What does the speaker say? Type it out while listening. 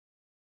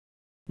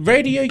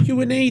Radio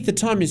UNE, the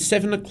time is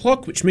 7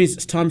 o'clock, which means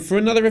it's time for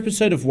another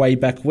episode of Way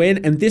Back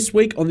When, and this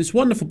week, on this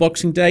wonderful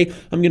Boxing Day,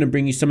 I'm going to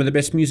bring you some of the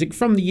best music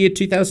from the year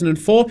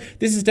 2004.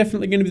 This is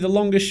definitely going to be the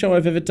longest show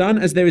I've ever done,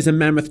 as there is a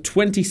mammoth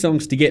 20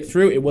 songs to get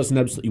through. It was an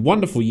absolutely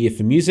wonderful year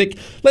for music.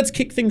 Let's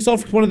kick things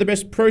off with one of the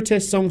best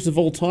protest songs of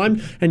all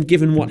time, and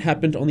given what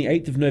happened on the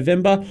 8th of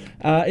November,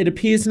 it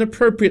appears an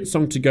appropriate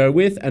song to go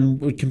with,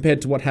 and compared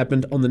to what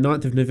happened on the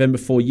 9th of November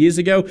 4 years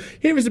ago.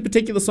 Here is a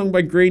particular song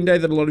by Green Day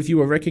that a lot of you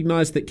will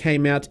recognise that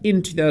came out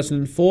in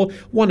 2004,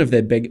 one of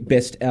their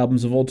best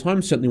albums of all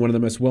time, certainly one of the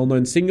most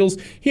well-known singles.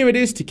 Here it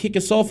is to kick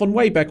us off on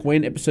Way Back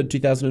When, episode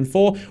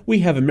 2004. We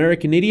have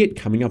American Idiot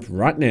coming up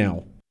right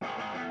now.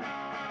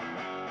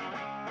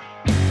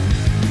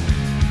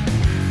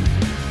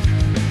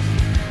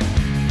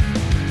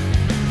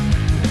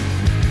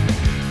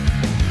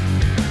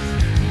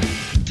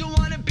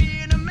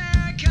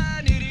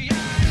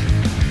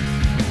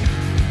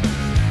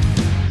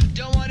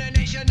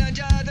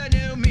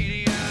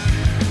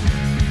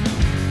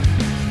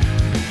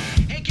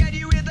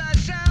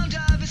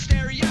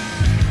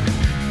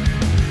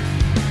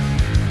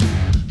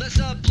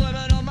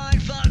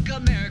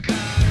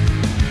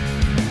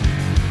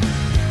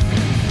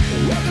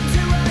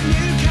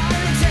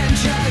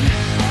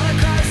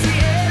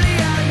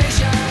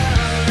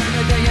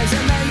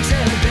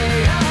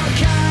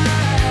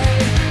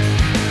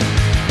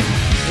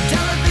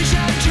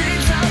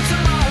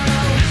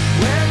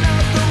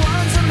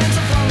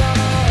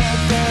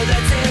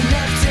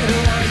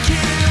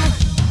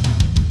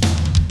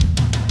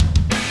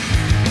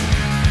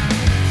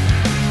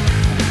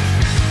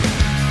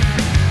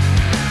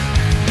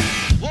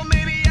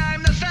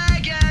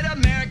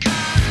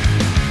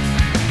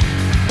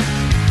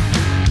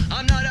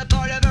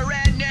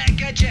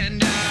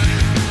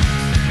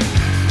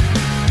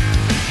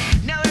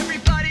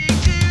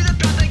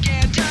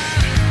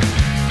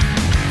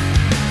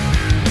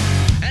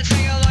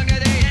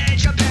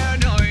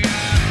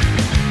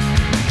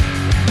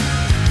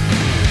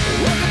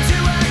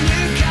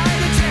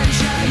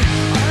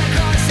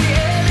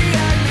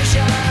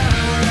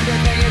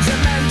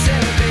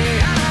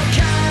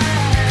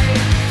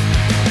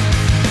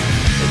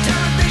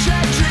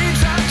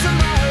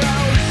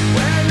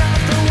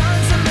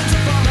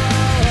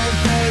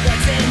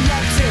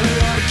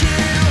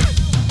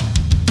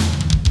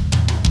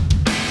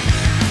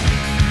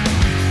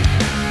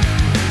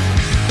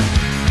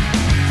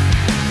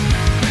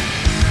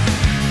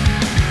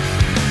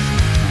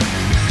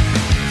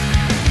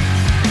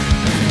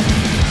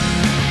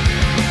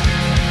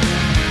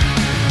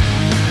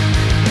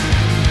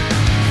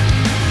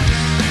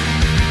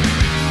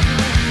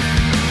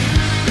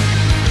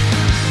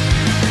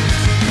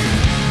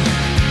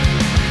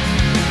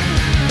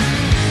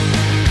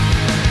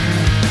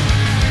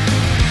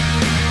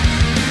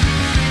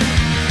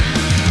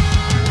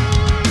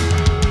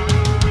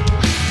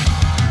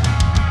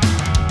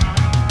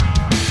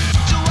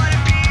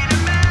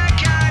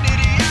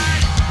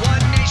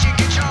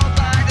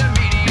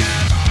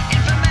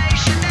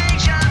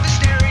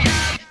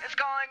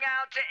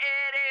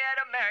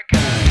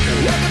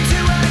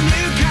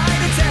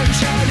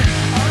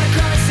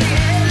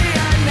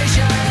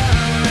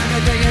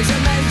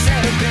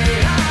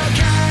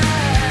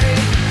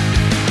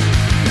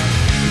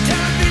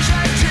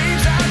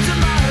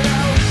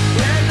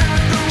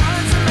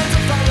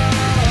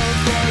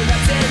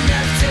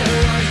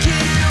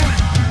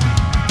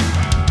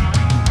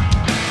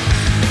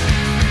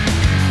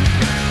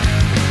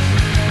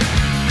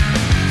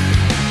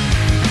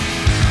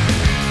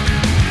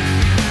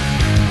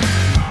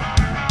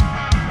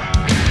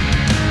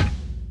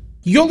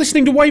 You're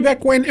listening to Way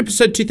Back When,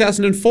 episode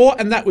 2004,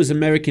 and that was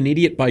American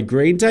Idiot by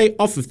Green Day,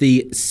 off of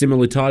the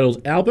similarly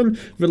titled album,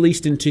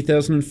 released in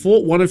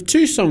 2004. One of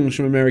two songs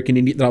from American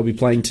Idiot that I'll be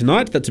playing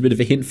tonight. That's a bit of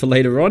a hint for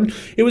later on.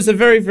 It was a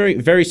very, very,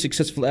 very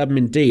successful album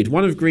indeed.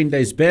 One of Green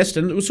Day's best,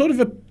 and it was sort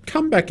of a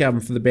comeback album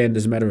for the band,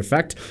 as a matter of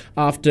fact,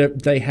 after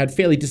they had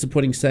fairly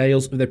disappointing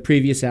sales of their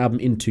previous album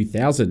in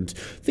 2000.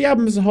 The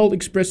album as a whole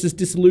expresses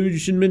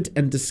disillusionment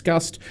and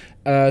disgust,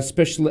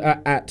 especially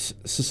at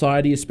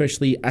society,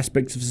 especially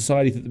aspects of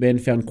society that the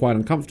band found quite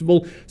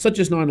uncomfortable, such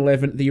as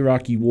 9/11, the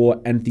Iraqi War,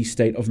 and the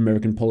state of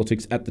American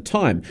politics at the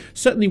time.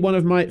 Certainly one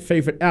of my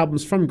favourite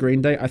albums from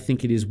Green Day. I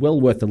think it is well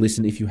worth a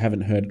listen if you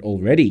haven't heard it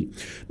already.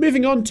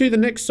 Moving on to the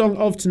next song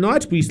of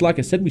tonight. Like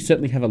I said, we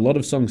certainly have a lot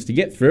of songs to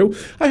get through.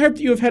 I hope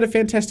that you have had a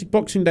fantastic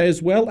Boxing Day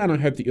as well, and I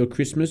hope that your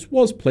Christmas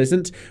was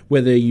pleasant,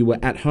 whether you were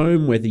at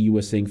home, whether you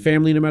were seeing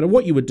family, no matter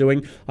what you were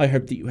doing. I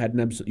hope that you had an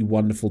absolutely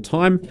wonderful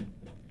time.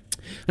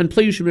 And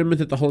please remember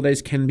that the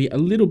holidays can be a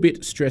little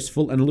bit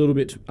stressful and a little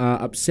bit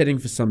upsetting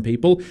for some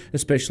people,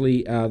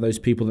 especially those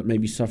people that may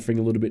be suffering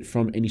a little bit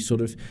from any sort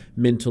of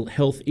mental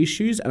health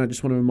issues. And I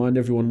just want to remind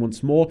everyone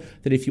once more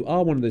that if you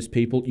are one of those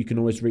people, you can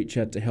always reach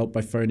out to help by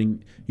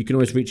phoning. You can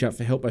always reach out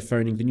for help by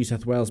phoning the New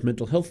South Wales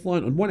Mental Health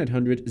Line on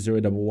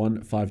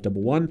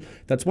 1-800-011-511.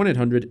 That's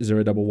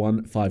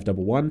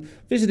 1-800-011-511.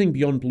 Visiting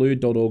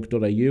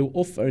beyondblue.org.au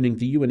or phoning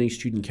the UNE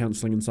Student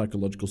Counselling and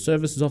Psychological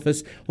Services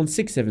Office on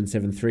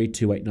 6773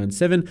 2897.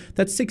 2897.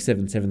 That's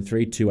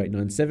 6773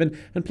 2897.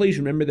 And please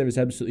remember, there is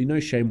absolutely no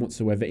shame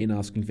whatsoever in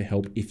asking for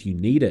help if you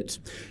need it.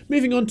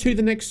 Moving on to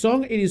the next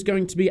song, it is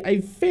going to be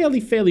a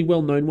fairly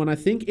well-known one, I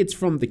think. It's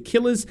from The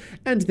Killers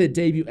and their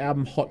debut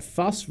album Hot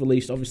Fuss,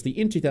 released obviously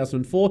in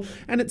 2004,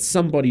 and it's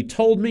Somebody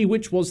Told Me,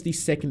 which was the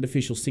second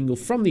official single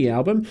from the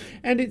album,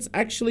 and it's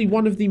actually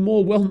one of the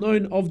more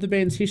well-known of the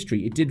band's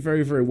history. It did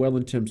very well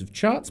in terms of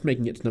charts,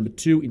 making it to number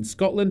 2 in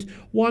Scotland,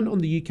 1 on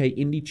the UK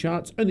indie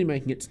charts, only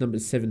making it to number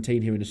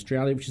 17 here in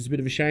Australia, which is a bit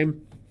of a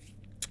shame.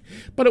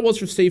 But it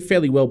was received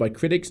fairly well by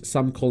critics,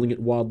 some calling it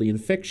wildly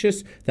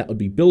infectious, that would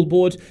be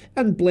Billboard,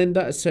 and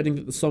Blender asserting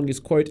that the song is,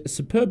 quote, a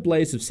superb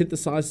blaze of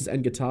synthesizers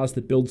and guitars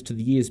that builds to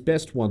the year's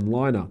best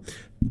one-liner.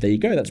 There you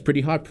go, that's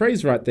pretty high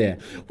praise right there.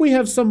 We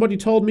have Somebody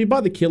Told Me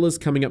by The Killers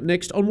coming up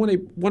next on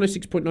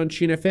 106.9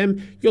 Tune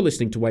FM. You're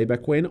listening to Way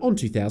Back When on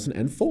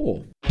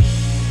 2004.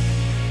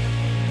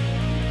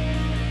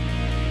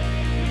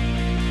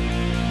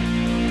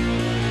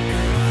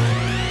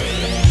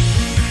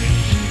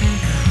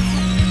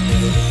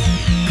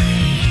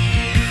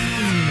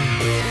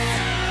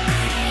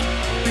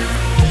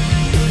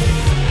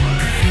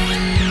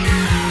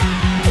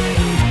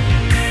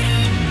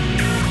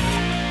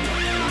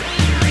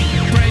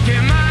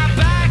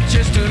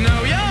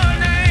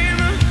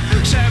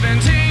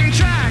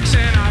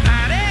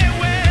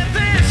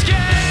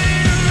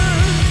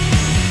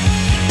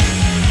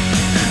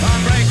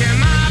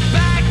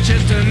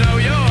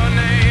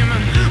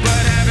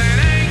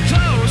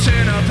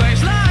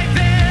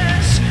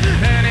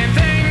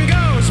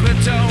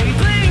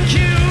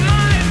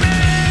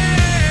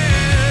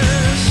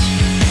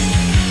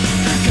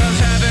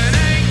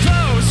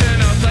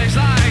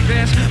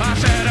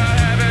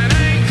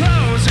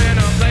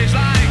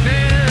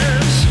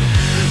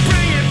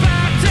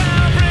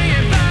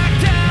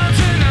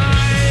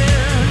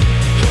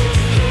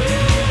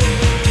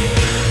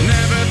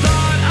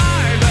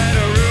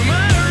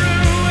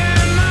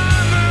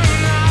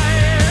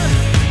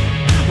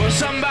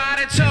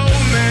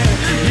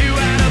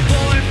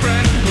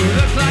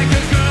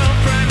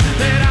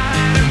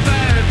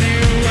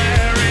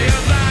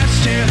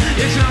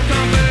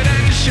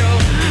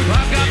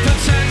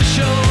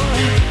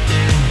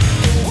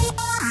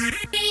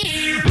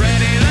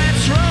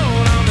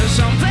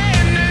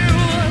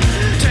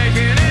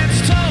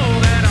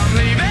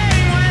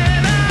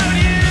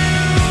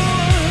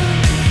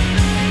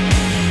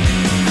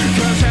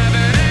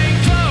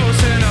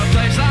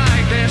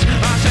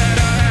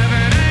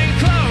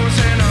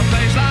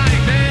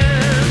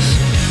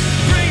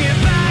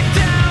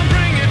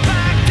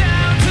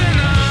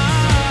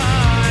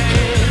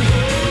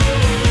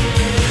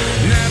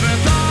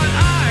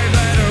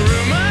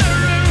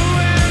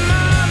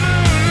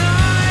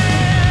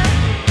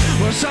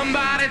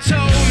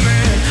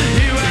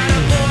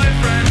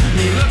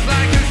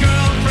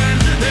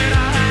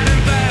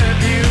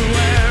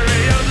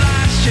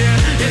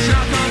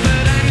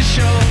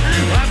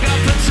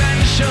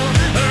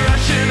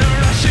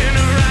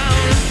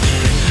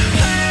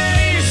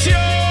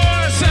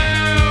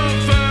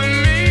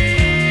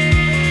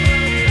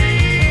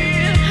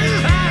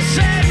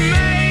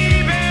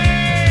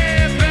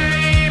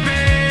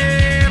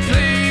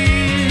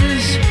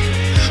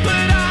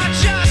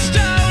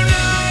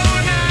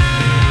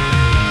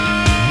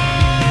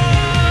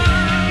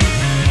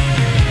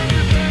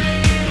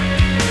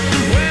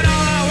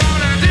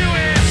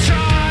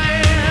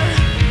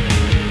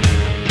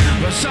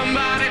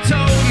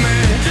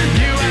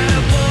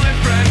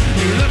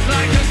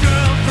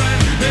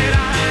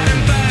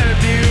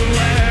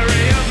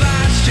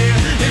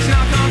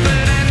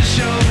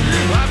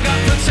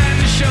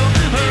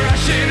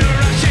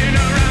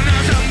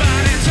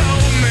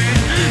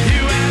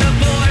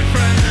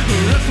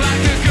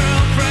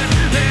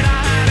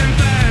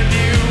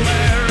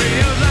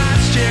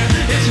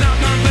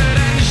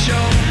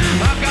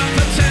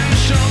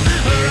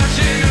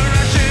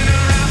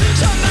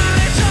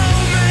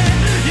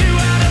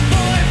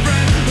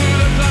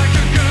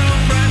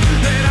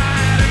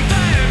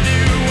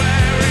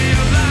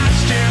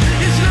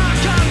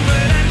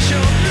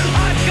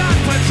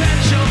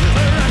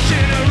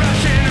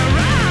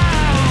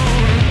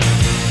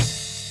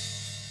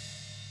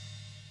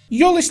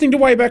 You're listening to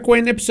Way Back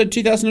When, episode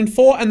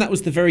 2004, and that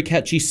was the very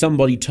catchy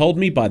Somebody Told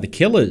Me by The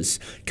Killers.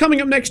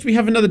 Coming up next, we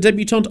have another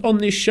debutante on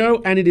this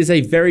show, and it is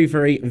a very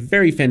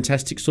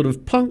fantastic sort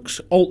of punk,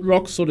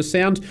 alt-rock sort of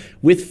sound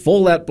with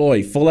Fall Out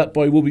Boy. Fall Out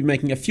Boy will be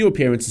making a few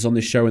appearances on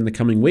this show in the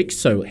coming weeks,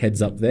 so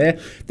heads up there.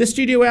 Their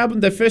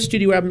first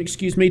studio album,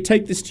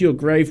 Take This to Your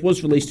Grave,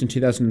 was released in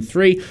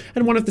 2003,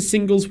 and one of the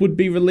singles would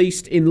be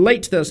released in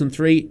late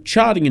 2003,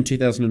 charting in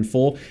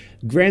 2004,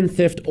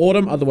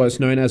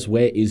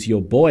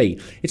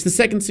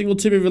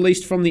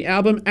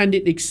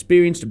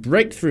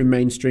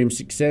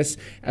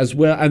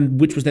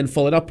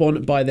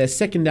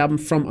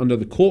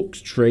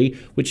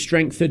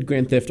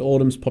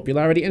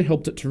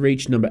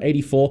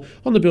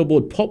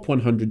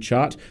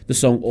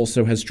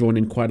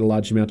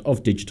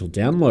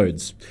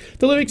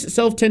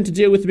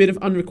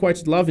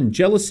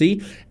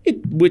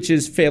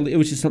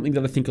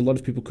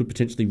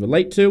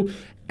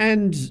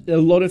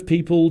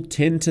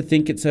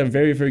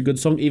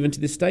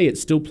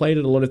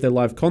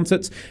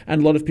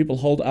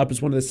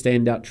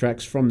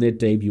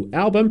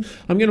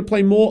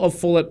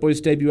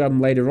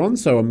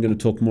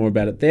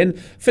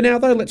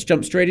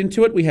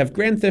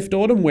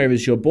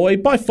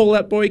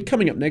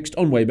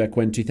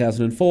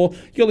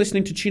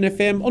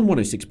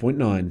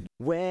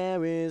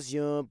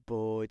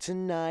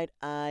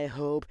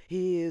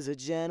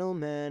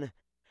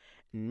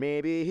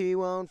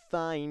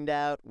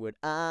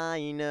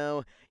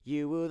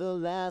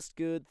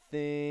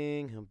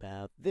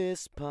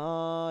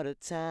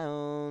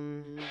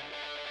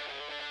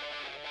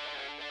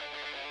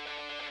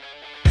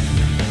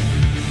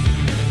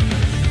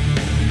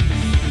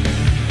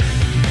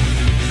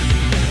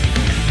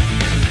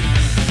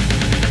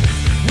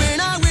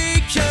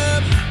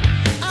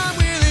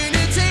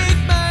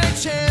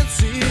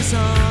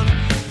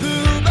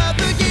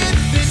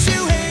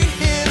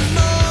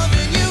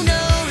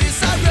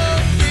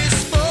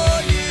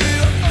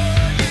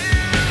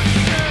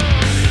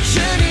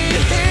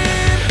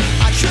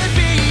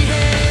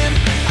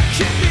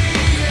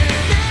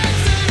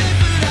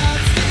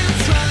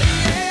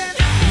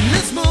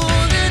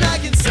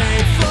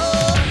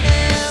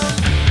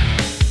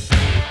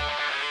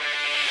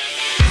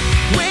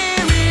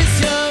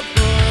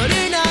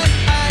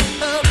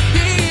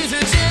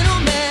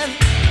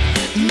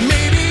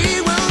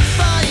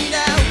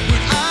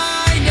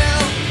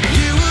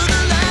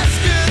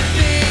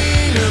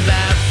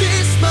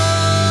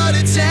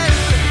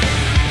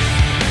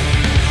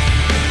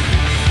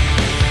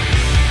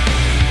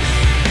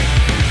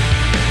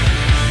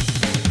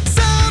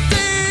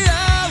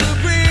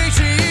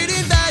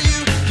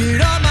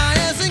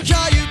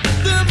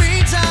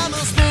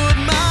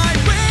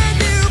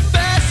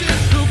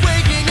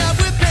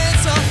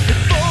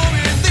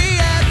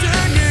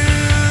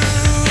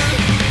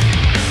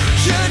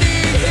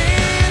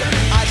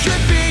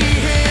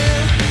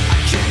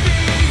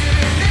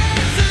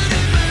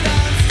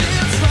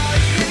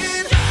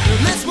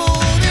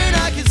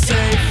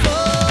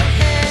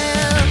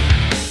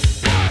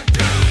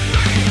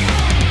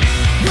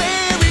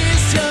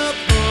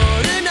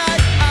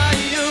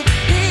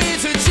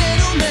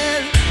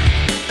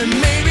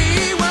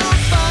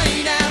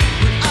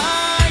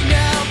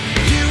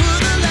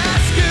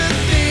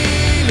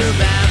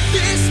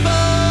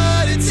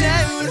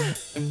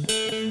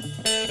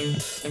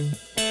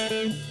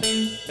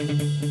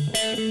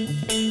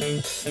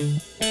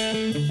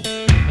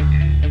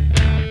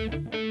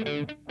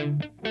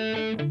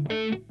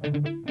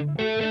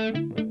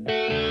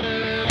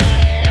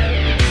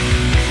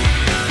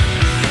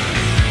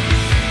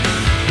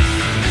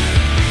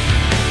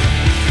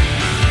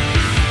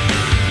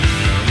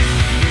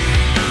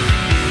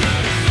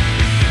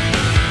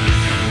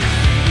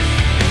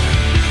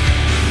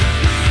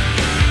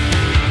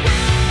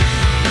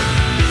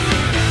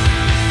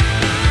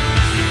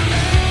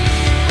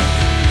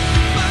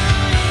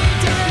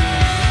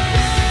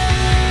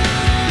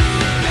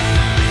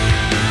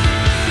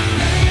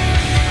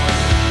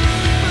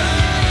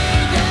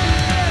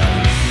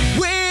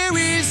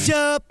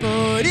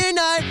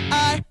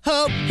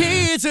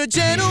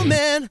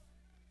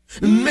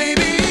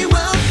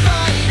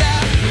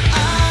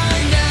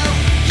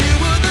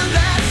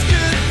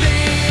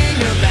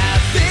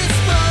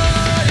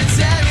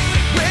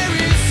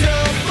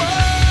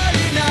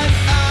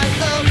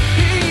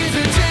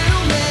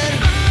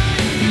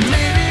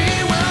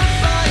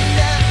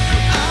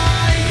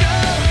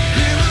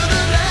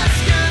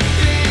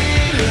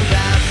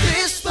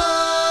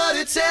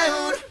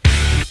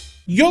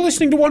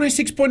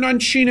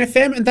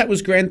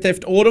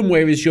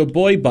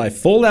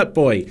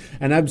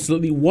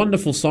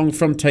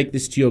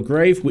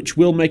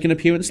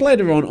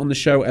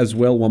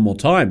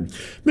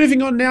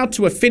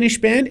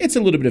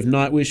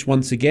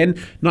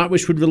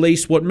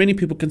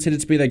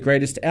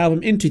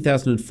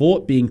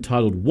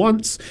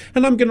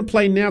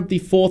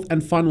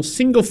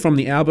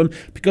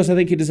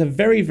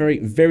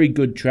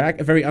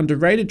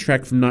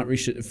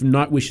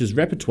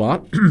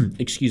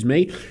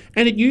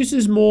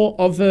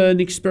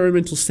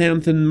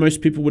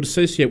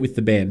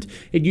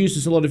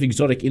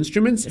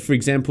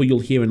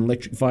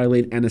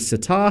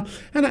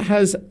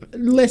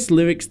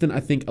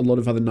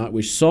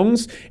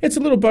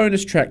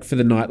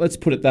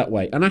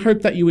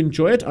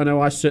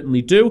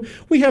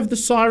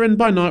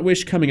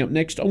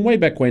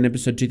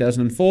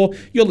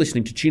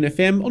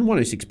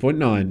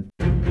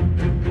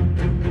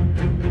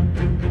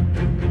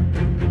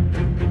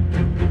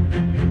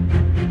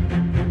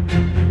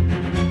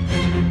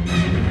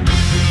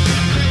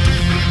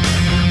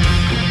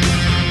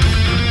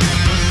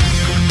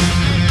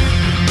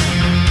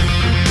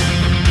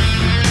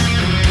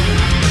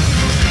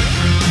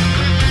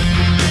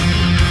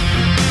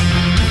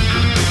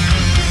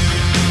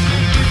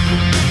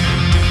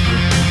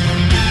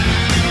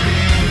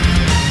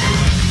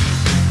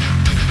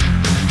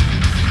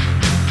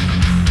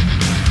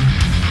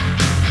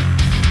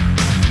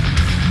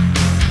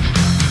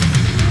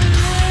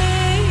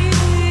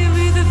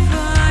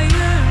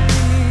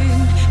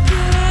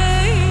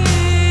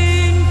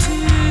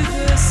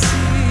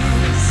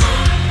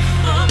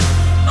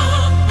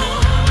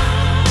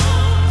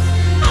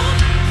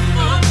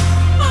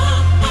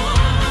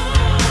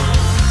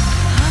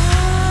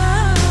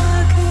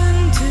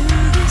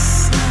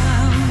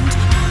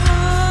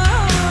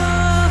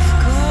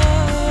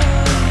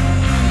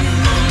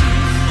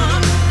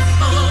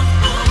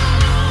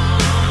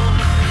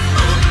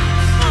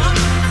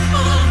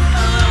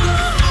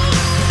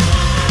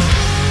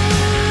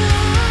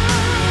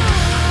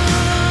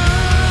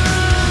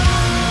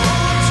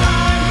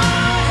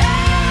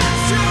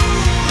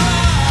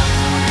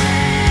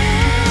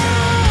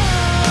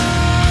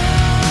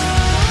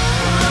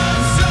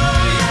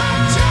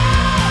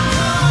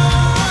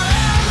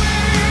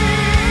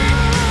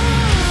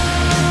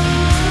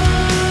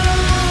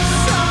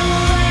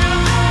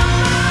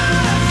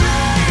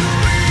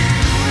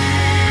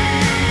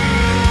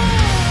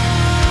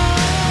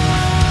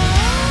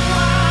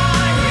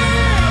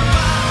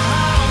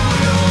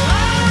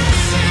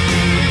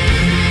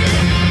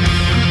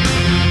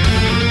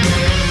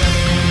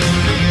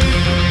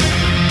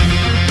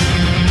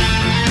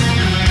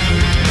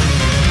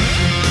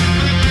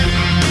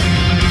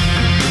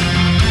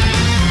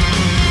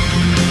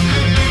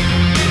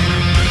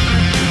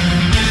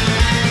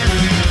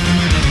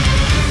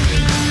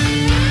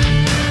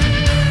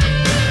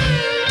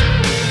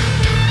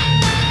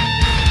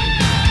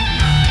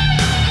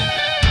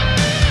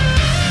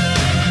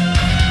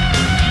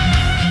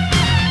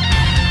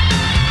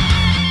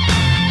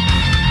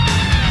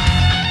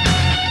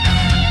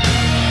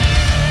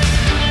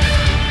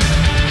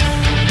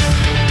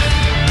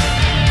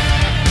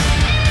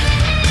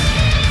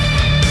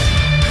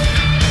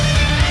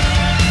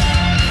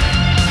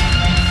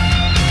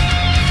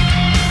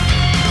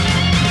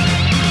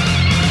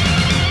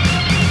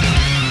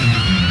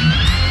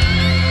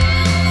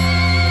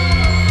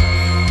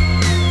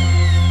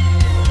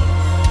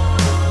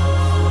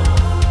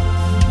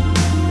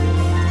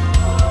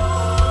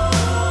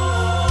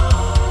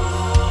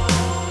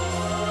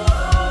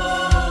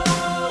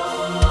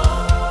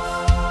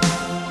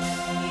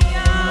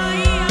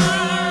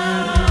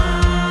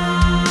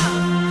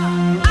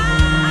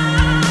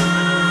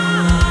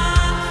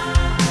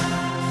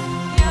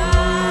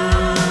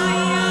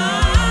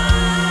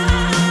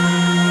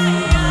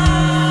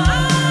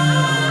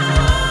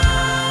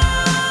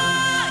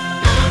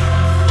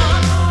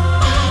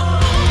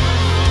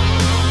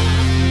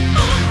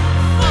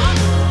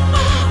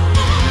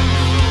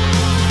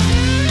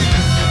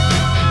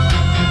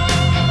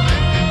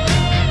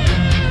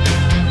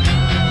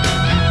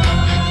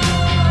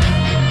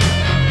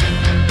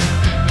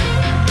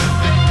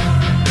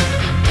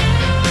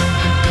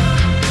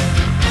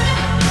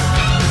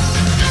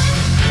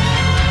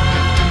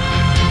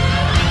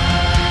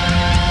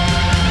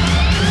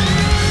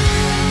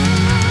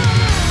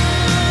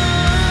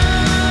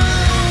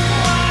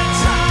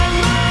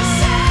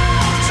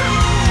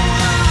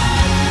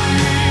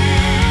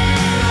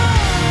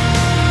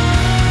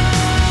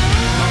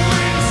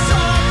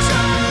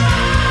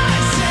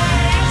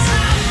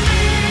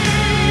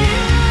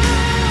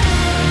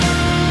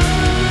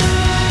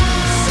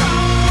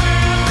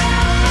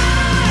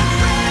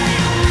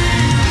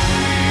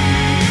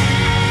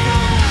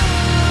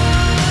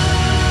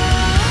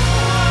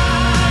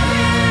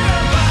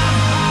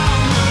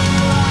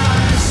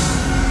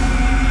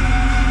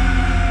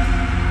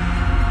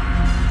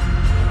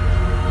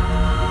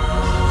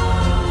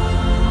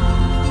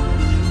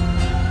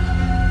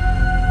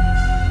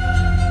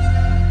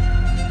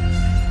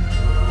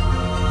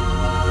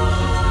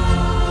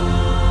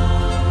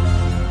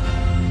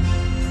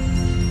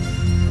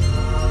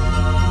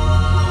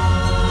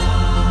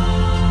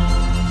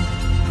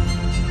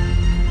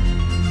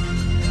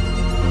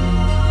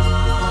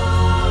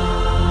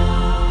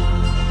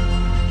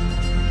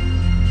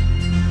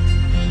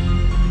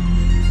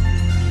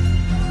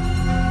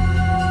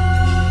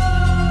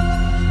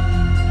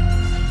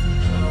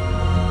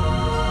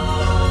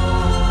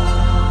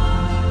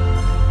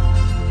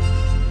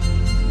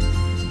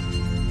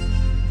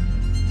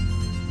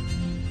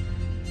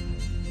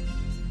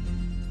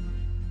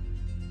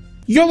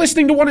 You're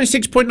listening to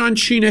 106.9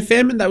 Tune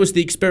FM, and that was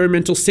the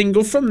experimental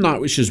single from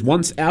Nightwish's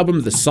Once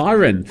album, The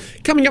Siren.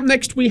 Coming up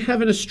next, we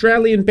have an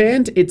Australian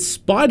band. It's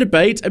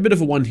Spiderbait, a bit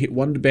of a one-hit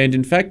wonder band,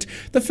 in fact.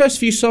 The first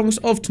few songs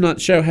of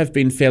tonight's show have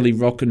been fairly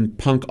rock and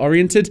punk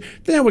oriented.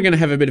 Then we're going to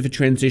have a bit of a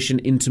transition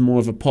into more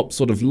of a pop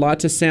sort of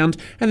lighter sound,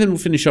 and then we'll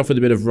finish off with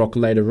a bit of rock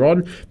later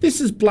on. This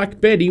is Black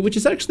Betty, which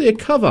is actually a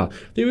cover.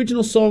 The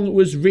original song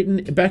was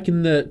written back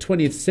in the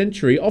 20th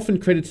century, often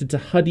credited to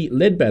Huddie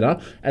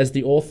Ledbetter as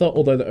the author,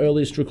 although the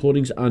earliest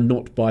recordings are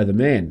not by the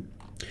man.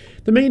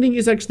 The meaning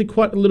is actually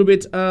quite a little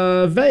bit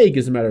vague,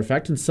 as a matter of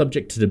fact, and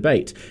subject to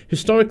debate.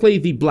 Historically,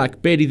 the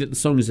Black Betty that the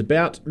song is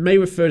about may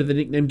refer to the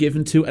nickname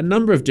given to a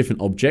number of different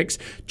objects.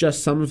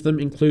 Just some of them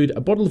include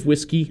a bottle of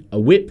whiskey, a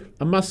whip,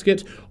 a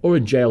musket, or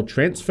a jail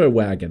transfer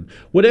wagon.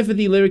 Whatever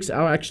the lyrics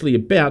are actually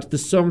about, the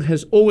song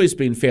has always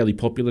been fairly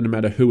popular no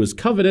matter who has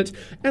covered it,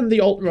 and the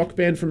alt-rock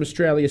band from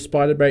Australia,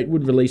 Spiderbait,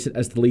 would release it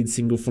as the lead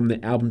single from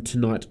their album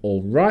Tonight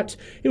All Right.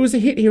 It was a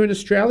hit here in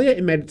Australia.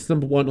 It made it to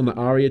number 1 on the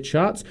ARIA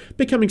charts,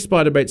 becoming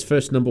Spiderbait's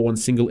first number 1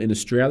 single in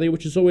Australia,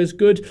 which is always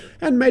good,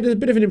 and made a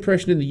bit of an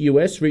impression in the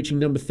US, reaching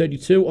number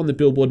 32 on the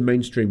Billboard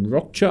mainstream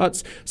rock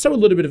charts, so a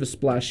little bit of a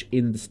splash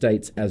in the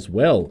States as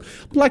well.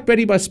 Black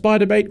Betty by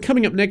Spiderbait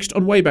coming up next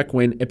on Way Back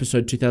When,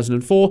 episode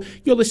 2004.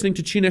 You're listening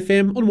to Tune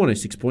FM on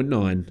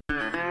 106.9.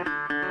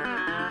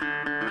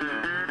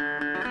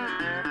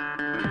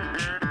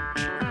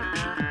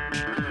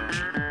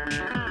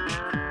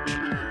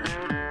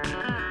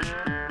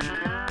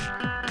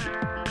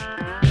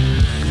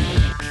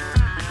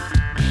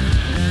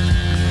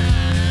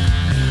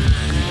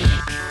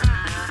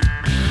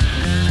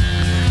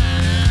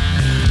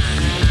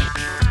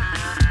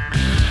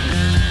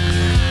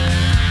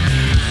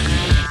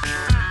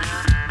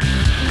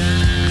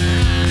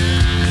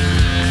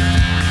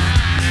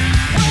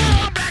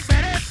 Black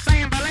Betty,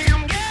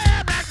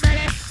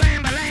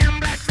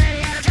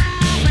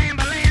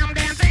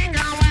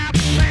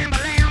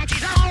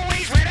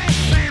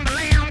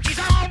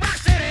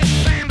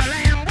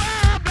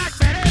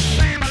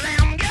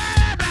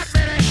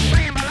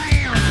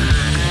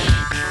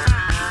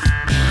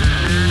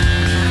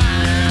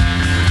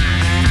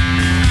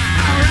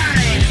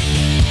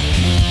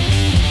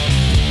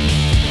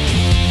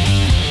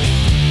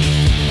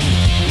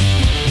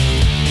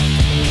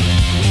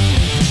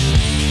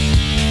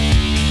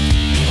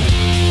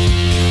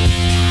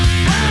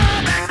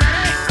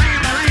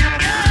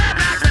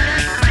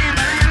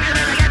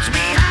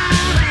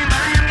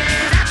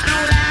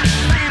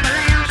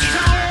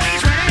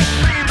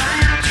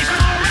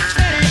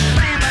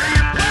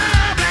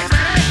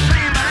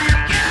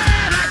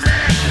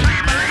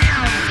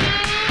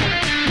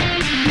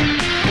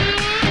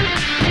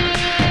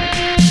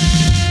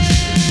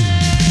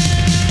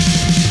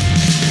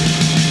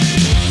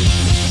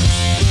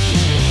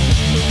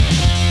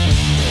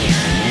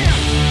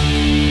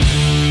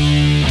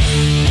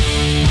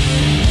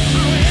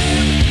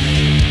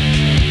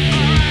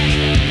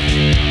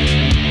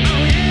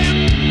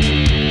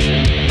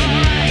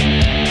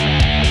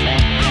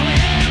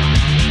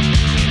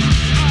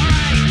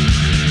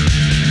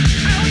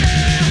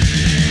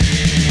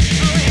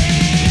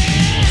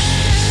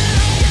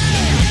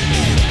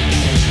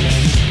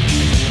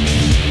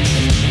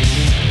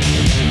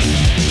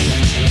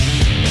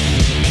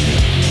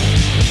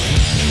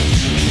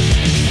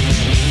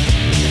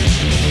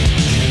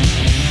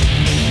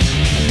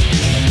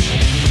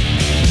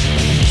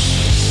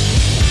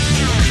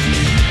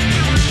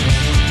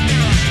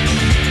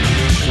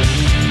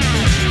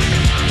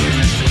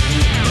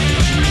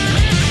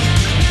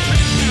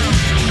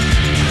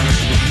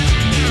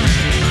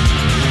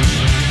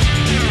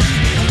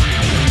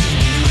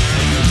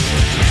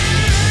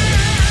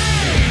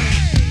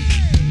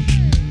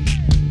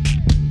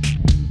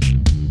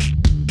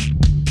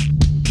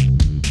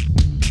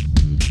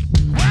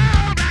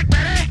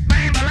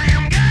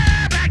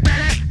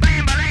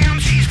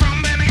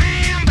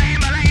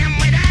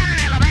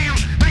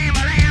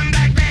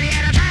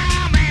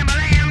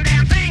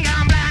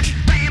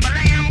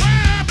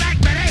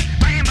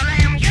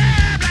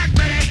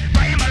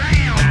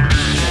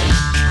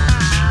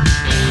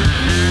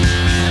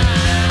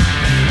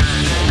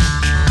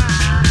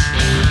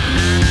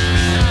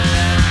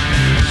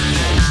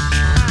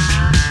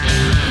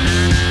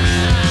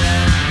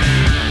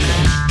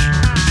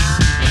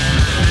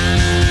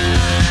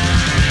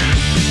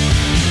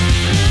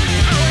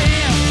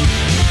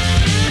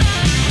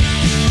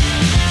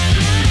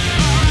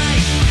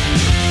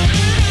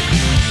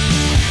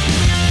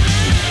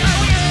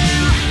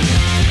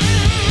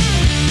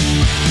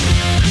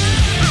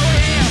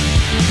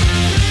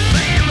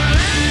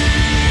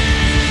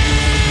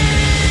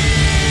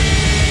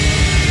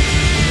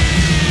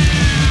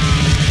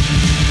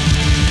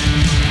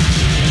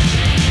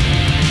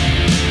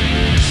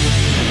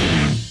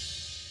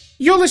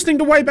 listening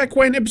to Way Back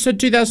When, episode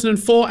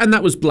 2004, and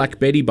that was Black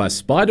Betty by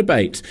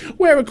Spiderbait.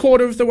 We're a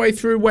quarter of the way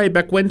through Way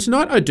Back When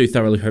tonight. I do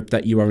thoroughly hope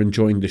that you are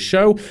enjoying the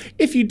show.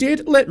 If you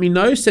did, let me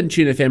know. Send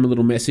Tune FM a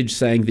little message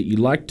saying that you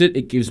liked it.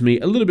 It gives me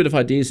a little bit of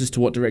ideas as to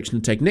what direction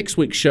to take next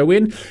week's show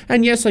in.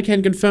 And yes, I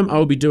can confirm I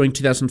will be doing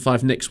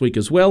 2005 next week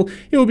as well.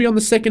 It will be on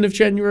the 2nd of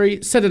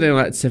January, Saturday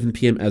night at 7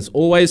 p.m. as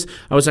always.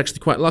 I was actually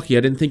quite lucky. I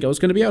didn't think I was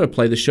going to be able to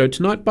play the show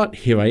tonight, but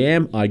here I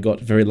am. I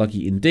got very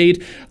lucky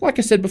indeed. Like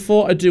I said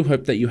before, I do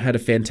hope that you had a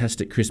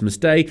fantastic Christmas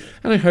day,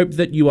 and I hope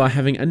that you are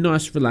having a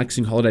nice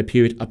relaxing holiday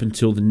period up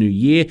until the new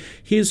year.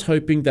 Here's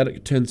hoping that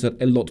it turns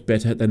out a lot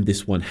better than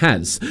this one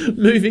has.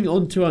 Moving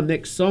on to our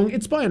next song,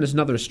 it's by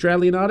another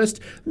Australian artist.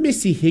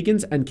 Missy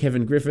Higgins and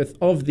Kevin Griffith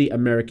of the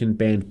American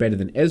band Better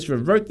Than Ezra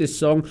wrote this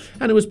song,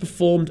 and it was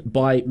performed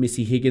by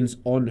Missy Higgins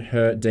on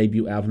her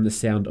debut album The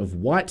Sound of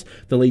White,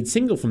 the lead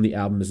single from the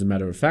album as a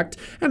matter of fact,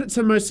 and it's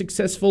her most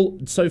successful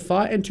so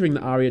far, entering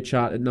the ARIA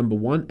chart at number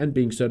 1 and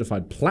being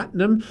certified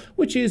platinum,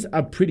 which is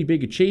a pretty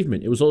big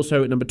achievement. It was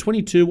also at number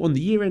 22 on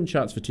the year-end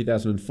charts for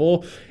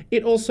 2004.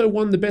 It also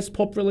won the Best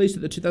Pop Release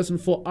at the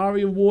 2004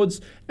 ARIA Awards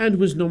and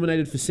was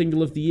nominated for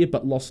Single of the Year,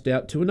 but lost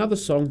out to another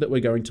song that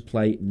we're going to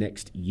play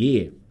next week,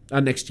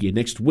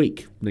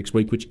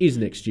 which is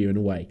next year in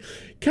a way.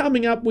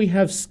 Coming up, we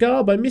have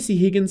Scar by Missy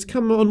Higgins.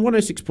 Come on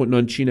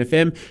 106.9 Tune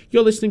FM.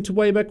 You're listening to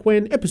Way Back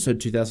When, episode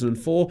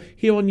 2004,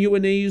 here on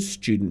UNE's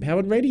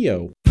Student-Powered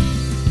Radio.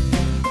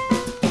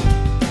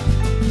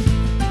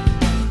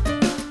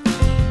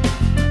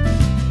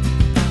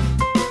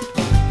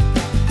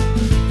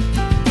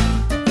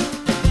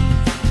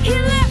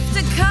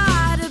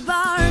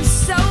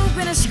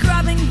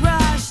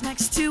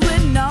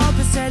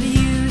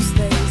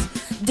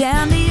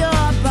 Down to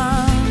your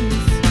bones.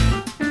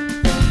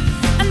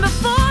 And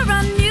before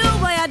I knew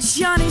I had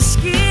shiny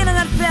skin and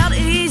it felt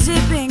easy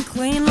being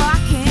clean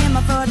like him,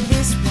 I thought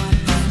this one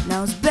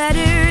knows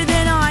better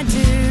than I do.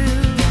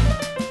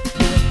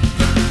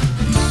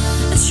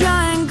 A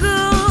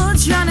triangle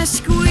trying to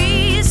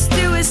squeeze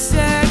through a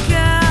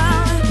circle.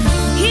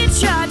 He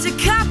tried to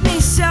cut me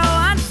so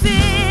I'd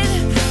fit.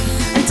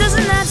 And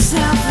doesn't that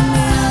sound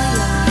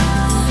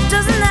familiar?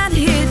 Doesn't that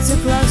hit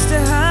too close to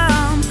home?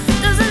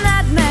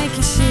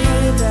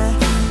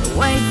 The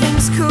way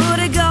things could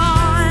have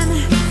gone.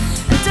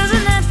 And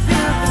doesn't that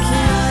feel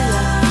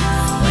peculiar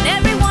when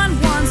everyone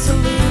wants a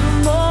little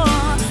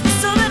more?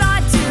 So that I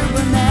do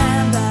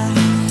remember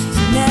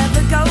to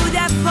never go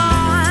that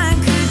far.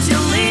 Could you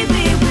leave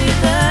me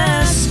with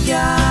a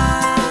scar?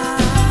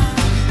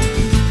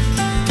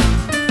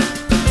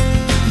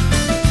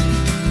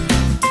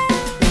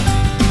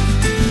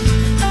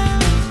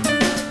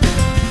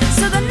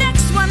 So the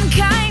next one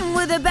came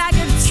with a bag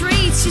of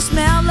treats. She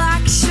smelled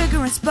like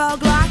sugar and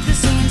spoke like the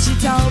sea, and she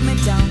told me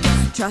don't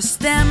trust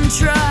them,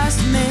 trust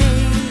me.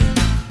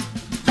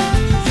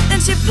 Then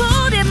she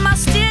pulled in my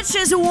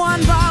stitches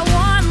one by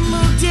one,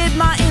 looked at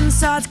my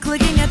insides,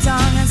 clicking her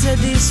tongue, and said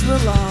this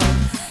will all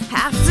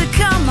have to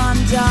come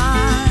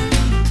undone.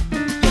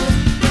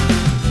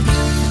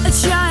 A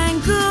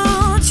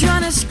triangle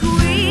trying to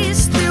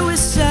squeeze through a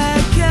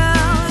circle.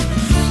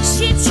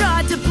 She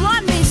tried to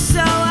blind me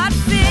so I'd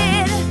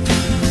fit.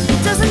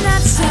 Doesn't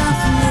that sound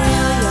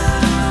familiar?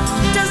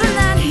 Doesn't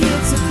that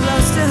hit so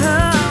close to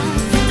home?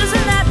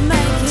 Doesn't that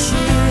make you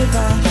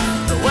shiver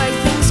the way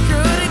things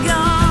could have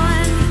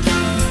gone?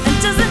 And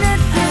doesn't it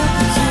feel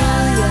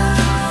peculiar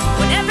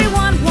when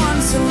everyone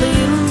wants a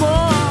little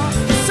more?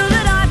 So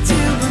that I do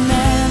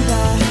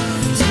remember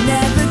to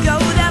never go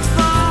that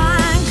far.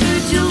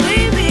 Could you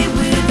leave me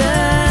with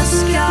a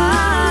scar?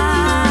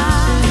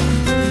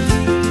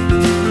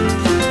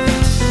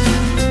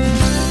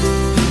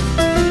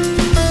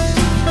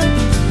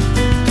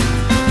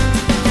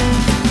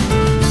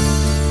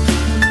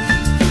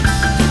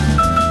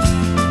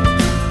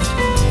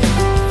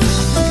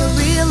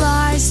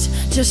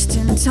 Just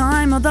in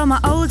time, although my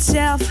old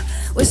self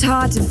was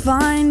hard to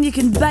find. You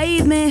can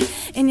bathe me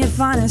in your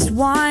finest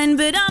wine,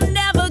 but I'll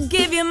never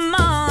give you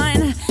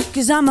mine.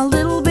 Cause I'm a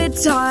little bit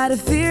tired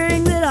of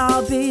fearing that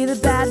I'll be the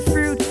bad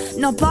fruit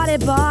nobody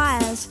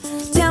buys.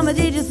 Tell me,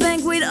 did you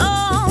think we'd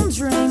all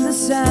dream the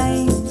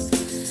same?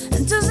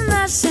 And doesn't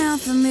that sound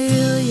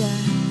familiar?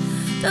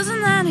 Doesn't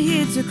that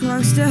hit too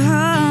close to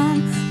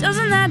home?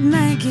 Doesn't that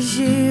make you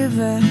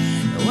shiver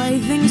the way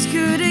things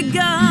could have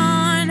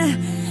gone?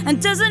 And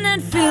doesn't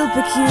it feel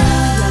peculiar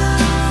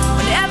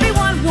when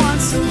everyone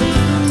wants a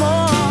little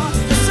more?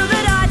 So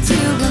that I do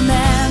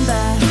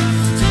remember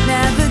to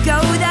never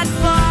go that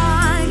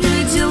far.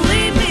 Could you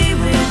leave me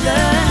with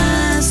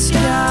a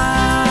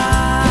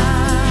scar?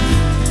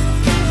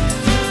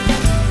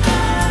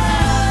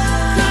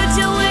 Could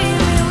you leave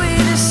me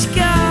with a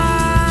scar?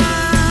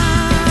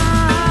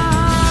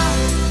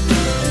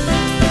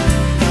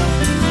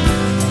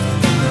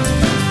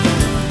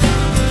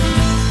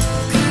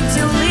 Could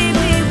you leave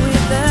me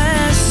with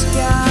a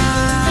scar?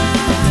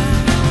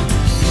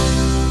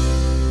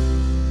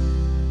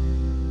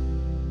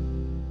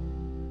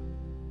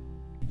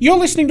 You're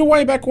listening to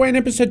Way Back When,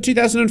 episode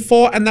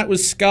 2004, and that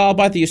was Scar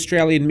by the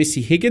Australian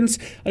Missy Higgins.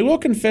 I will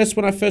confess,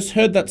 when I first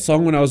heard that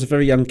song when I was a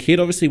very young kid,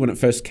 obviously when it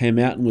first came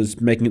out and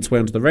was making its way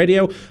onto the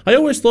radio, I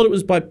always thought it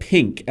was by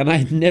Pink, and I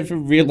had never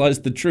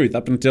realised the truth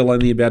up until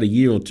only about a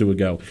year or two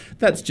ago.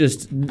 That's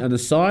just an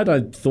aside.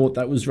 I thought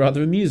that was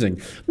rather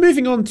amusing.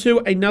 Moving on to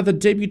another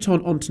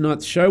debutante on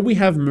tonight's show, we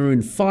have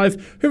Maroon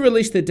 5, who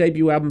released their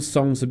debut album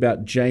Songs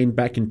About Jane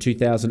back in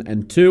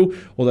 2002,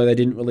 although they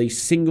didn't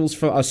release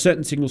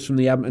certain singles from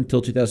the album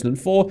until 2004,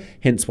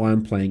 hence why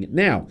I'm playing it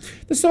now.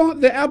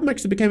 The album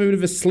actually became a bit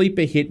of a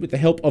sleeper hit with the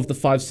help of the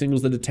 5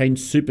 singles that attained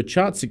super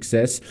chart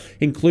success,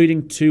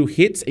 including 2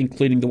 hits,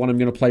 including the one I'm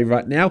going to play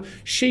right now,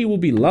 She Will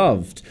Be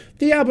Loved.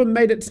 The album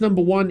made its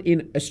number 1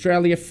 in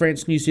Australia,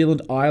 France, New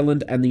Zealand,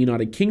 Ireland, and the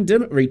United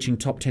Kingdom, reaching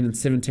top 10 in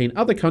 17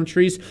 other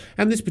countries,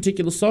 and this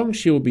particular song,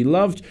 She Will Be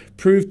Loved,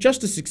 proved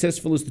just as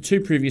successful as the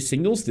 2 previous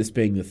singles, this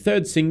being the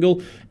 3rd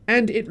single,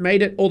 and it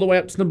made it all the way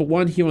up to number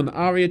 1 here on the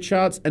ARIA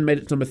charts and made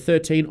it to number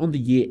 13 on the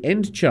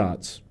year-end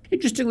charts.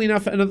 Interestingly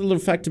enough, another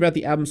little fact about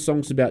the album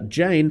Songs About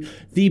Jane,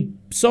 the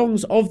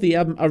songs of the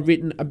album are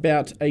written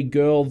about a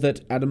girl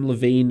that Adam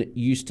Levine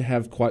used to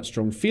have quite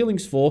strong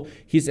feelings for,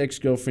 his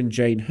ex-girlfriend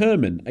Jane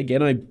Herman.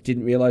 Again, I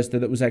didn't realise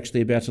that it was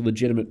actually about a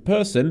legitimate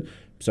person,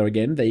 so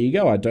again, there you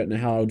go. I don't know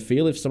how I would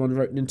feel if someone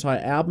wrote an entire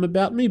album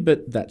about me,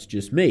 but that's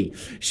just me.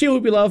 She Will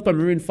Be Loved by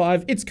Maroon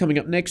 5, it's coming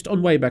up next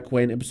on Way Back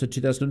When, episode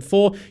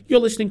 2004. You're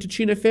listening to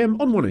Tune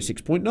FM on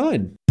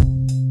 106.9.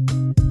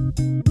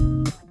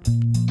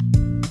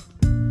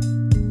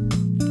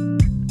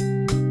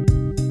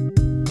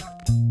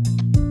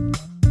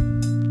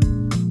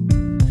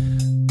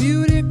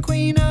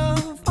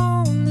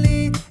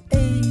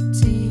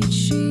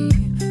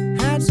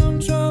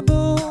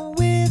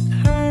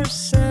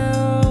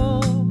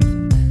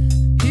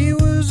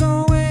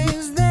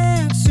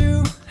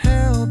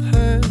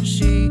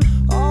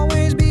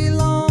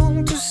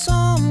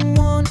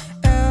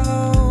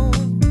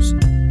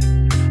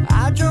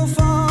 Drove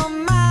far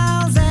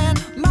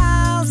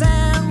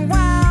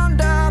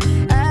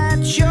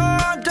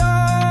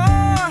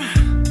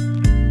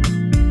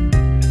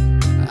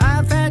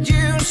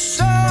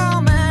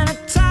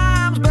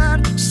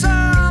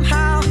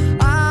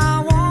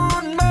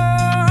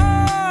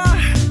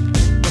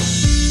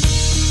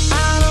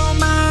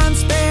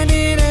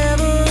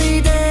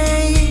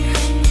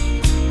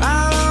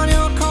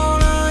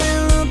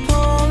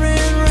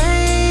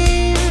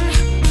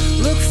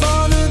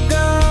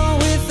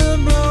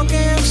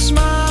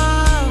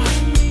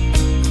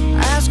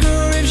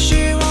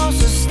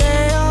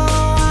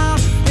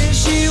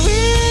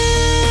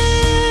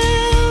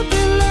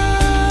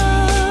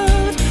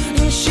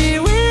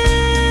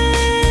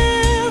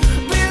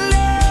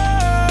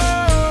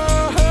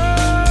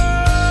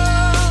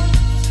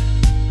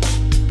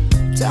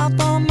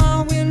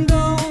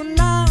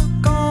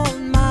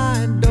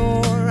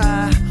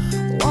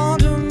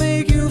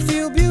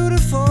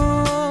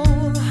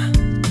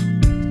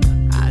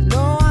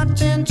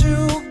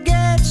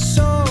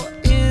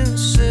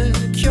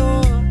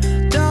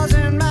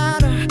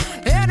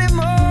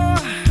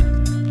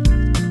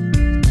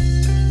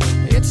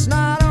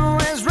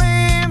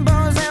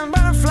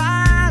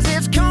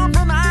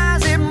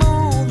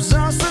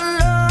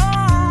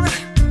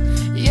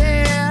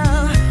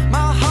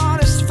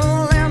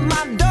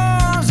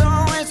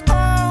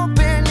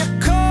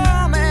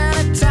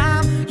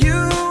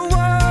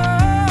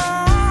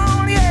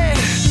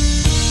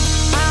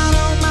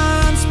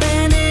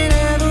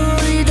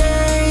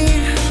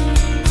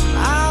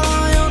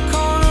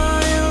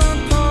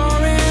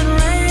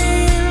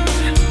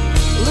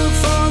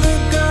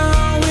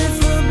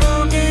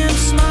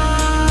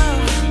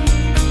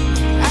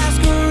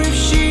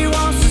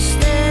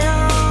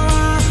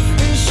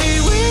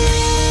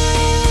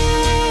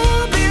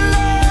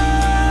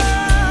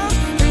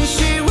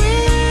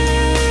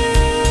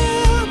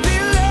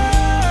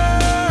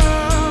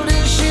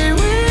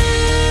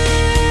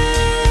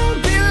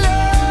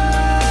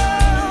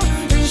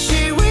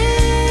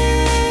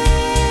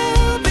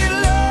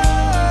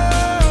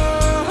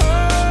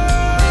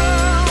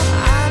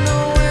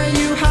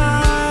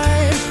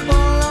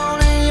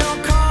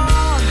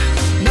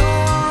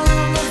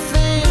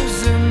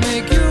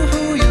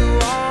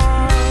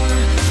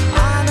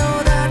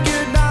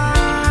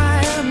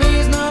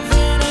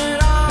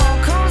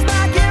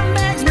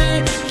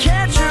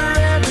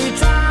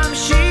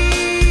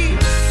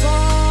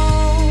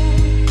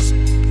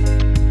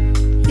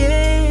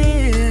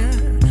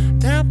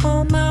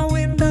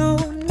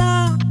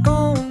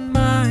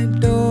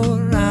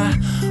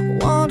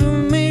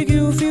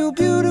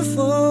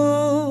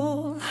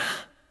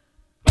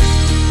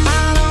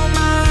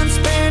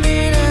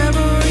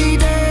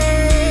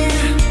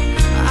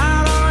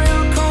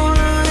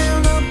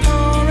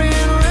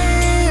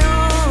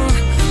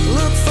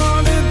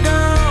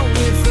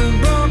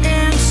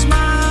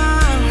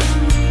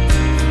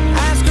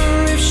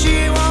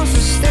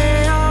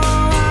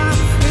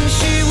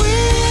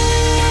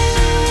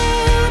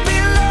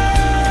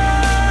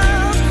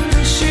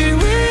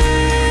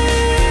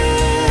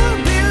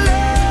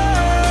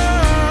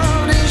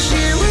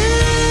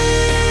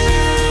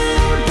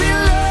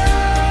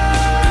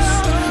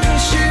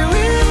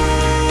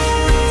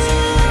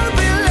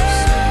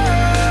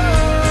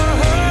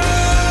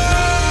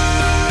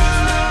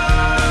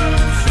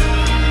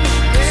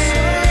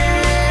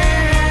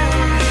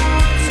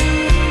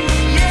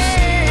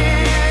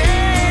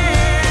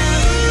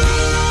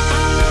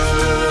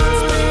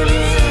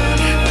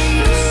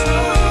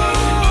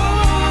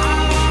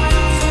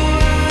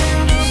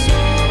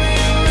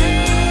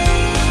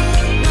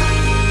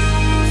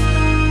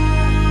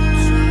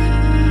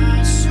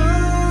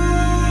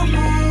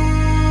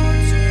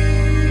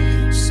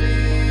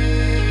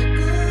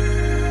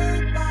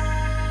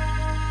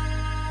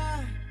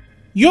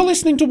You're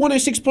listening to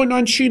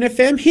 106.9 Tune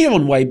FM here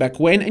on Way Back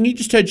When, and you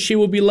just heard She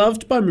Will Be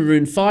Loved by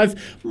Maroon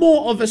 5,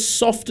 more of a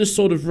softer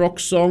sort of rock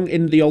song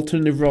in the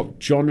alternative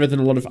rock genre than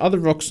a lot of other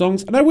rock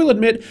songs, and I will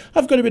admit,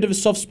 I've got a bit of a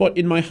soft spot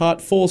in my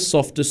heart for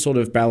softer sort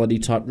of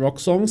ballady type rock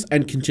songs,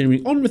 and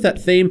continuing on with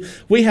that theme,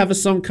 we have a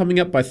song coming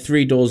up by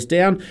Three Doors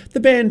Down, the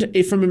band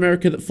from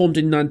America that formed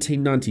in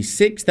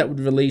 1996, that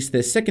would release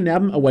their second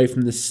album, Away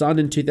from the Sun,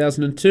 in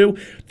 2002,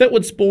 that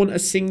would spawn a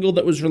single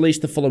that was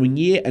released the following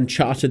year and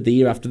charted the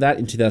year after that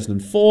in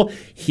 2004,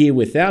 Here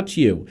Without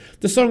You.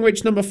 The song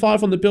reached number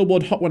 5 on the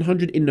Billboard Hot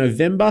 100 in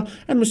November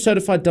and was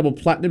certified double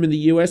platinum in the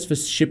US for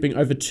shipping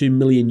over 2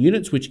 million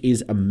units, which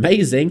is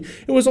amazing.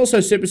 It was also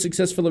super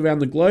successful around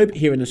the globe.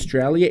 Here in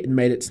Australia, it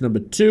made its number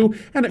 2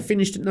 and it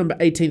finished at number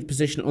 18th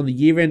position on the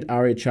year-end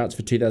ARIA charts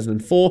for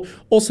 2004,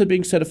 also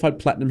being certified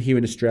platinum here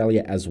in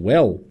Australia as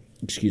well.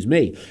 Excuse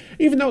me.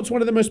 Even though it's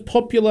one of the most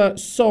popular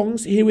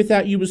songs, Here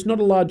Without You was not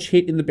a large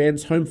hit in the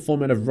band's home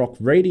format of rock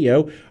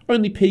radio,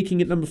 only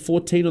peaking at number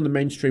 14 on the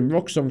mainstream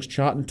rock songs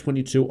chart and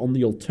 22 on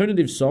the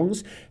alternative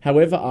songs.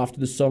 However, after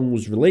the song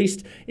was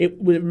released, it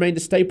remained a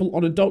staple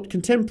on adult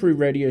contemporary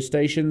radio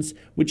stations,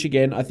 which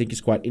again I think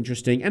is quite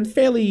interesting and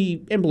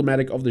fairly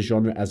emblematic of the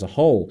genre as a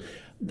whole.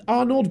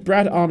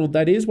 Brad Arnold,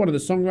 that is, one of the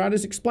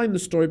songwriters, explained the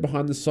story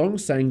behind the song,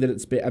 saying that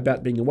it's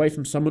about being away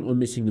from someone or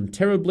missing them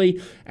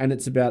terribly, and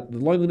it's about the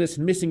loneliness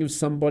and missing of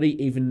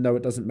somebody, even though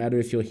it doesn't matter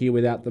if you're here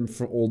without them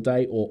for all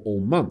day or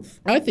all month.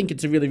 I think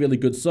it's a really, really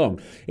good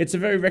song. It's a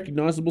very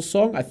recognisable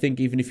song. I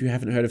think even if you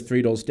haven't heard of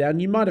Three Doors Down,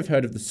 you might have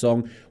heard of the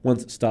song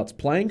once it starts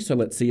playing, so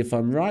let's see if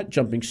I'm right.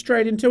 Jumping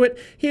straight into it,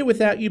 Here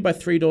Without You by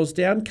Three Doors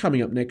Down,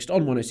 coming up next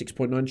on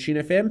 106.9 Tune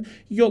FM.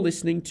 You're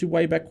listening to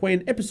Way Back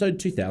When, episode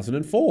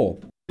 2004.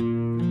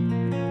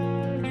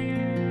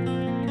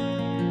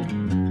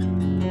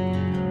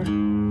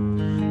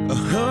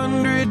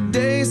 100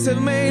 days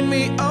have made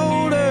me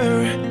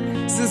older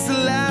since the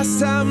last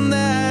time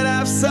that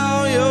I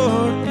saw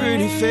your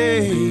pretty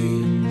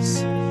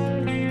face.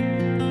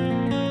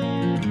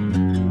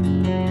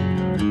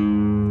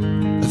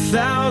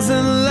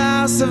 1,000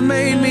 lives have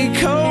made me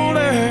colder,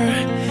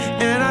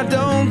 and I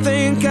don't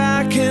think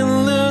I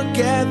can look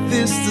at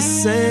this the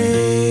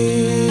same.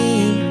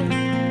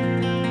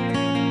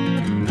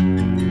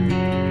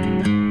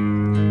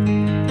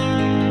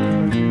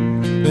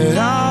 But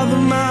all the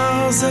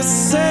miles that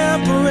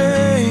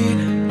separate,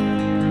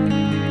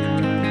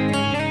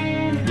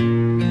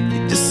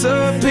 you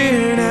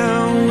disappear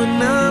now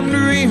when I'm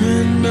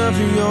dreaming of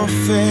your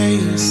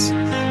face.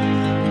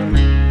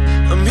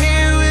 I'm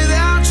here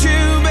without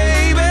you,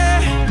 baby,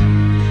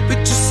 but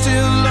you're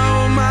still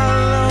on my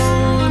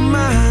lonely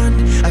mind.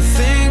 I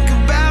think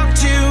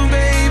about you,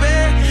 baby,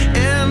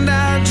 and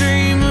I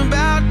dream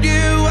about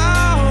you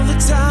all the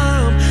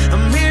time.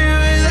 I'm here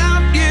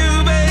without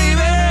you,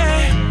 baby,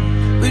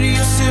 but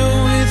you're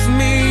still with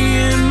me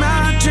in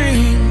my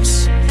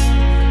dreams.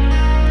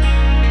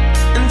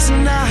 And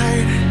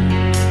tonight,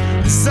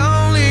 it's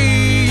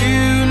only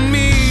you and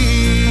me.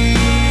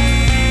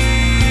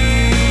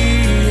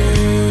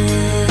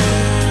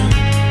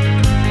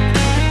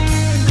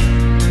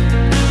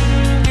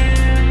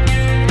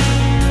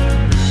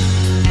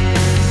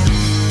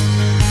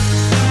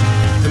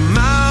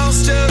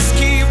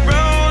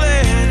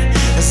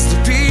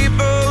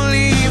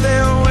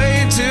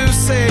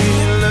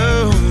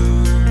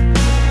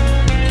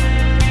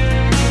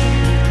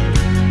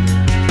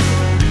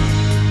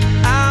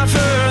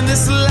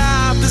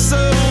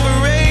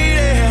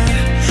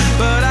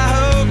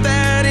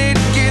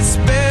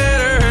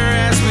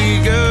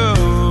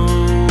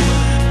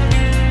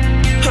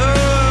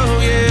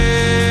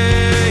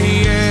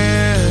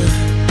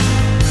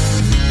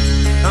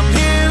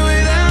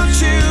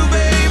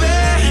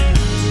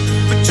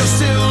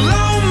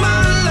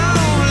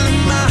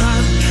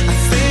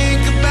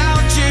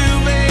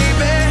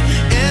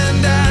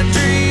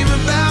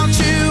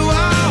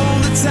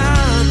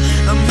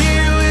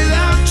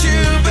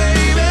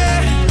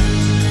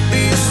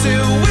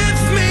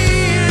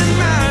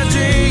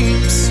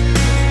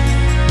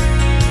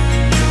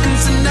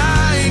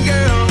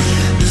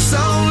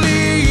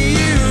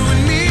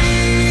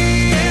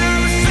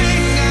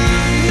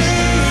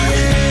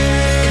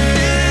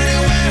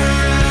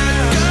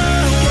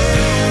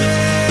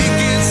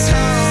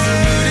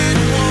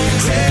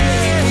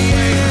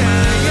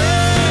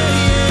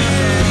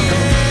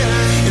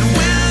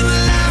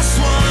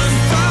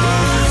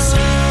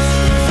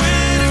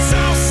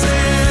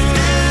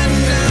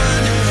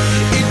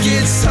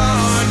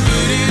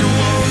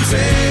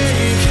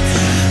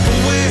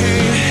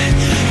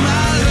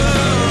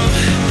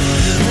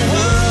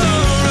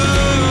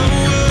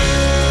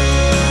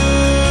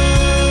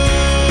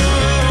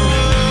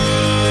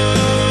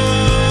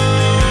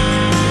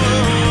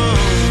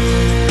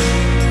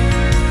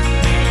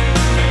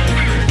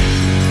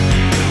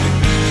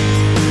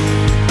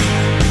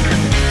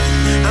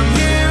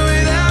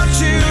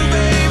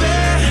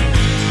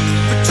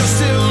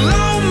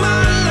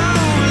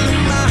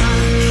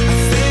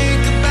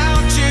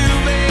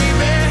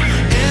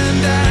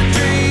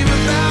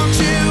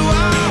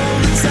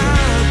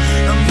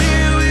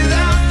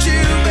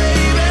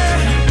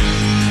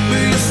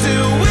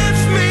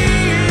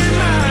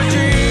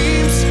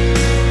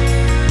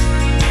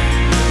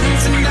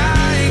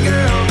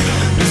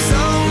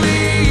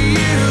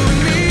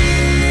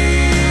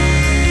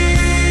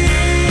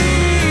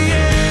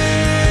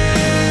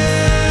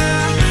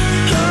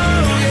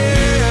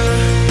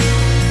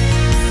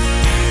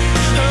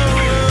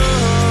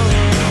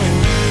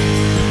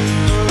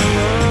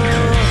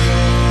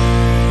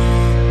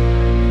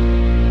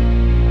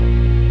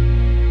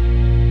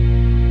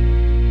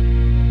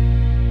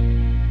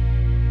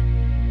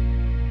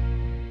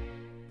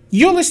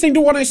 You're listening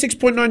to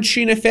 106.9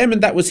 Tune FM,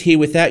 and that was Here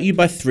Without You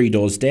by Three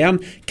Doors Down.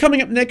 Coming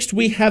up next,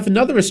 we have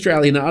another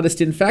Australian artist,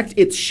 in fact,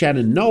 it's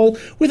Shannon Noll,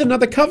 with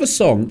another cover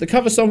song. The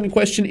cover song in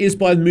question is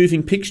by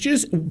Moving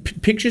Pictures,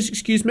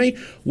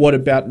 What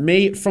About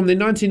Me, from their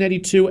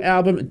 1982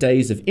 album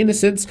Days of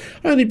Innocence.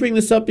 I only bring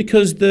this up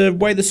because the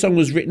way the song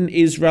was written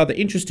is rather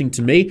interesting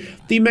to me.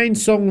 The main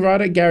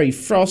songwriter, Gary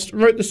Frost,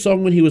 wrote the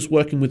song when he was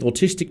working with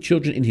autistic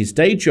children in his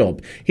day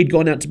job. He'd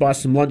gone out to buy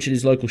some lunch at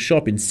his local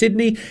shop in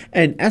Sydney,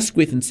 and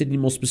Asquith in Sydney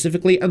more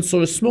specifically, and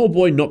saw a small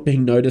boy not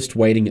being noticed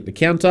waiting at the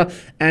counter,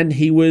 and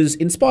he was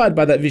inspired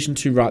by that vision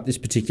to write this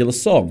particular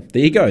song.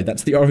 There you go,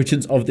 that's the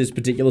origins of this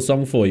particular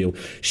song for you.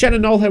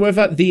 Shannon Noll,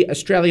 however, the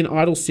Australian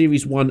Idol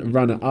Series 1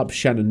 runner-up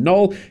Shannon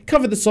Noll,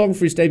 covered the song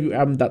for his debut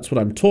album That's What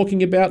I'm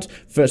Talking About,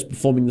 first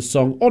performing the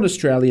song on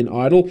Australian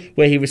Idol,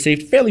 where he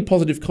received fairly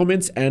positive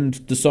comments, and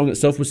the song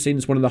itself was seen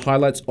as one of the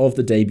highlights of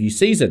the debut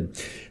season.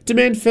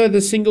 Demand for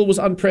the single was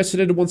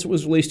unprecedented once it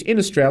was released in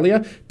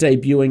Australia,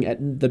 debuting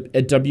at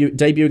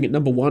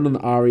number 1 on the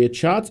ARIA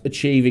charts,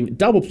 achieving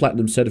double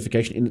platinum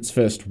certification in its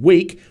first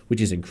week,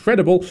 which is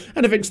incredible,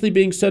 and eventually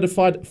being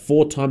certified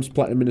 4 times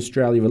platinum in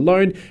Australia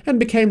alone, and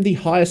became the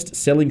highest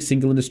selling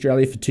single in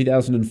Australia for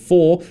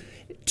 2004.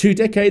 2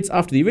 decades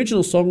after the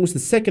original song was the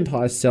second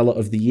highest seller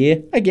of the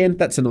year. Again,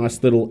 that's a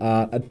nice little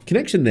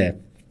connection there.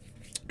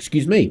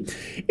 Excuse me.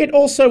 It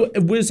also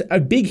was a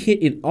big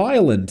hit in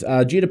Ireland.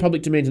 Due to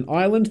public demand in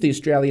Ireland, the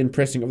Australian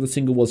pressing of the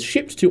single was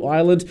shipped to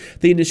Ireland,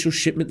 the initial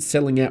shipment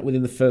selling out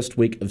within the first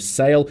week of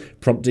sale,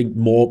 prompting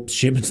more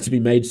shipments to be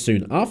made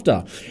soon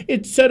after.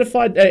 It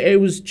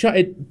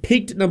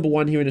peaked at number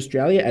 1 here in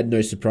Australia, and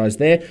no surprise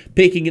there,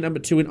 peaking at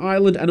number 2 in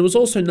Ireland, and it was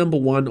also number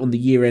 1 on the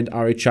year-end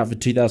ARIA chart for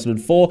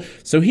 2004.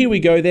 So here we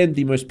go then,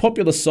 the most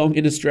popular song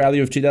in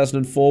Australia of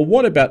 2004,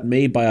 What About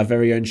Me by our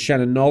very own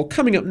Shannon Noll,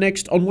 coming up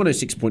next on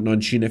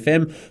 106.9 Tune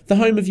FM, the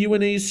home of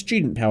UNE's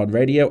student-powered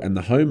radio and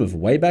the home of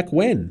Way Back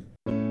When.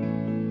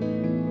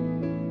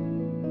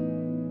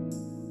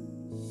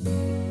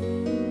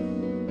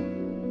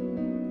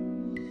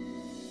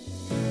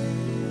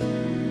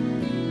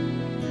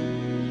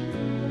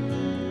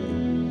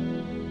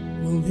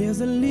 Well, there's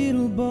a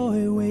little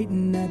boy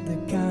waiting at the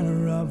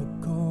counter of a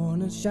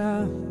corner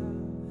shop.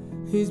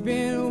 He's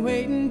been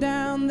waiting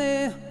down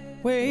there,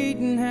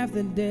 waiting half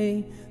the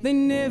day. They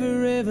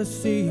never ever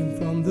see him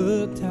from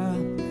the top.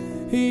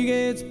 He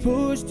gets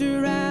pushed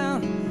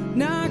around,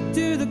 knocked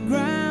to the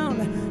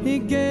ground. He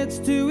gets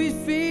to his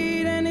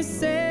feet and he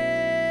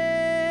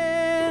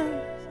says,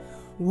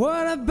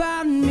 what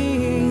about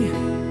me?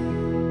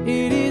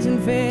 It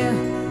isn't fair.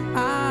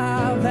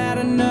 I've had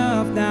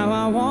enough, now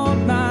I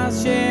want my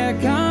share.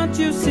 Can't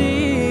you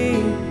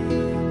see?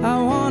 I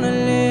wanna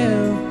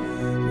live,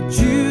 but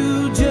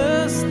you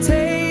just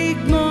take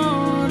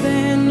more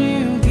than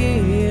you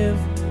give.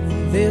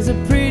 There's a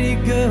pretty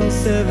girl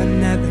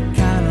serving at the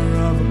counter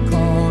of a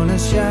corner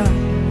shop.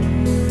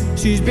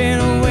 She's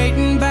been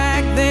waiting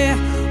back there,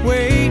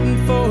 waiting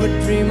for a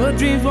dream. Her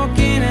dreams walk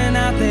in and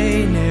out,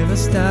 they never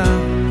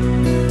stop.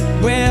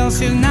 Well,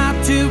 she's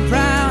not too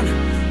proud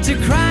to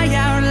cry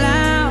out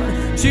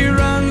loud. She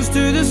runs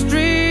to the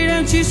street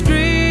and she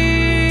screams,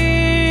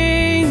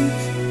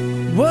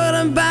 what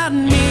about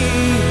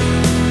me?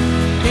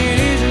 It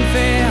isn't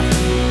fair.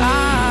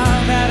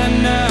 I've had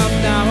enough,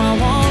 now I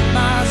want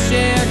my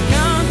share.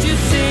 Can't you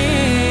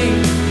see?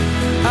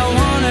 I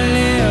wanna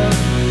live,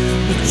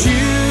 but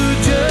you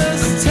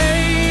just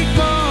take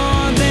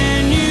more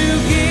than you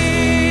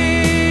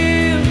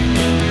give.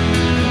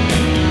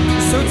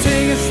 So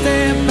take a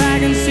step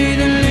back and see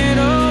the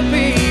little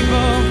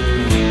people.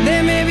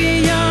 They may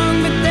be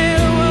young, but they're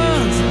the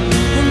ones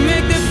who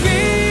make the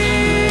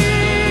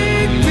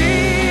big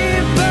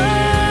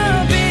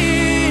people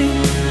big.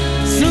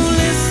 So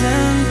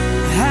listen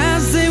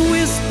as they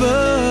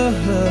whisper,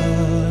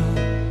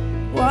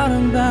 what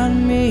about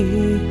me?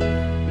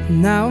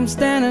 Now I'm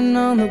standing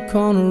on the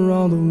corner,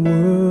 all the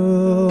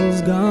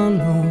world's gone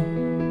home.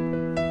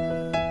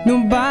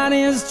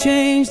 Nobody has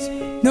changed,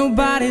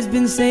 nobody's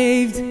been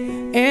saved,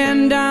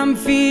 and I'm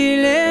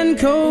feeling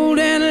cold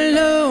and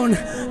alone.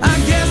 I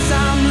guess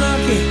I'm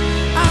lucky,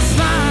 I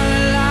smile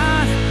a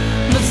lot,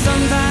 but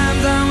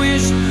sometimes I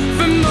wish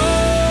for more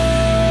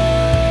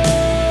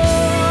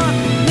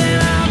than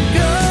I've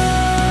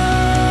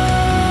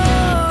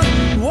got.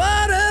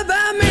 What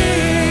about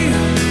me?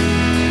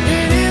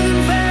 It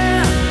isn't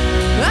fair.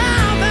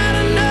 I've had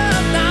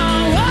enough, now I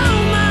want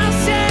my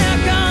share.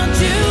 Can't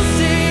you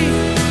see?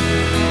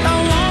 I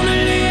wanna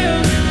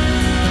live,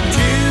 but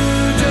you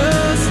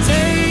just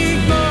take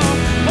more.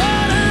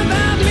 What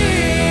about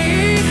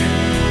me?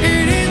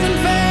 It isn't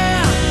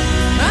fair.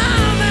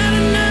 I've had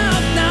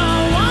enough, now I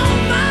want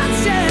my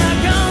share.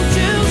 Can't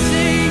you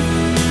see?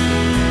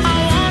 I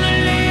wanna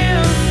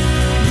live,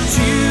 but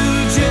you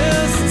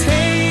just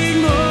take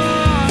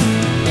more.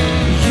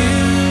 You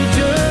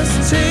just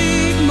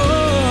take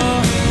more.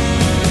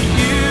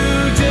 You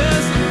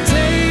just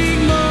take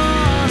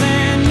more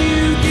than you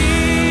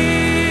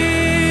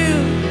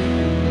give.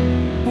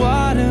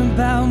 What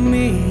about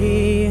me?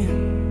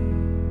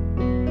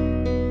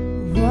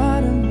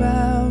 What about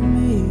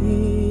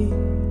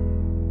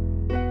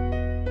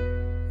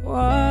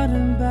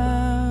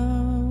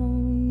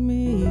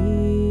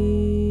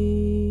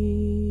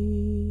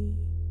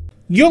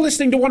You're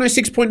listening to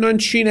 106.9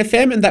 Tune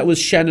FM, and that was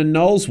Shannon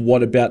Knowles,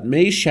 What About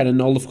Me? Shannon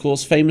Knoll, of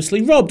course,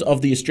 famously robbed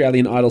of the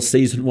Australian Idol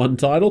Season 1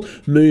 title.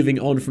 Moving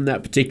on from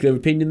that particular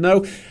opinion,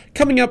 though,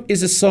 coming up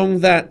is a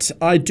song that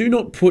I do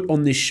not put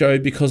on this show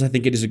because I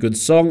think it is a good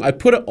song. I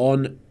put it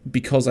on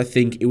because I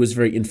think it was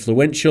very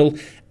influential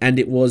and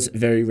it was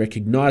very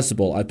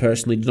recognisable. I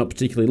personally do not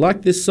particularly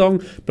like this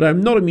song, but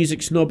I'm not a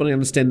music snob and I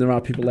understand there are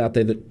people out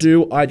there that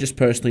do. I just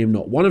personally am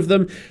not one of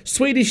them.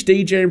 Swedish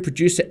DJ and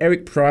producer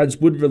Eric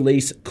Prydz would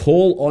release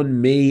Call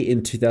on Me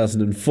in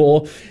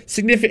 2004.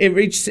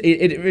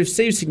 It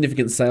received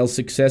significant sales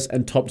success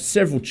and topped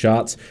several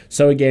charts.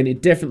 So again,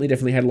 it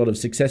definitely had a lot of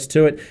success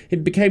to it.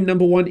 It became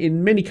number one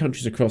in many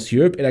countries across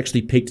Europe. It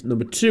actually peaked at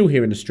number 2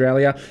 here in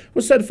Australia,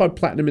 was certified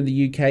platinum in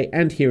the UK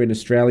and here in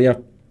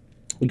Australia.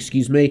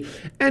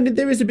 And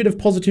there is a bit of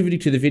positivity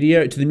to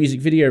the music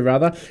video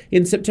rather.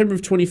 In September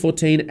of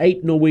 2014,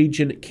 8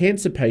 Norwegian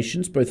cancer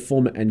patients, both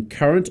former and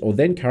current, or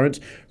then current,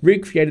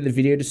 recreated the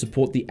video to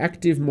support the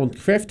Active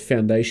Monkreft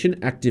Foundation,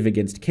 Active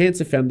Against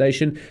Cancer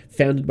Foundation,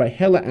 founded by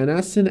Hella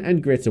Andersen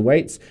and Greta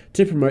Waitz,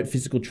 to promote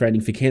physical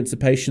training for cancer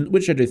patients,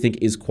 which I do think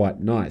is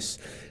quite nice.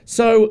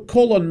 So,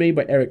 Call on Me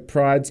by Eric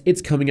Prydz.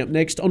 It's coming up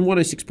next on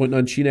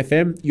 106.9 Tune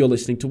FM. You're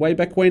listening to Way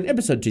Back When,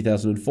 episode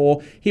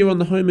 2004, here on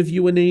the home of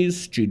UNE's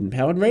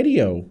student-powered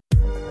radio.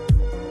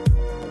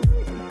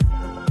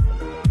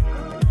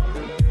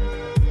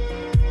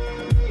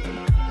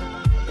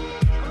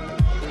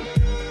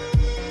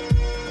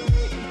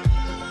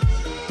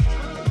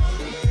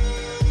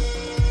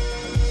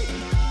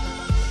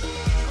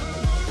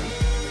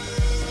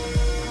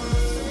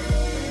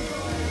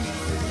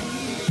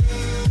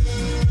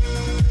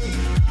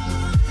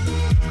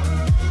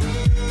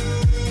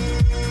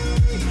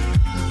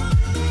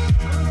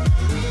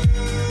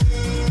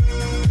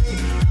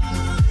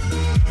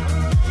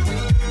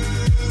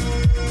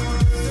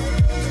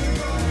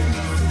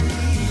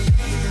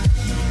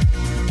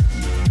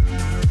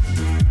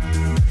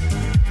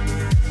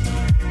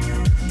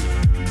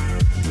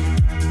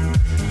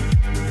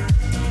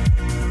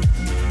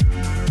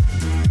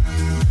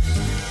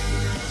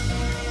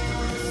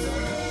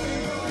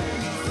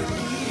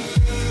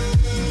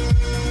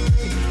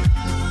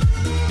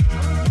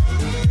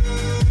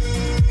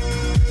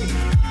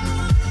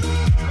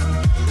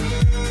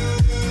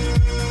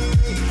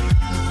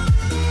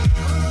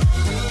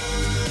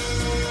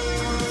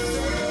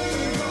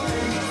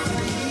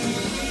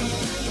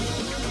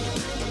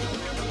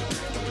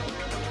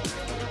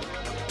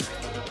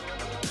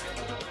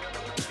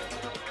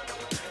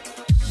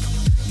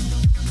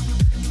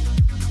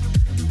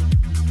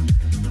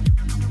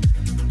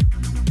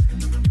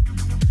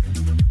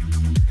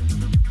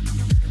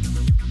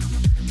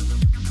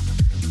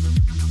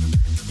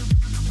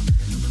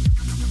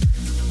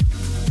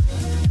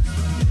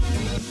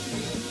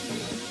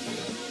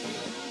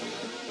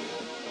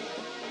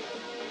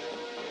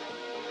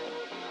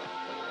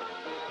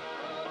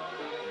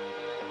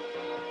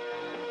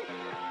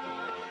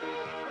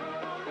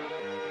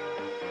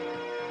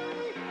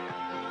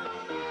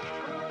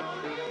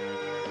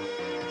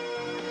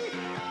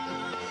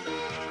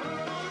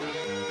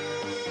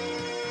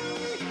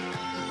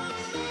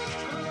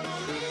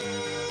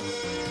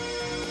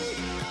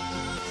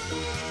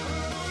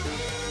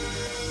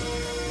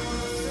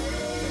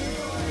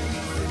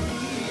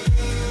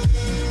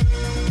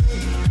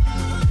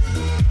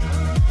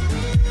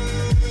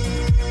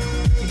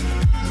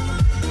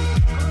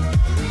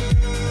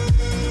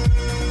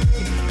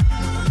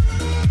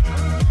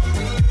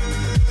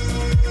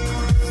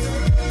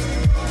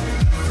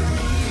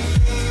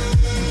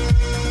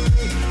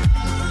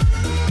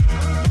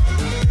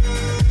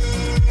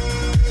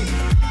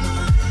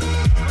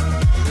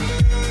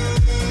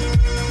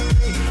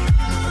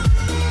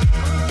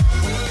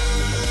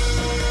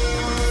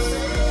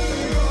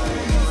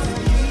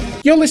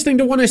 You're listening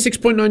to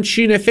 106.9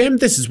 Tune FM.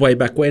 This is Way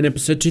Back When,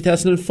 episode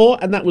 2004,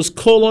 and that was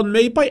Call on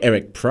Me by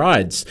Eric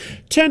Prydz.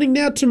 Turning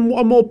now to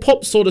a more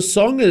pop sort of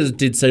song, as I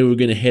did say we were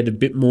going to head a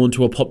bit more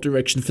into a pop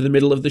direction for the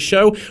middle of the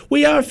show.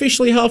 We are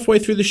officially halfway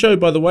through the show,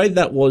 by the way.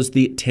 That was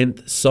the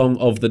 10th song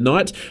of the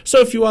night. So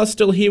if you are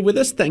still here with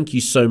us, thank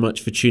you so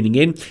much for tuning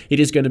in. It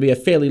is going to be a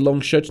fairly long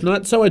show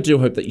tonight, so I do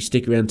hope that you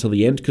stick around till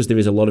the end, because there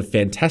is a lot of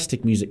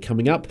fantastic music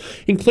coming up,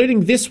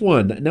 including this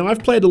one. Now,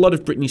 I've played a lot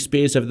of Britney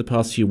Spears over the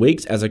past few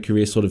weeks as her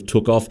career sort of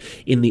took off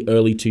in the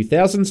early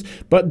 2000s,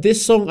 but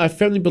this song I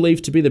firmly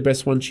believe to be the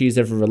best one she has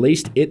ever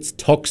released. It's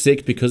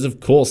Toxic, because of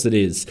course it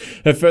is.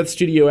 Her fourth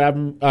studio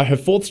album,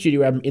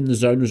 In the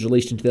Zone, was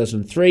released in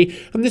 2003,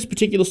 and this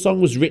particular song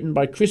was written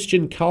by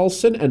Christian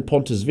Carlson and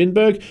Pontus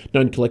Winberg,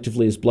 known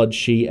collectively as Blood,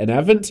 She and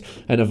Avant,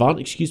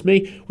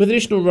 with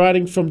additional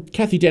writing from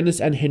Kathy Dennis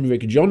and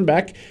Henrik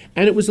Jonback,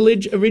 and it was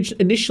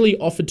initially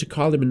offered to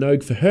Kylie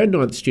Minogue for her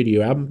 9th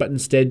studio album, but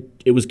instead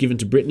it was given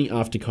to Britney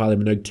after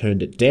Kylie Minogue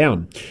turned it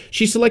down.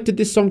 She selected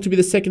this song to be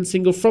the second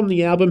single from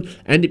the album,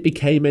 and it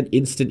became an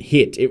instant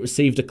hit. It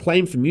received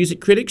acclaim from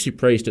music critics who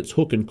praised its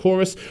hook and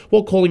chorus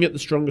while calling it the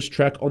strongest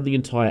track on the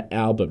entire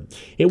album.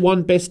 It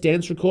won Best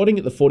Dance Recording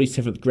at the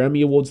 47th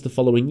Grammy Awards the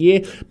following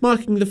year,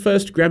 marking the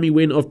first Grammy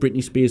win of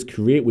Britney Spears'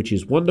 career, which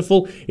is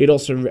wonderful. It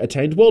also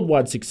attained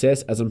worldwide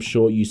success, as I'm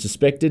sure you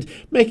suspected,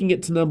 making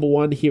it to number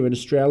 1 here in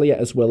Australia,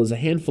 as well as a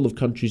handful of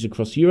countries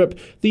across Europe,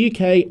 the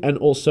UK, and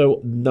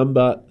also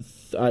number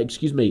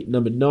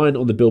 9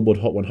 on the Billboard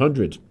Hot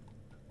 100.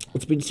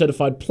 It's been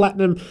certified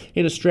platinum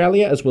in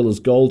Australia as well as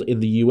gold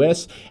in the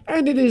US,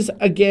 and it is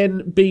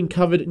again being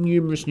covered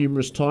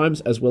numerous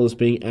times, as well as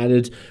being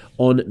added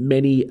on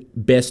many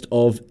best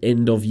of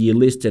end of year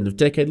lists, end of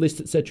decade lists,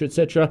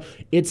 etc.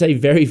 It's a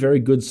very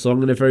good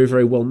song and a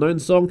very well known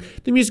song.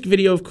 The music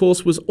video, of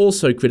course, was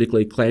also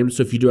critically acclaimed,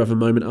 so if you do have a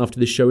moment after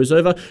this show is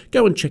over,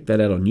 go and check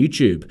that out on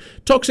YouTube.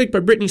 Toxic by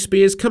Britney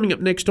Spears coming up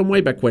next on Way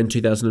Back When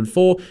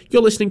 2004.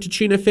 You're listening to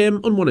Tune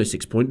FM on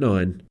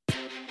 106.9.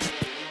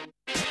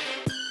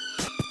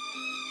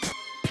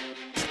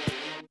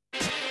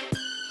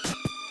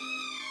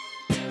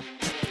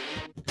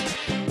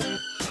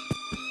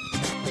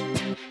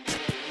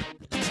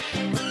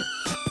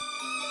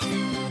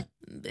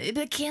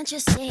 Baby, can't you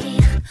see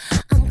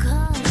I'm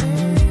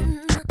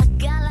calling? A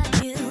guy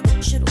like you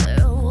should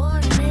wear a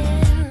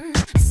warning.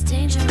 It's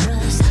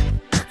dangerous,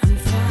 I'm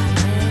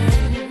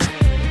falling.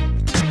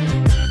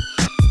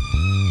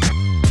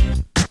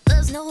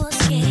 There's no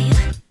escape,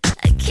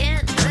 I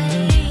can't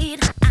wait.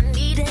 I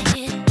need a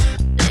hit,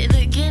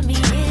 baby, give me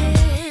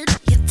it.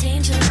 You're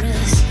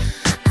dangerous,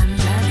 I'm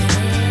loving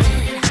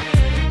it.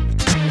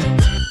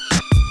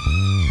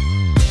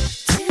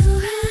 Too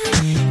high,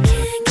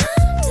 can't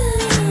come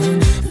down.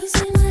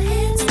 Losing my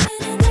head,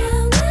 spinning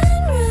round and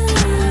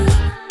round.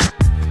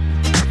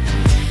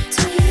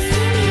 Do you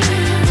feel me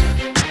now?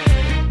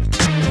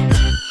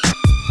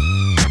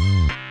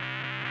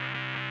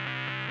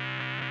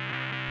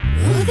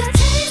 With a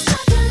taste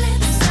of your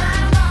lips,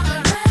 I'm on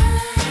the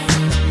ride.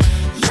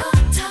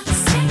 You're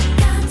toxic,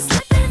 I'm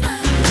slipping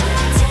under.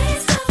 A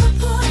taste of a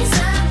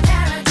poison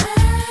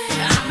paradise.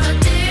 I'm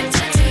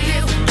addicted to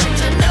you. Don't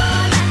you know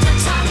that you're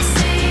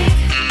toxic?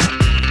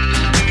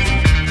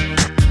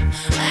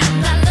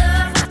 And I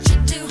love what you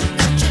do.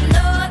 Don't you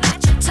know that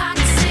you're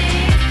toxic?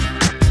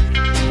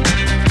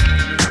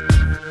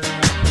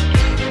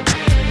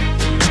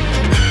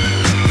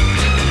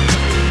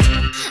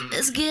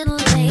 It's getting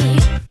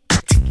late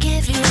to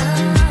give you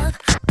up.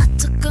 I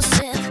took a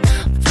sip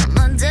from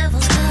my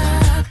devil's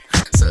cup.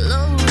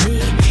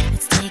 Slowly,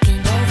 it's taking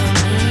over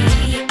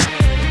me.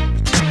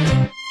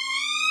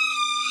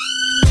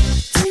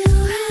 Too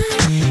high,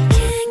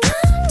 can't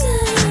come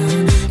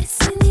down. It's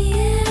in the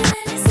air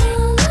and it's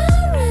all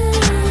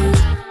around.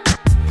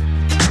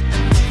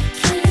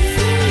 Can you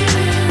feel it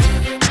now?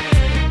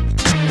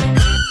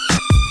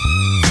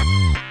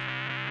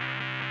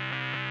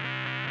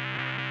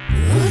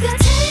 With a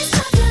taste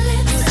of your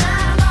lips,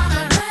 I'm on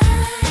a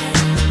ride.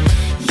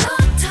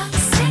 You're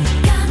toxic,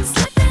 I'm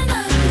slipping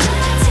under.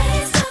 A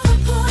taste of a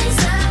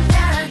poison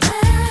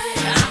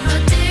paradise. I'm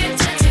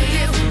addicted to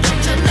you.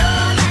 Don't you know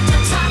that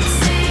you're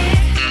toxic?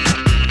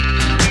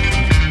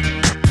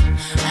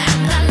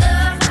 And I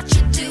love what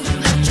you do.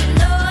 Don't you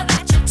know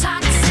that you're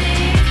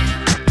toxic?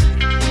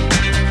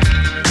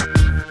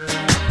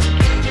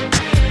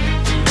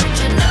 Don't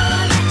you know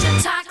that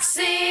you're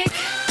toxic?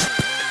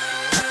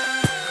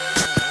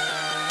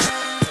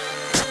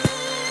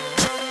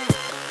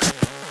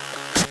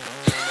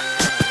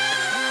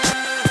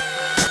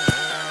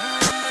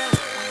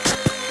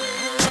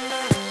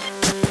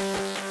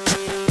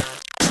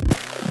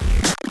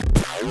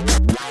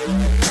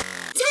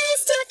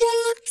 Taste of your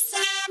lips,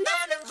 I'm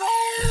on a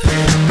roll.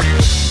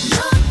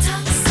 You're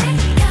toxic,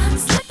 I'm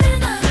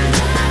slipping under.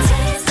 A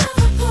taste of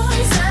a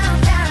poison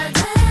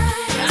paradise.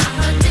 I'm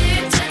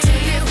addicted to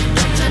you.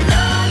 Don't you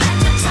know that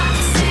you're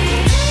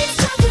toxic?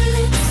 Taste of your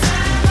lips,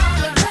 I'm on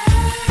a roll.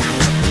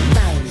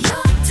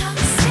 You're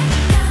toxic,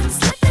 I'm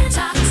slipping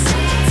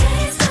toxic.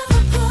 Taste of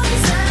a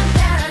poison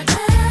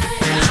paradise.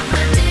 I'm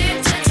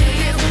addicted to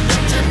you.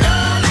 Don't you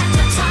know that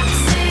you're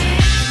toxic?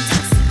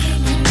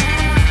 Intoxicate me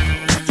now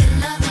with your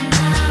loving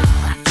now.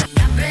 I think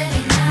I'm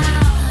ready now.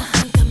 I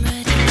think I'm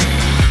ready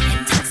now.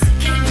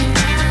 Intoxicate me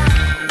now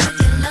with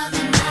your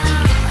loving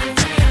now. I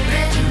think I'm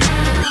ready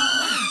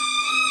now.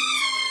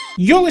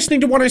 You're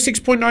listening to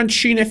 106.9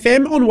 Tune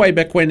FM on Way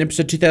Back When,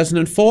 episode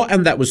 2004,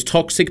 and that was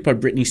Toxic by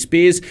Britney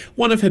Spears,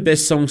 one of her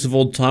best songs of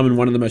all time and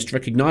one of the most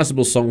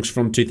recognisable songs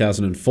from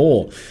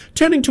 2004.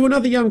 Turning to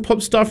another young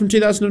pop star from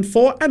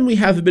 2004, and we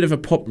have a bit of a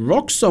pop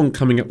rock song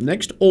coming up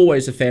next,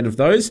 always a fan of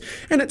those,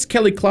 and it's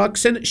Kelly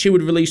Clarkson. She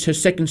would release her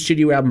second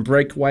studio album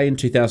Breakaway in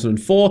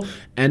 2004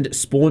 and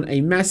spawn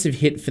a massive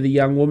hit for the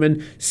young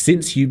woman,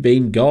 Since You've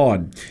Been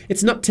Gone.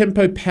 It's an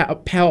up-tempo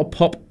power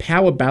pop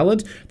power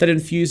ballad that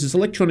infuses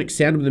electronic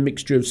sound with a mix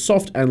mixture of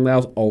soft and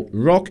loud alt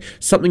rock,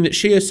 something that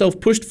she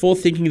herself pushed for,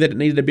 thinking that it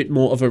needed a bit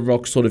more of a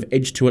rock sort of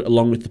edge to it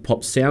along with the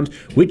pop sound,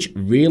 which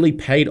really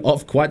paid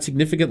off quite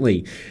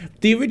significantly.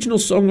 The original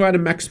songwriter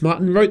Max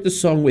Martin wrote the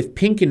song with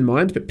Pink in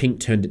mind, but Pink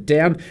turned it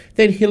down.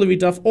 Then Hilary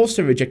Duff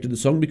also rejected the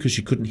song because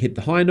she couldn't hit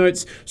the high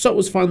notes, so it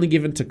was finally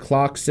given to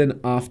Clarkson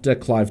after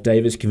Clive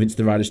Davis convinced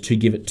the writers to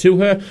give it to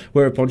her,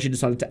 whereupon she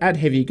decided to add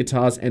heavier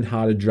guitars and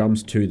harder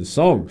drums to the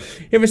song.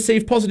 It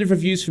received positive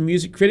reviews from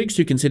music critics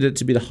who considered it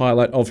to be the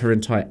highlight of her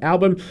entire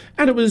album,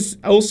 and it was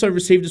also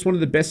received as one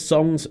of the best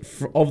songs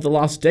of the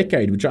last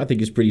decade, which I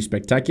think is pretty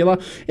spectacular.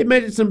 It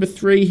made its number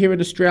 3 here in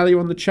Australia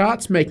on the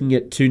charts, making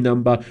it to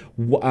number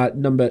 1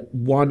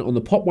 on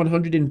the Pop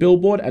 100 in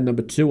Billboard and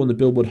number 2 on the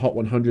Billboard Hot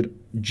 100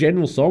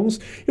 general songs.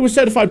 It was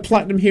certified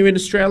platinum here in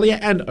Australia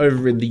and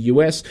over in the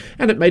US,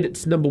 and it made it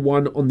to number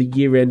 1 on the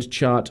year-end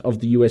chart of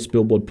the US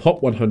Billboard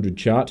Pop 100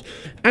 chart.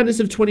 And as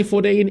of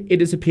 2014, it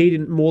has appeared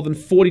in more than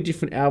 40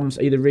 different albums,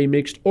 either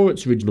remixed or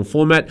its original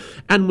format,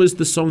 and was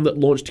the song that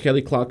launched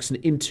Kelly Clarkson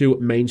into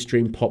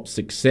mainstream pop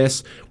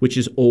success, which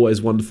is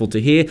always wonderful to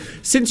hear.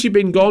 Since You've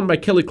Been Gone by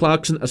Kelly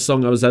Clarkson, a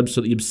song I was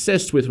absolutely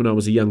obsessed with when I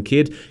was a young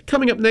kid.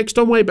 Coming up next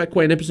on Way Back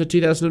When, episode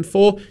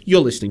 2004,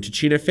 you're listening to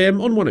Tune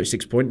FM on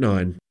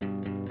 106.9.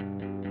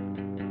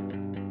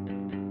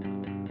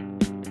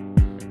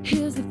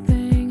 Here's the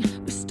thing,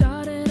 we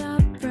started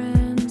out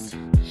friends.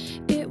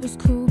 It was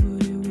cool,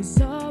 but it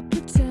was all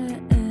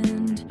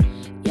pretend.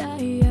 Yeah,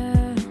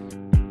 yeah.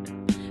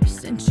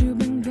 Since you've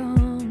been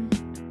gone,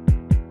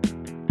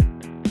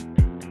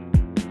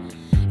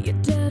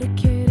 you're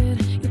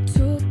dedicated, you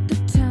took the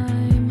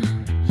time.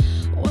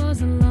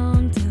 Wasn't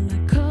long till I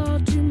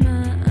called you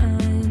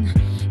mine.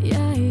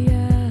 Yeah,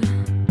 yeah.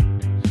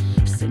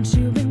 Since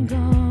you've been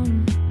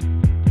gone,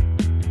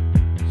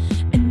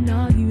 and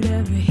all you'd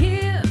ever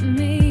hear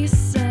me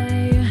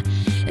say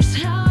is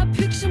how I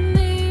picture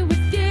me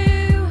with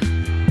you.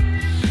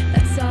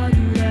 That's all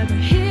you'd ever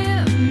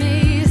hear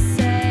me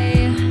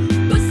say.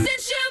 But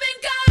since you've been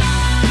gone,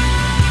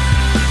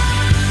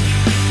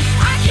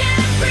 I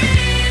can't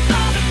breathe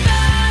for the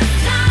first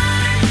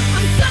time.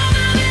 I'm so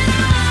moving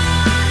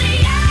on,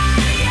 yeah,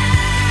 yeah.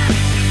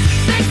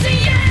 Thanks to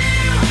you,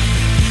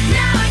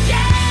 now I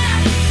get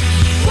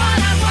what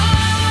I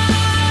want.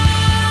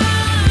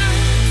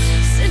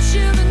 Since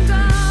you've been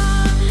gone,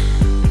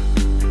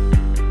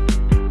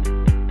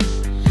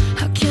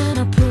 how can I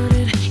put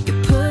it? You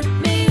put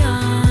me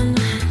on.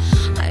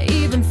 I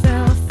even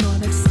fell for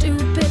that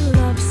stupid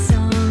love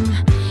song.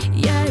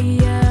 Yeah,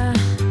 yeah.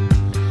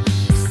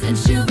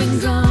 Since you've been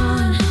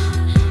gone,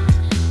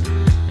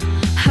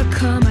 how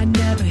come I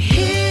never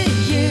hear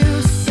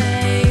you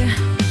say,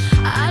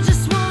 I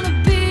just wanna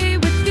be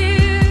with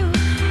you?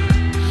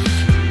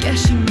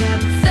 Guess you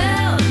never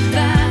felt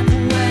that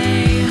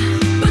way.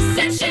 But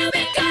since you've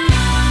been gone,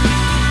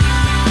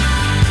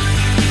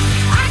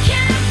 I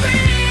can't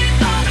breathe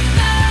for the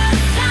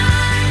first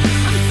time.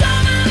 I'm so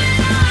moving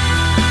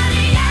on,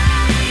 yeah,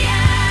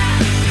 yeah.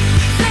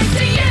 Thanks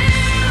to you,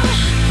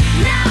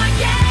 now I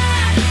get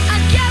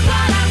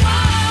what I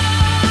want.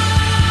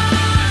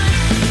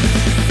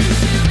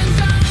 Since you've been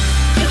gone,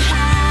 you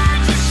had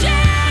your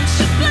chance,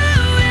 you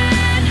blew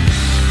it.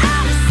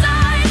 Out of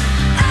sight,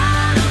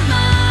 out of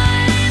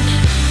mind.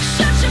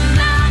 Shut your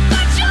mouth,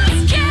 I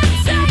just can't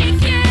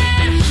take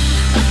it.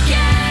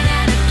 Again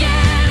and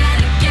again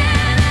and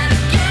again and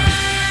again.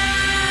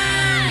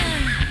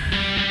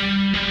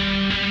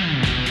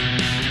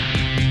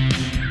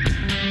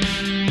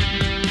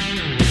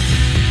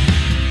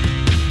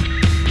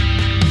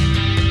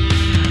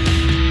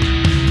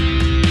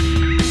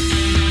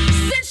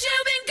 Since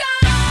you've been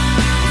gone,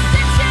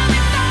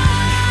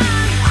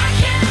 I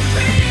can't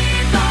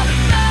breathe for the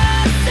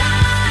first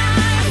time.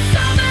 I'm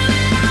so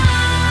moving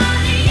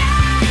on, yeah,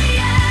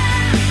 yeah.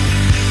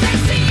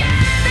 Thanks to you,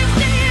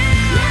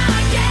 now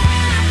I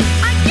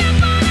get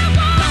what I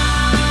want.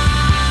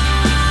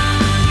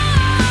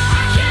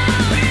 I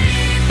can't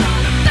breathe for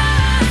the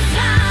first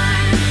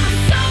time. I'm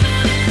so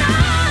moving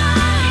on,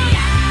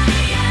 yeah,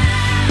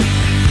 yeah.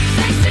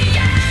 Thanks to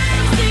you,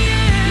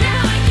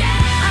 now I get.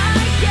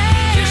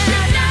 You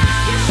should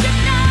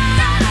know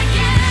that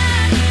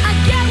I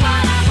get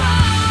what I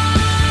want.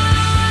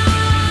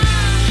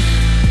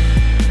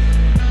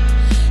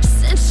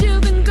 Since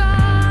you've been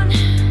gone,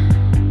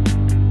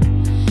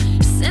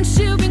 since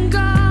you've been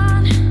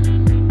gone,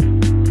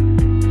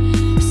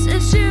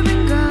 since you've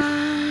been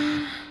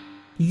gone.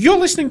 You're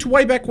listening to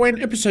Way Back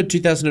When, episode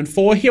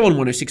 2004, here on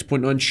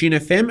 106.9 Tune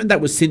FM, and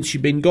that was Since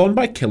You've Been Gone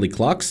by Kelly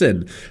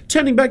Clarkson.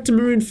 Turning back to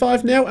Maroon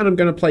 5 now, and I'm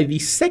going to play the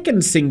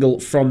second single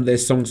from their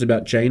Songs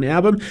About Jane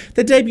album,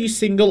 the debut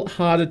single,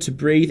 Harder to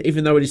Breathe.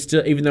 Even though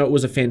it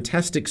was a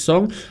fantastic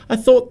song, I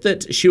thought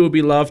that She Will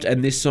Be Loved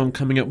and this song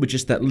coming up with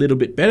just that little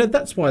bit better.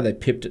 That's why they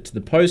pipped it to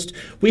the post.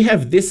 We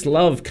have This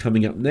Love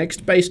coming up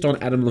next, based on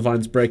Adam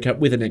Levine's breakup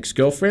with an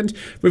ex-girlfriend,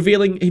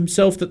 revealing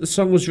himself that the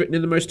song was written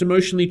in the most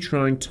emotionally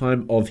trying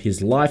time of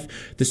his life.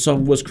 life. The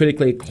song was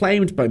critically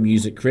acclaimed by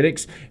music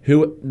critics,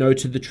 who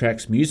noted the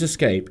track's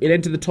musescape. It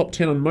entered the top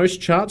 10 on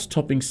most charts,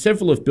 topping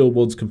several of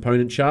Billboard's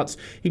component charts,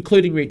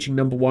 including reaching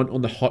number 1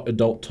 on the Hot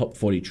Adult Top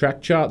 40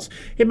 track charts.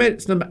 It made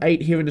its number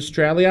 8 here in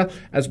Australia,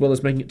 as well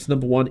as making it to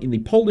number 1 in the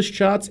Polish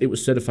charts. It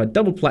was certified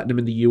double platinum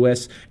in the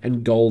US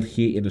and gold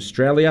here in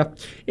Australia.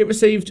 It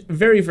received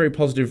very, very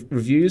positive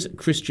reviews.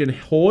 Christian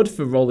Horde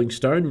for Rolling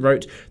Stone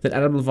wrote that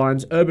Adam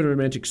Levine's urban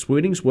romantic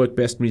swoonings work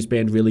best when his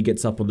band really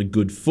gets up on the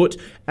good foot,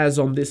 as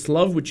on This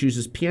Love, which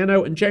uses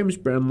piano and James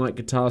Brown-like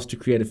guitars to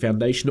create a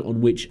foundation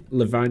on which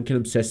Levine can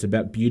obsess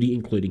about beauty,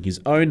 including his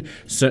own.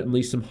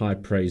 Certainly some high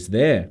praise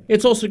there.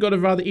 It's also got a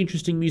rather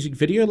interesting music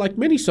video, like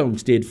many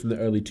songs did from the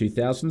early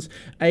 2000s,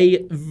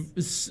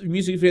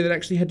 music video that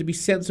actually had to be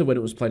censored when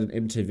it was played on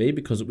MTV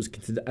because it was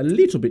considered a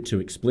little bit too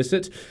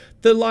explicit.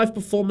 The live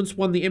performance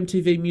won the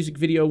MTV Music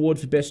Video Award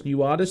for Best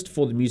New Artist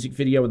for the music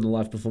video and the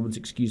live performance,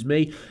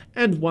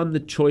 and won the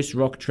Choice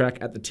Rock Track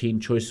at the Teen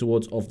Choice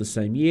Awards of the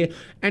same year.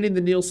 And in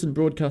the Nielsen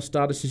broadcast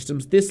data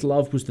systems, This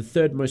Love was the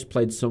third most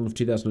played song of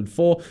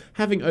 2004,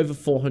 having over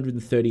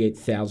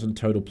 438,000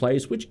 total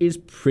plays, which is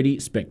pretty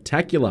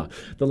spectacular.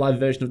 The live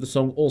version of the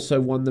song also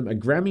won them a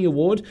Grammy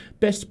Award,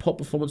 Best Pop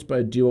Performance by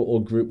a Duo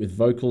or Group with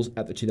Vocals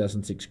at the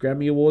 2006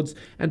 Grammy Awards,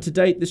 and to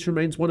date this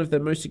remains one of their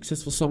most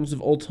successful songs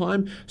of all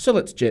time, so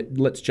let's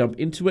jump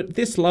into it.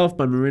 This Love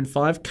by Maroon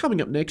 5,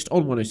 coming up next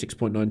on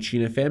 106.9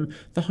 Tune FM,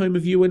 the home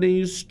of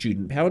UNE's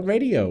student-powered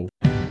radio.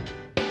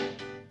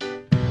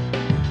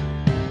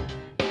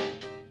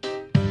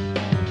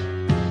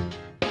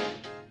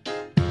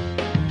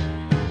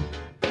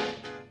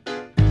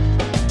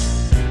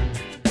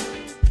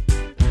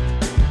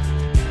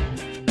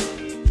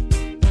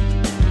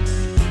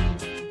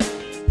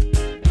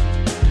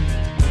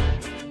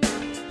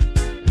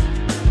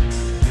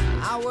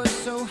 I was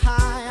so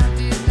high I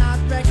did not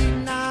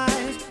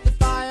recognize the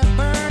fire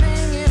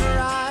burning in her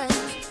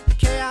eyes, the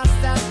chaos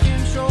that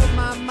controlled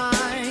my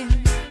mind.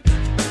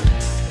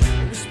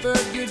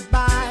 Whispered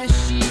goodbye,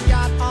 she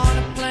got on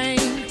a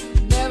plane,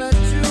 never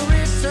to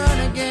return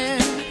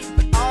again,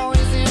 but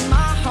always in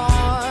my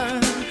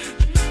heart.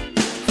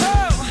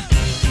 Oh,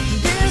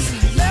 this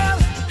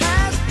love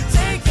has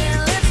taken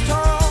its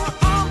toll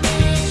on me.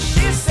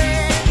 She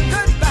said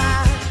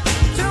goodbye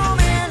too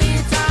many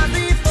times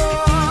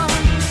before.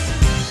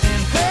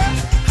 Her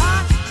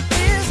heart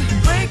is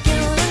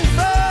breaking in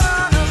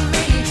front of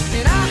me,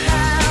 and I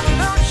have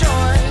no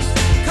choice,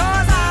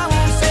 'cause I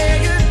won't say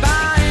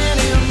goodbye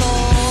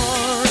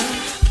anymore.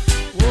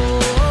 Whoa,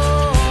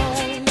 whoa,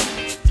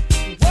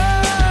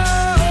 whoa.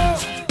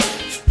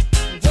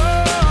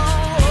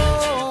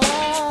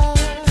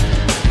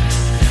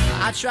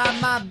 I tried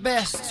my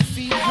best to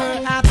feed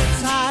her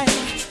appetite,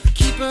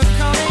 keep her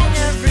coming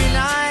every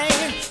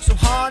night, so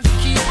hard to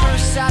keep her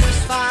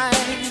satisfied.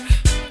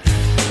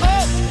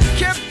 Oh,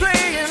 kept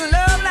playing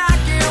love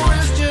like it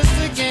was just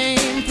a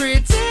game,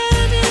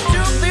 pretending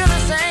to feel the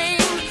same,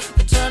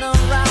 then turn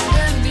around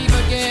and leave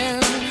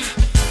again.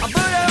 I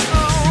put her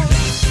on.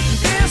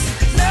 This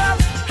love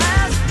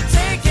has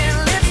taken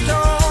its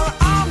toll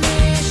on me.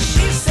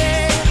 She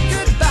said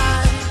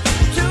goodbye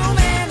too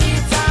many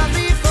times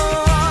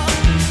before,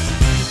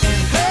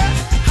 and her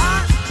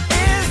heart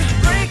is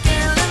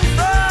breaking in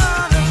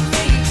front of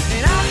me,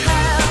 and I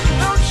have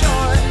no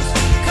choice,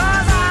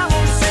 'cause I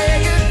won't say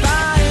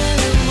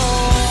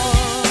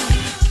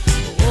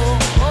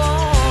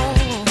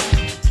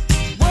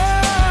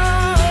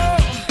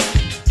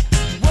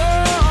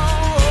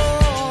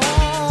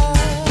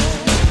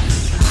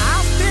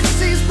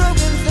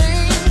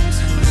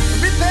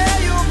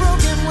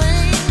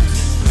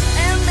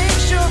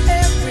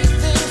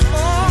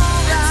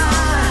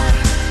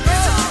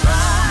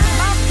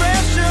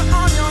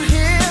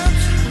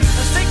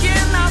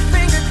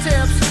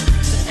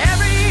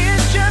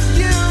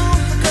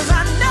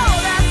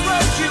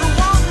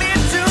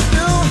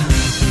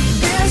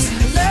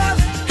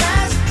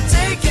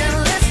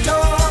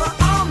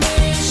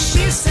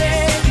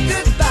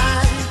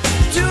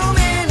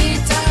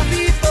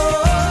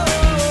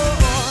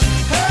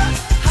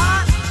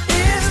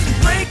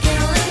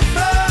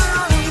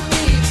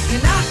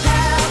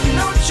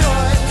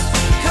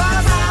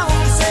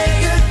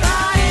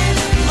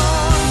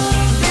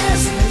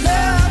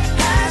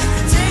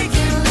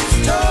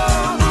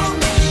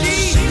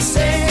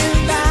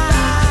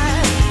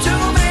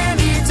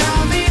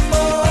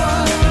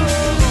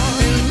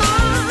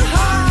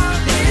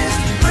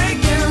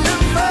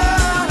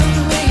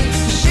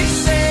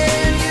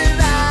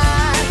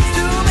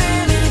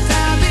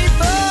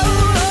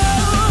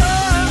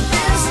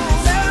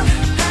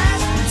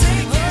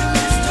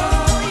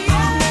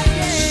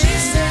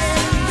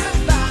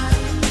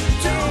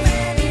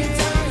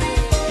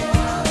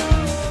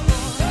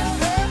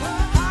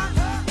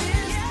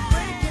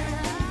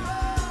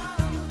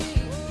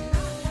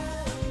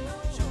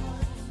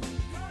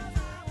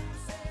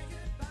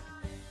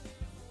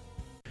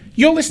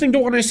You're listening to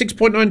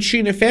 106.9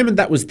 Tune FM, and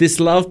that was This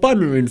Love by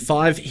Maroon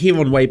 5 here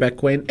on Way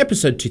Back When,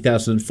 episode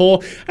 2004.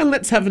 And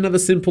let's have another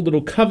simple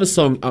little cover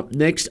song up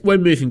next. We're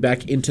moving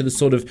back into the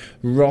sort of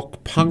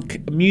rock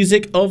punk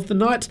music of the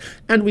night,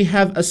 and we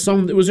have a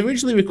song that was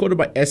originally recorded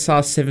by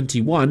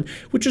SR71,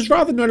 which was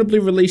rather notably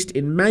released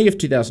in May of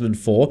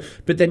 2004,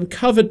 but then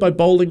covered by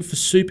Bowling for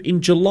Soup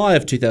in July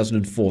of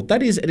 2004.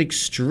 That is an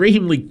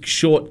extremely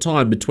short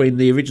time between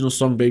the original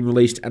song being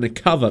released and a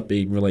cover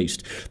being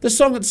released. The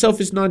song itself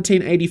is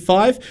 1985,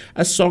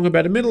 a song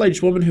about a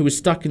middle-aged woman who was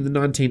stuck in the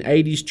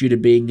 1980s due to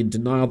being in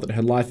denial that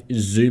her life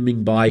is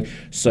zooming by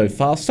so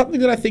fast,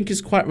 something that I think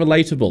is quite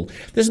relatable.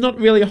 There's not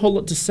really a whole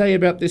lot to say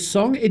about this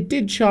song. It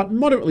did chart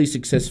moderately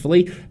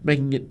successfully,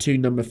 making it to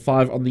number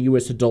 5 on the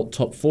US Adult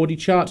Top 40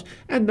 chart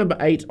and number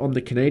 8 on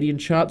the Canadian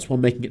charts, while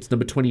making it to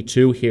number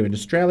 22 here in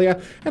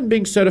Australia and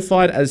being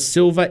certified as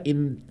silver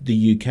in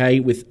the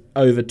UK with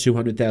over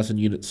 200,000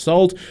 units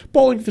sold.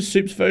 Bowling for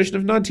Soup's version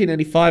of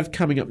 1985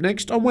 coming up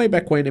next on Way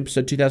Back When,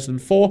 episode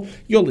 2004.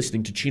 You're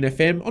listening to Tune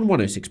FM on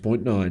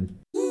 106.9.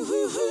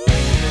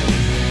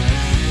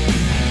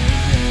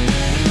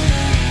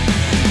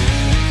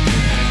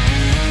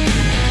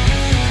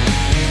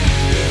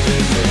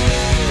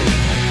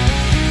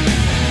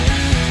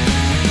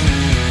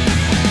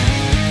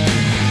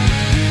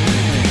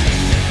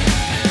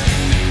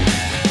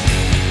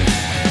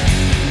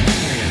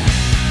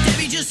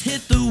 Debbie just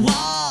hit the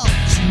wall.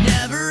 She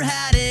never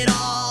had it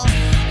all.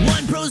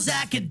 One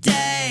Prozac a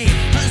day.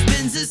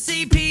 Husband's a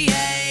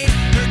CPA.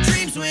 Her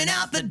dreams went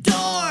out the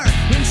door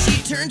when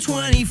she turned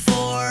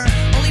 24.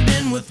 Only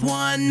been with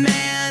one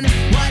man.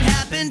 What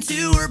happened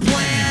to her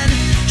plan?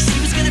 She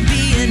was gonna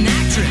be an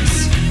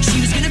actress. She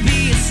was gonna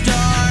be a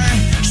star.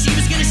 She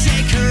was gonna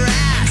shake her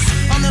ass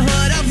on the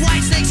hood of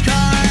Whitesnake's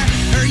car.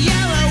 Her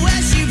yellow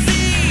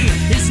SUV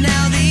is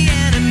now the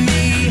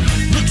enemy.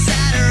 Looks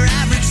at her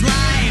average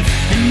life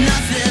and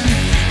nothing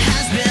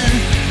has been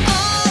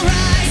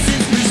alright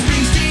since Bruce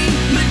Springsteen,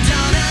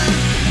 Madonna,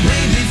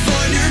 way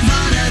before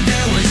Nirvana.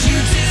 There was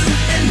U2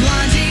 and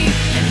Blondie,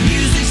 and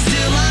music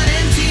still on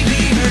MTV.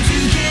 Her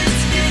two kids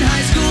in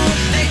high school,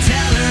 they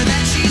tell her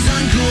that she's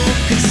uncool,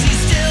 'cause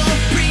she's still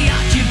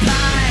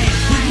preoccupied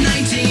with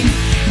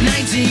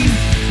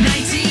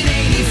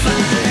 1985.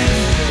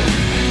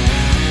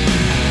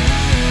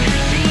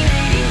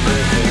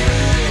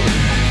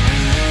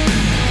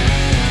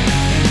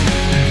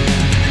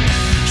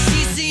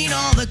 She's seen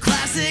all the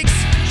classics,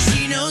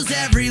 she knows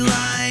every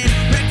line.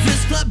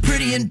 Breakfast Club,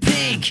 Pretty in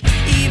Pink,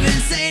 even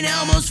St.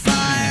 Elmo's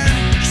Fire.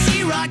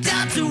 She rocked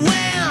out to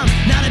Wham,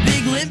 not a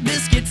big Limp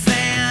Bizkit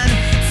fan.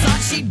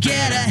 Thought she'd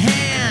get a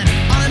hand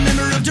on a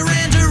member of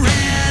Duran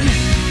Duran.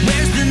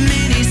 Where's the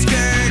mini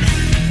skirt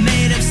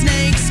made of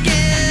snake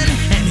skin?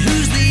 And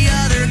who's the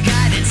other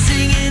guy that's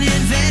singing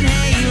in Van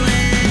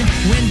Halen?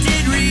 When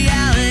did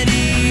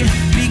reality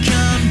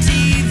become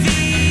TV?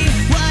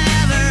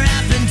 Whatever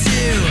happened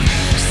to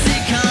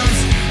sitcoms,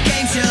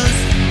 game shows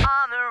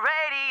on the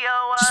radio?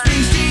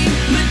 Springsteen,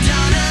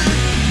 Madonna,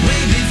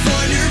 way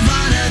before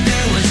Nirvana.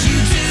 There was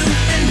U2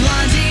 and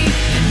Blondie,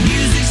 and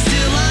music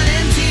still on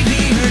MTV.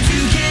 Her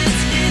two kids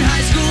in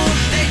high school,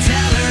 they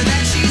tell her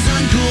that she's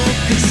uncool,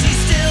 'cause she's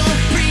still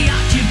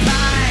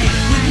preoccupied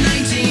with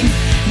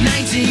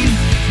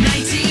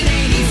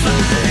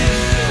 1985.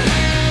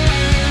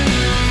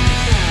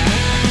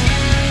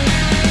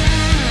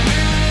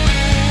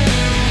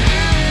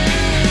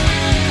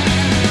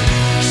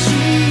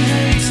 She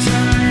hates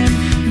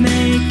time,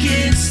 make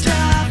it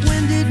stop.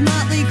 When did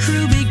Motley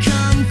Crue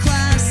become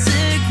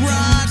classic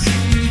rock?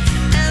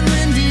 And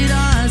when did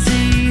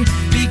Ozzy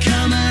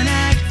become an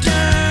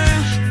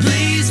actor?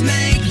 Please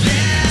make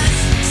this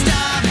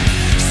stop,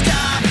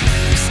 stop,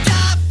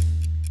 stop,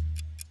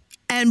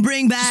 and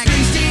bring back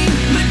Springsteen,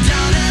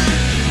 Madonna,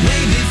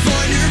 way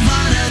before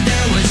Nirvana.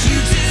 There was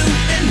U2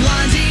 and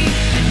Blondie,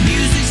 and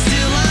music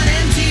still on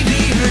MTV.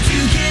 Her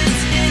two kids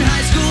in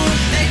high school,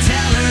 they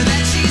tell her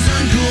that she's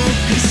uncool,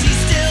 'cause she's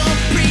still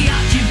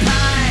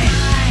preoccupied.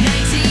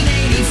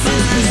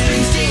 1985.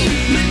 Springsteen,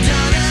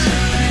 Madonna,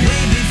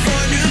 way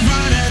before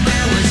Nirvana.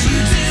 There was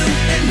U2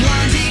 and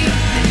Blondie,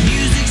 and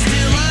music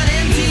still on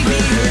MTV.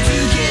 Her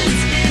two kids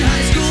in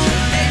high school,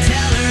 they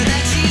tell her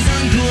that she's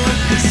uncool,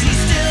 'cause she's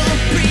still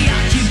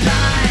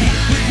preoccupied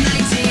with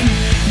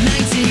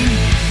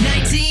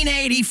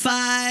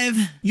 1985.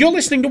 You're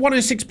listening to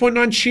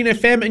 106.9 Tune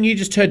FM, and you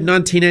just heard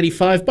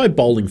 1985 by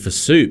Bowling for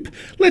Soup.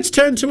 Let's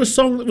turn to a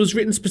song that was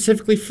written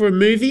specifically for a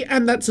movie,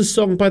 and that's a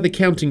song by the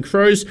Counting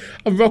Crows,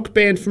 a rock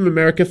band from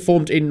America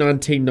formed in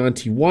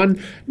 1991.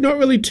 Not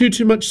really too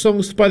much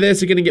songs by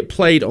theirs are going to get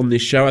played on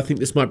this show. I think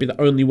this might be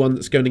the only one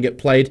that's going to get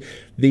played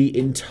the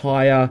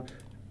entire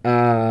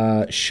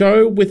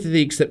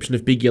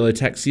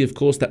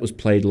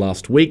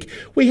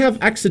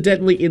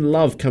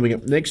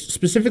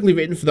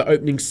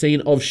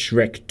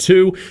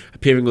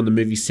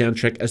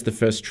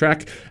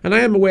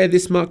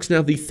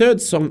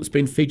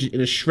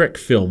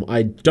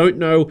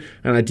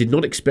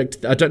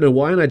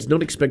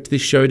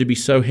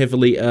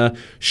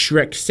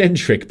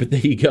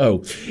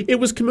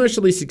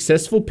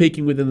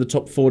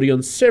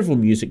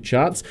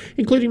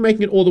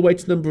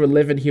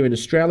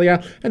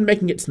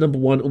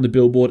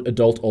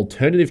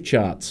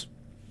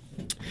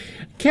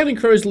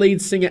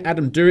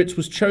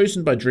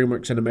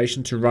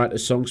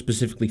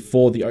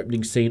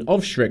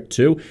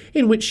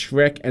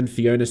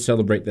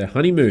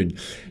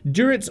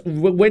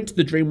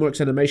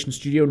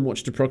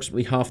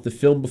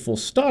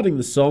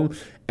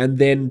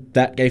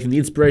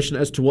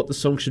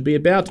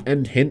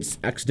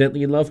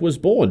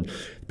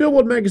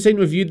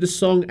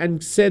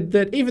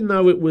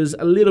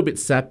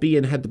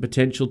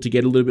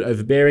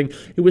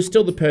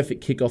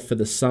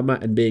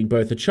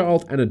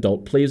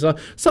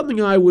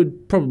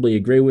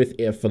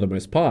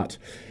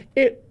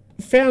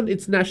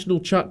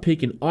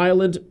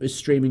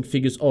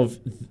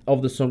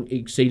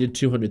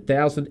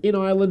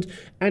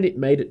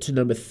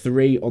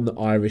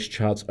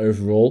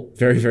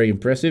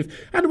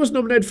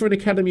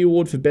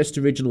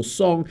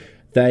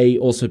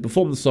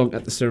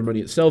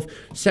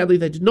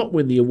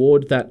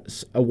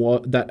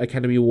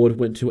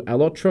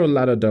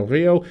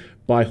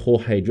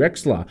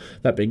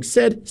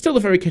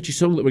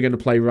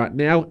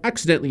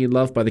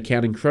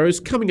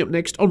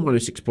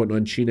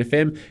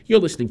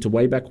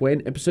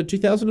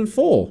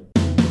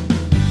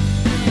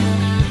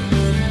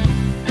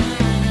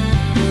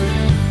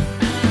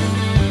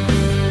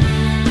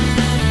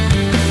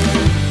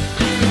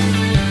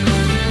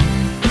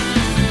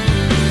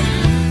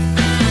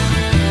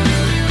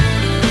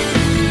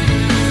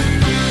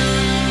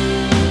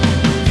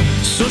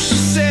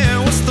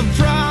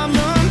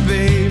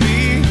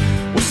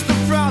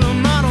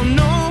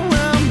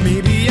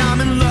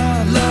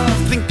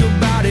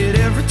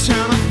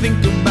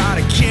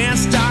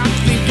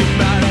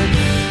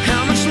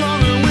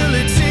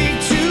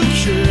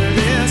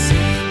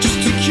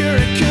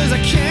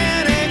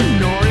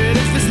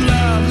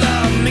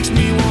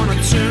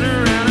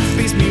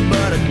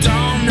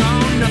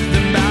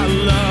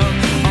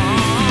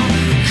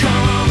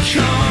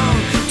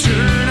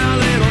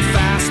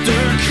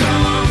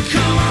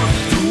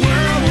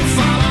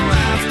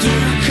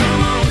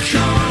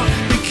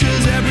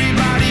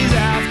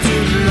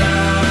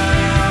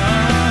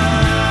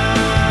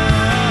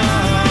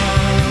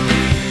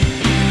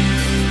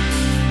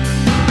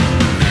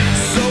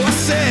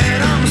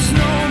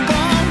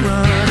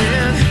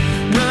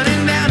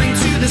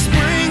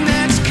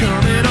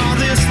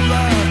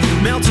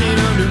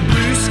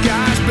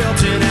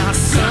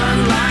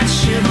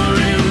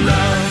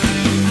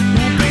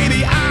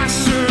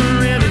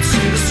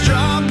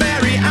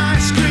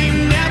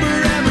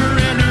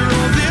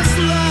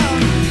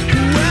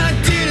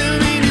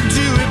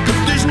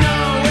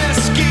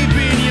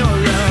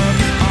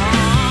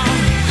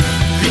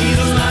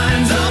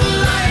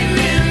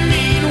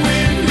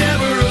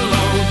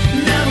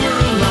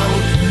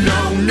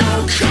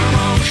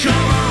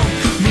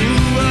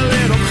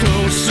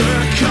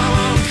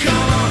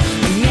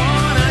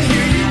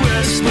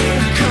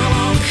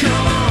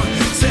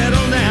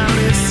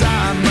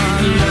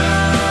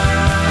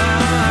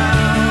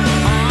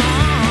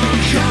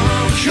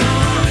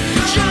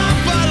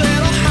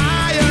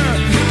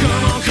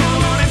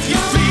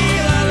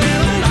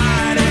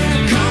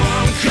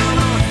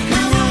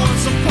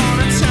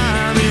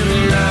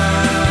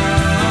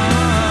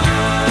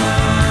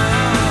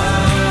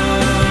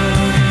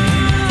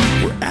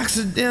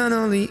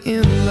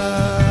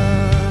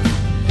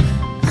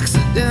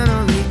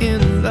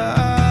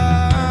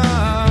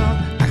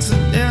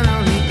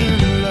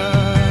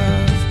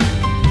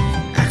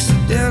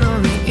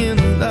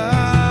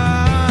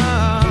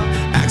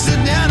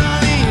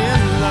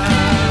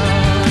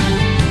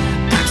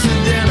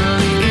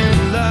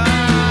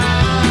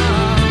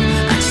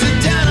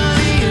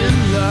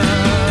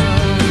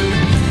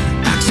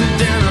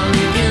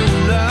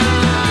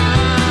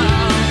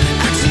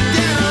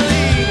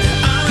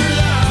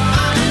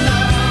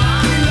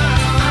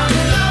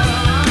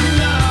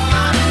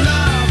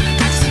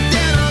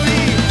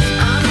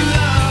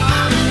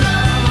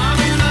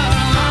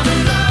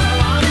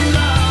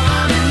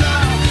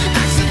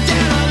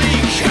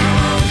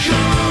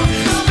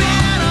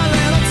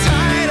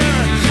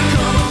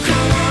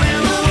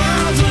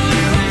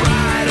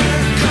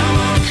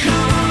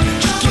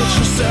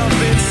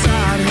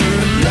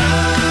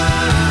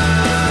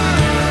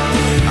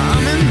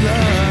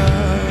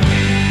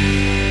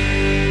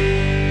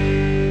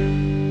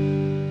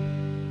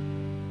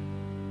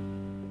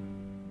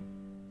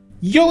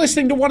You're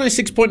listening to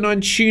 106.9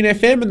 Tune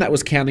FM, and that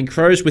was Counting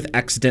Crows with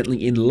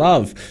Accidentally in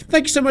Love.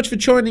 Thank you so much for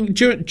tuning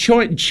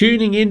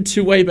in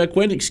to Way Back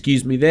When,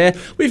 excuse me there.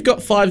 We've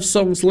got 5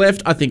 songs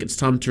left. I think it's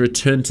time to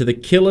return to The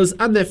Killers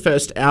and their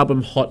first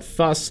album, Hot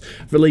Fuss,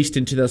 released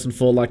in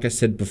 2004, like I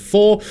said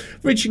before,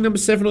 reaching number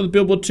 7 on the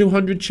Billboard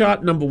 200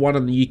 chart, number 1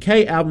 on the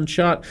UK album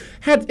chart.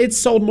 It's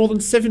sold more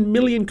than 7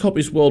 million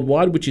copies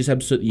worldwide, which is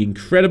absolutely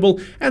incredible,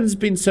 and has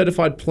been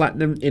certified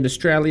platinum in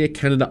Australia,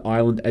 Canada,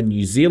 Ireland, and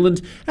New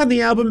Zealand. And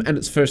the album and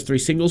its first 3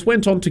 singles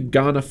went on to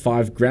garner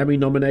 5 Grammy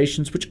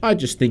nominations, which I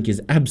just think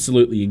is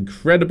absolutely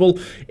incredible.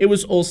 It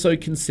was also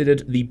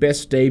considered the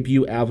best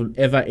debut album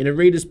ever in a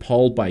reader's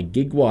poll by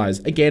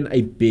Gigwise. Again,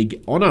 a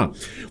big honour.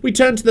 We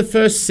turn to the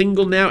first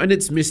single now, and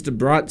it's Mr.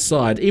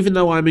 Brightside. Even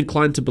though I'm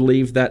inclined to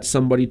believe that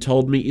Somebody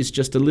Told Me is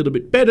just a little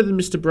bit better than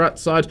Mr.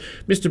 Brightside,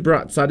 Mr.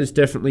 Brightside is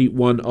definitely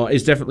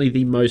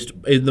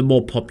the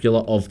more popular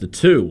of the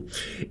two.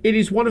 It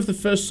is one of the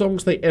first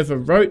songs they ever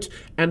wrote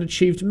and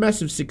achieved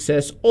massive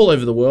success all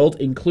over the world,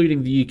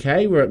 including the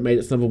UK, where it made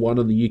its number 1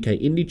 on the UK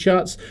indie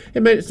charts.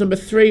 It made its number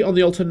 3 on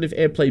the Alternative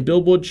Airplay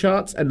Billboard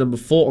charts and number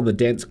 4 on the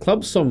Dance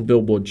Club Song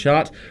Billboard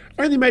chart.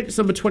 Only made its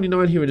number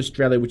 29 here in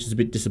Australia, which is a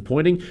bit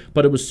disappointing,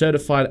 but it was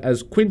certified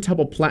as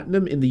quintuple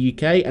platinum in the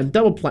UK and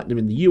double platinum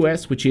in the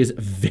US, which is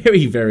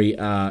very,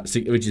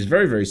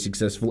 very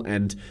successful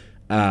and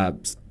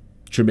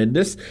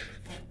tremendous.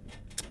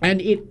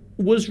 And it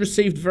was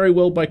received very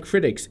well by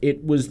critics.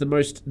 It was the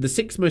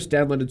 6th most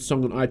downloaded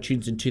song on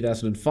iTunes in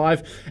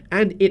 2005,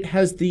 and it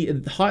has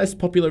the highest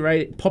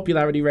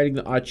popularity rating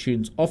that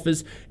iTunes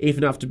offers,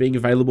 even after being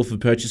available for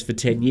purchase for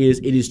 10 years.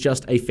 It is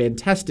just a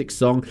fantastic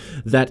song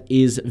that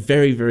is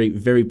very, very,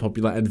 very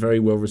popular and very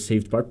well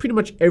received by pretty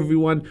much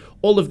everyone,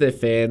 all of their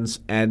fans,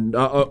 and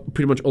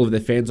pretty much all of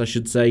their fans, I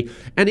should say,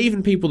 and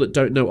even people that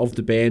don't know of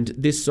the band.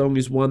 This song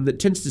is one that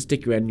tends to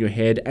stick around in your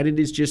head, and it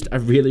is just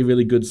a really,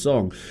 really good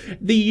song.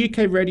 The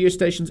UK radio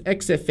stations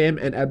XFM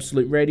and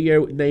Absolute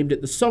Radio named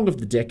it the Song of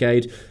the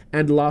Decade,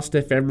 and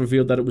Last.fm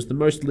revealed that it was the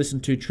most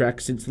listened to track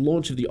since the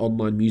launch of the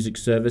online music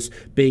service,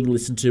 being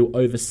listened to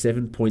over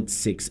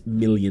 7.6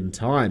 million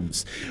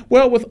times.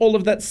 Well, with all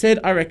of that said,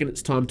 I reckon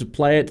it's time to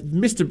play it.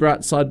 Mr.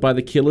 Brightside by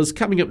The Killers,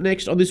 coming up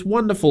next on this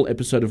wonderful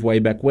episode of Way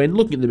Back When,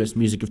 looking at the best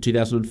music of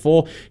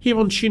 2004, here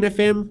on Tune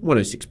FM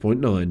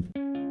 106.9.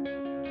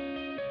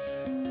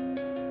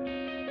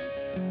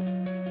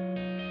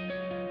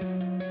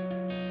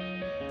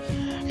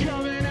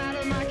 Coming out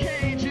of my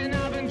cage and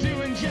I've been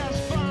doing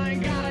just fine.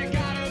 Gotta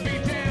be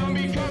down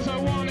because I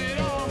want it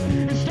all.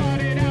 It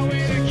started out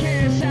with a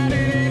kiss, how did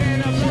it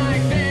end up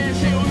like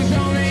this? It was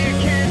only a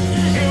kiss,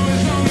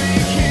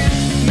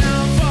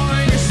 Now I'm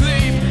falling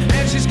asleep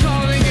and she's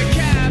calling a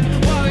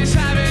cab while he's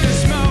having a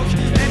smoke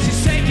and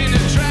she's taking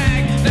a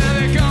drag. Now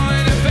they're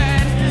going to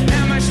bed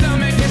and my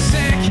stomach is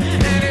sick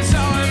and it's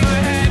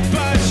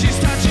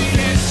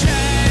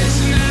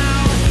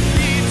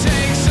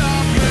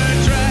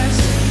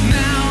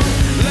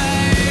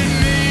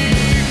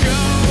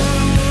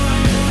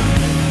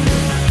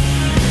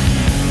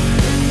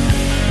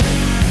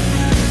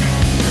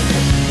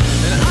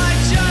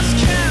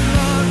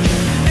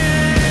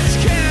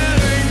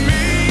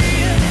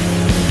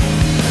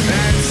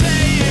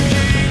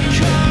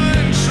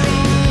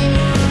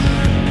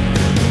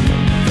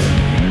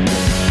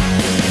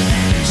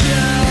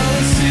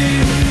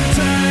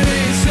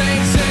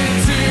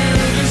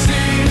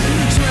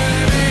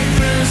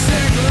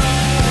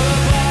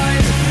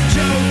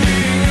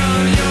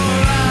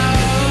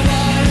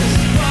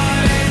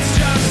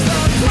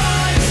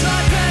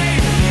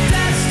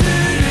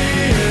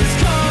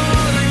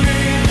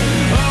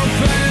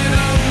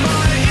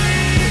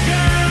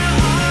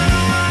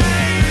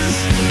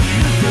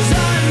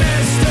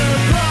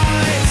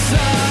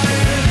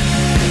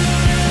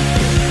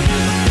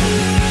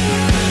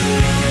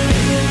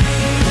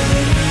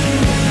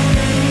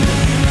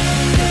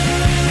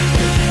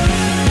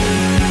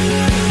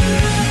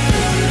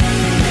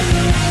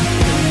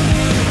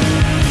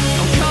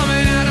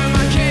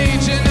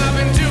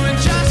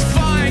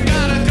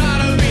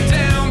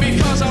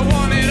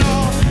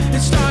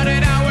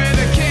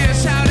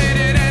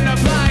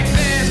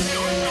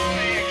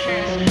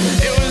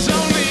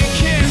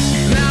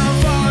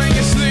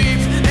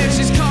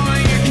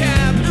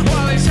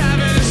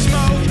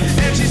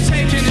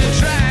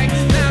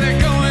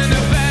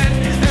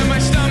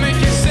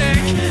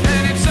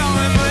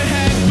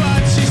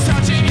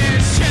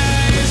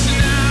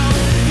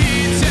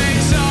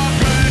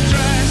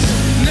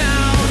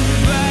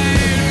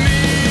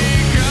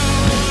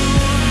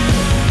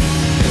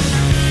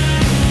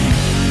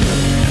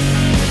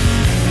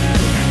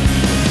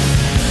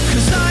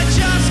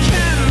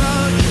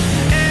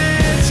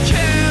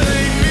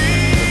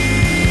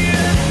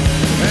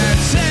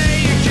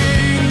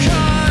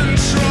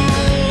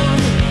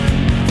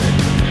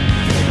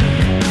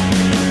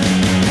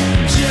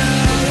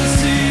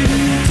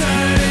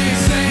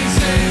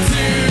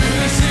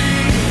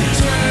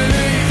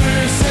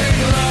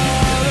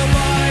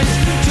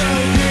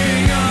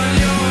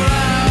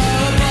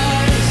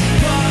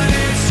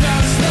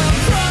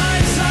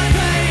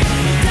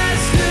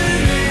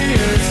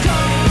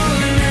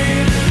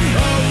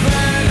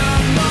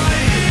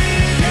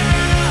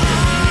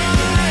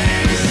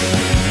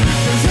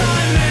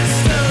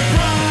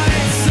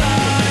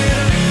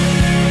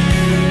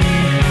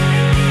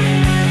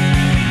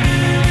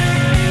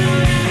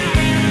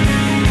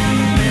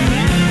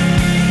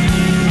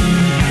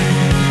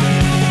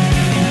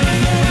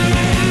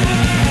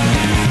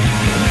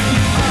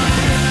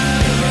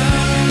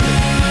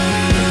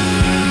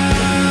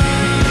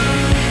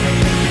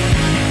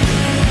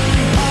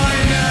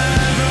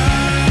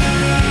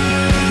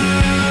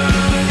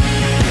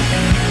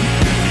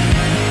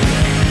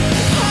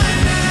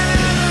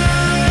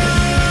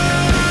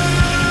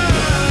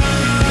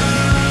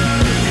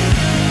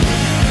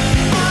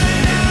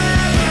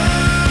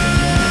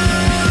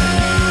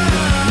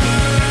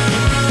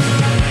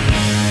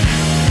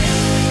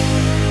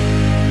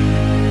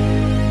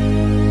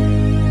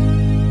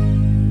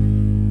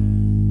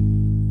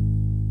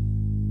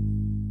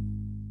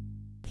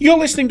You're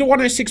listening to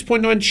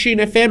 106.9 Tune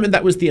FM, and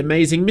that was the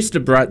amazing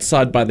Mr.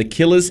 Brightside by The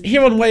Killers.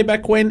 Here on Way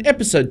Back When,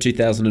 episode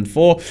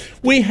 2004.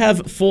 We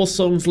have 4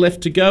 songs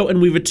left to go,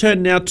 and we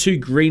return now to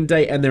Green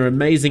Day and their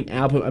amazing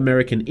album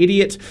American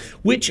Idiot,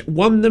 which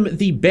won them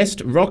the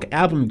Best Rock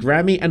Album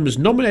Grammy and was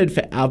nominated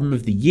for Album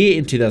of the Year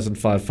in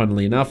 2005,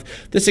 funnily enough.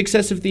 The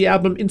success of the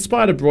album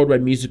inspired a Broadway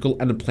musical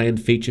and a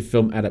planned feature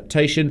film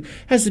adaptation,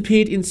 has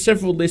appeared in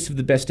several lists of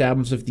the best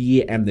albums of the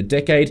year and the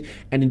decade,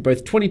 and in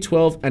both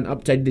 2012 and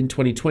updated in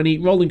 2020,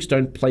 Rolling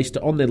Stone placed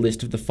it on their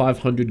list of the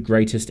 500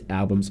 greatest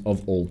albums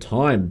of all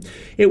time.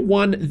 It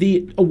won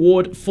the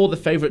award for the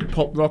favourite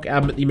pop rock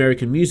album at the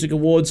American Music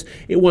Awards,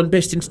 it won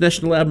Best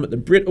International Album at the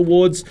Brit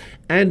Awards,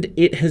 and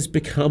it has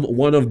become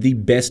one of the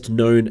best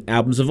known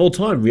albums of all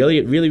time. Really,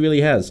 it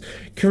really has.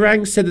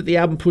 Kerrang said that the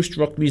album pushed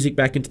rock music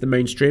back into the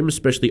mainstream,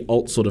 especially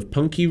alt sort of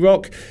punky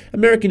rock.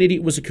 American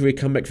Idiot was a career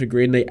comeback for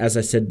Green Day, as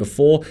I said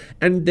before,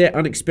 and their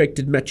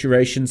unexpected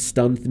maturation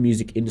stunned the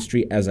music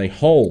industry as a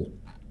whole.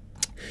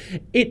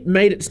 It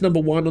made its number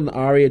 1 on the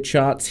ARIA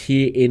charts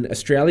here in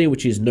Australia,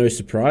 which is no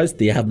surprise.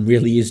 The album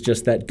really is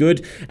just that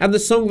good. And the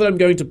song that I'm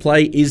going to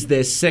play is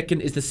the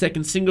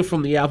second single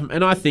from the album,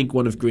 and I think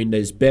one of Green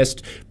Day's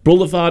best,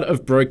 Boulevard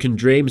of Broken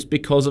Dreams,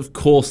 because of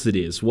course it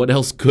is. What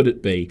else could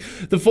it be?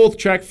 The 4th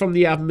track from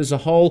the album as a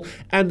whole,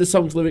 and the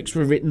song's lyrics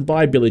were written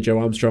by Billy Joe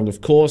Armstrong,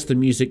 of course, the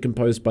music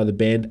composed by the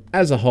band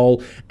as a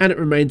whole, and it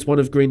remains one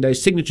of Green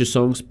Day's signature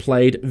songs,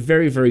 played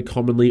very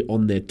commonly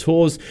on their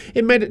tours.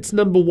 It made its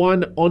number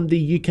 1 on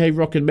the UK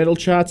rock and metal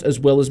charts, as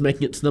well as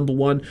making its number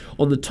 1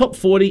 on the top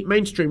 40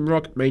 mainstream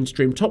rock,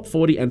 mainstream top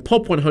 40 and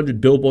pop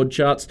 100 Billboard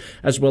charts,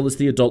 as well as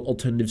the adult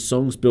alternative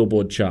songs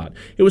Billboard chart.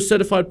 It was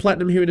certified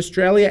platinum here in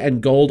Australia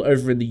and gold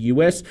over in the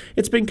US.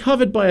 It's been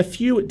covered by a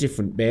few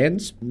different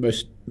bands,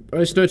 most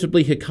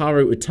notably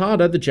Hikaru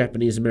Utada, the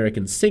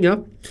Japanese-American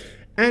singer.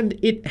 And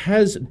it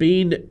has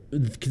been,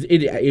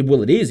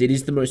 it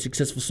is the most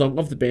successful song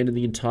of the band in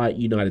the entire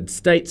United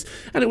States,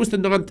 and it was the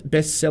 9th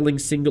best-selling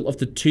single of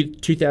the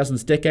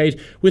 2000s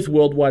decade, with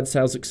worldwide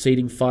sales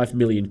exceeding 5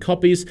 million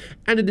copies,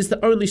 and it is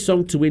the only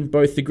song to win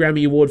both the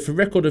Grammy Award for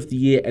Record of the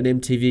Year and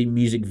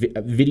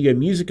MTV Video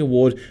Music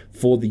Award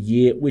for the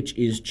year, which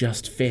is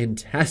just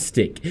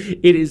fantastic.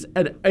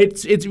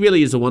 It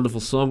really is a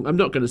wonderful song. I'm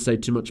not going to say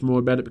too much more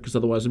about it because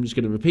otherwise I'm just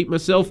going to repeat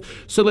myself,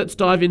 so let's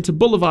dive into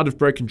Boulevard of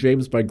Broken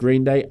Dreams by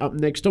Green Day, up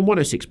next on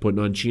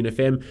 106.9 Tune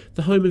FM,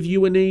 the home of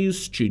UNE's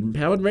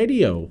student-powered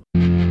radio.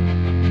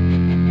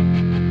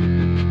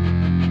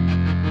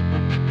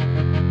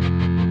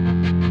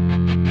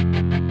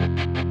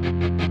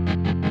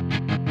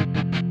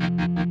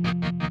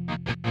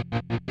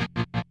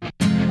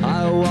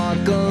 I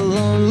walk a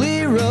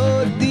lonely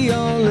road, the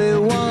only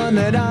one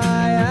that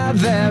I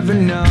have ever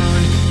known.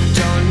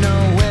 Don't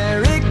know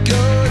where it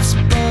goes,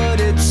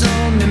 but it's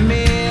home to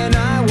me and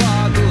I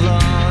walk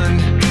alone.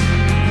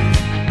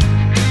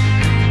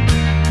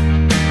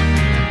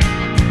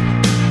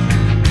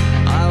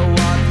 I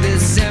walk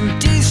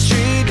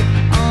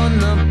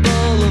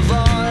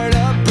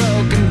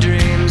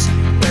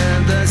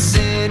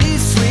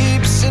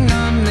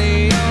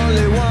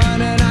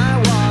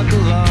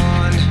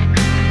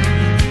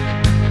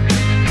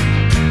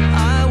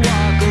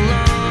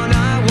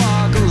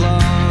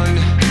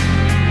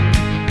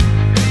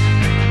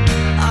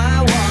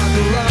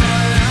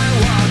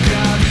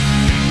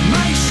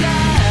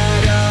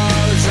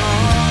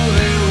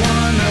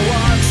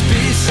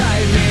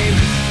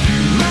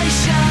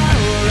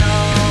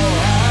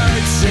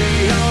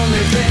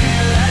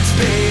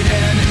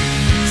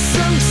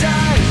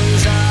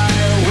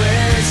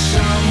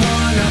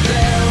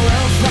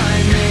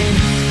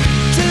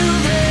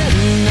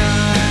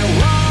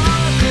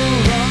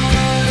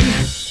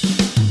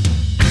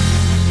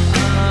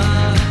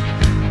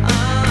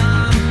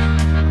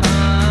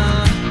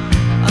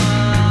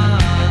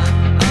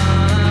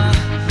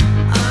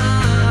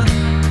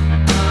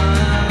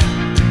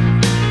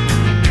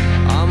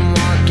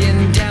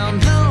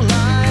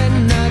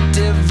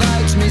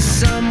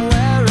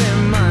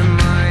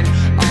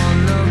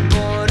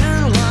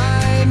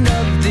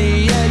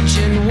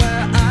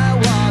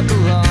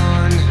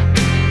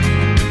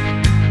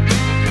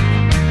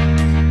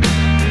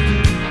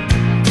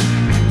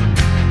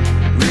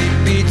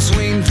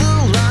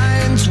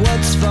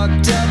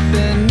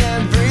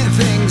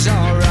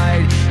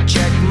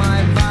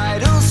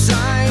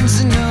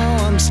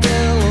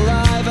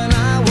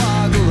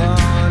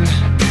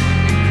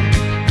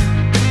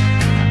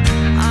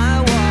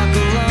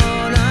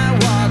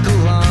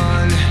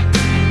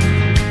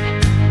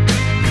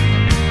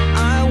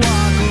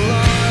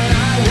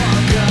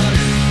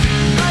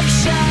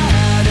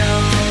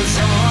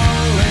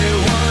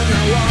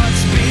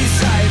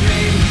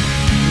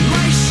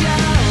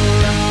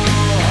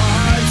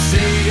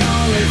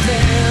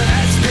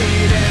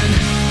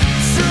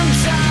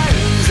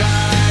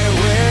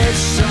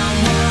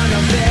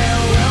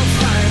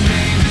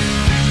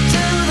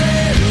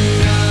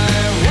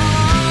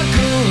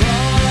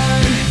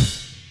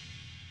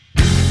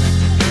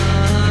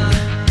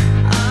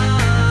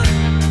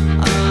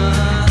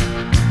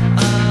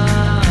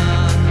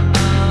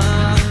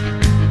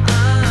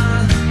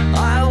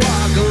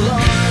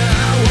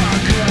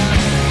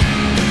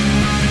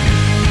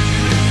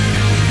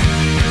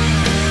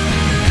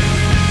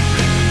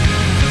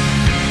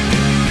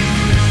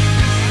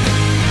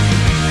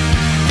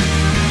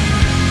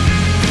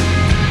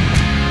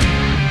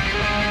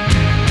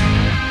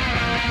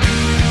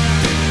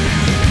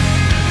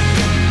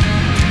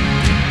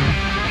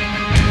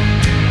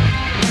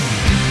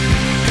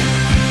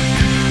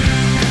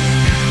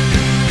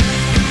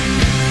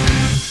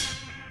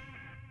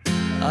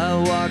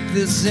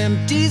this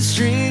empty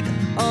street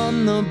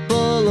on the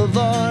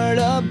boulevard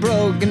of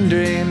broken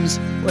dreams,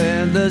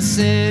 where the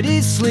city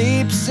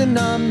sleeps and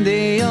I'm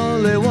the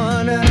only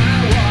one. And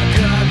I walk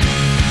up,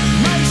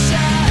 my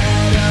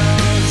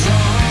shadow's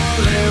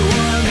only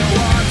one that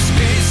walks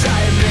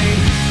beside me.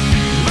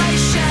 My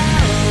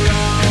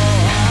shallow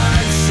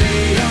heart's the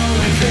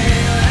only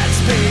thing that's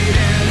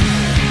beating.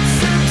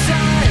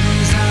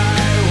 Sometimes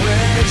I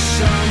wish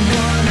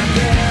someone out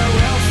there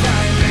will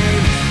find me.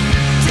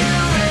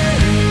 Till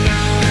then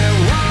I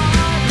walk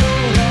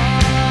alone.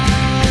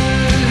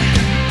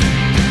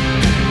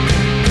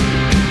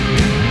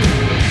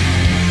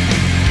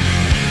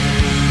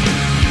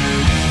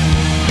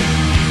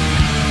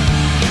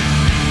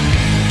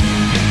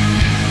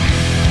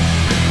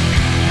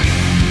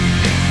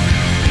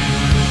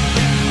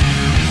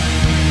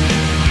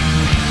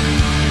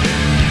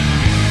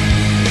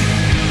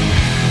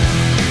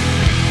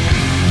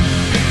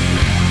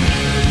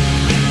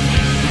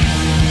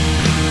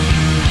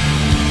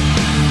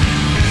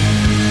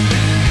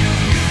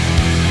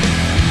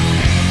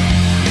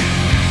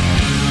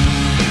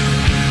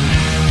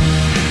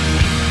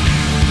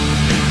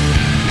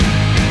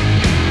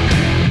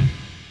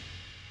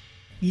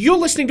 You're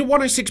listening to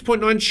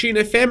 106.9 Tune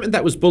FM, and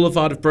that was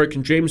Boulevard of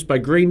Broken Dreams by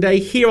Green Day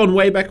here on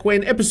Way Back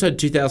When, episode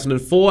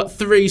 2004.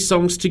 3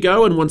 songs to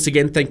go, and once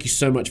again, thank you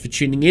so much for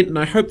tuning in, and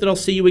I hope that I'll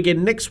see you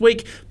again next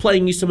week,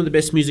 playing you some of the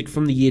best music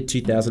from the year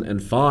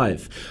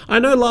 2005. I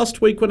know last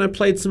week when I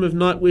played some of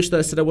Nightwish that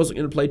I said I wasn't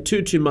going to play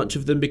too much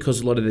of them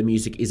because a lot of their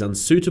music is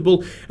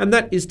unsuitable, and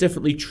that is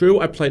definitely true.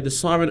 I played The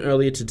Siren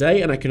earlier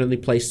today, and I can only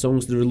play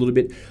songs that are a little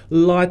bit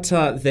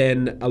lighter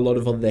than a lot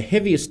of the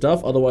heavier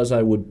stuff, otherwise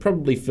I would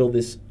probably fill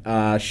this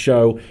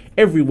show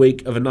every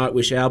week of a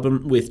Nightwish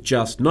album with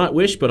just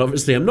Nightwish, but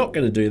obviously I'm not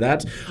going to do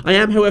that. I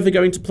am, however,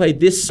 going to play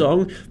this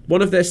song,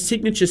 one of their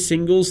signature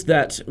singles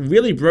that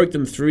really broke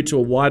them through to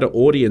a wider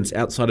audience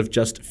outside of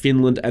just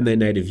Finland and their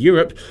native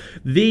Europe.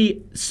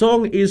 The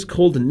song is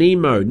called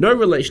Nemo, no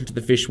relation to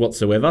the fish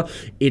whatsoever.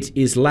 It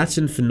is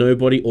Latin for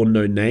nobody or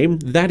no name.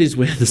 That is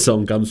where the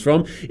song comes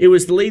from. It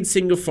was the lead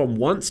single from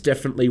Once,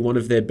 definitely one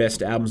of their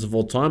best albums of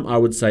all time. I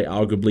would say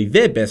arguably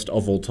their best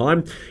of all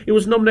time. It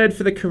was nominated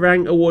for the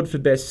Kerrang Award for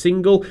Best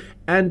Single,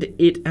 and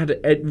it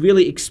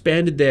really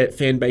expanded their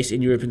fan base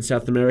in Europe and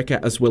South America,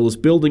 as well as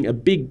building a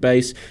big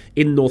base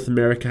in North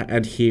America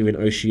and here in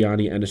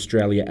Oceania and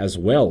Australia as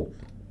well.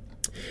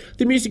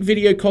 The music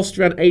video cost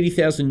around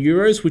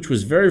 €80,000, which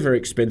was very, very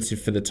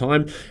expensive for the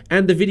time,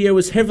 and the video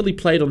was heavily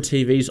played on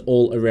TVs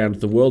all around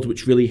the world,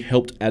 which really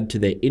helped add to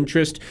their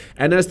interest.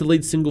 And as the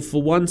lead single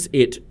for Once,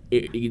 it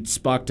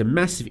sparked a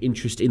massive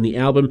interest in the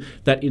album,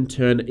 that in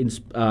turn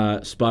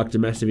sparked a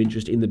massive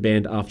interest in the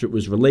band after it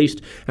was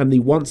released, and the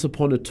Once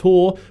Upon a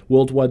Tour,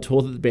 worldwide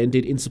tour that the band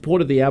did in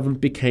support of the album,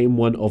 became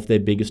one of their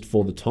biggest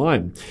for the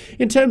time.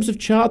 In terms of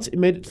charts, it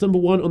made it to number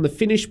 1 on the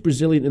Finnish,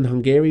 Brazilian and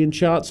Hungarian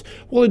charts,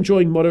 while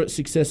enjoying moderate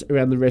success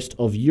around the rest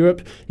of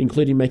Europe,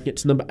 including making it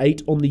to number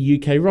 8 on the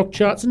UK rock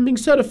charts and being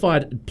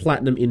certified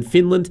platinum in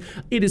Finland.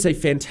 It is a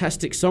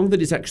fantastic song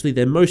that is actually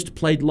their most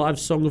played live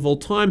song of all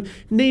time,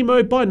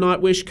 Nemo by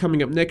Nightwish,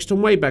 coming up next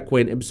on Way Back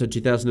When, episode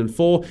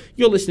 2004.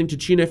 You're listening to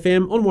Tune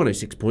FM on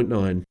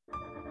 106.9.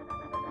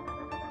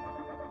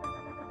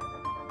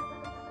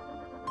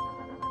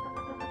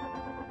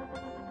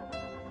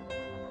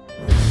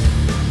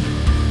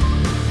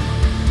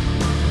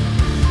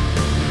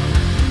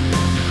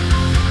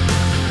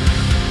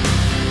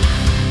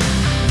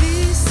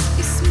 This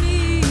is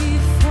me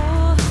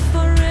for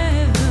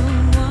forever,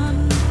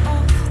 one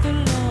of the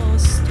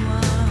lost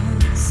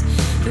ones,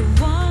 the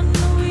one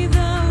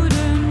without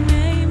a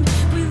name,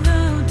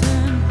 without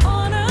an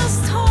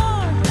honest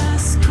heart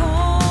as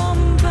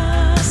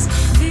compass.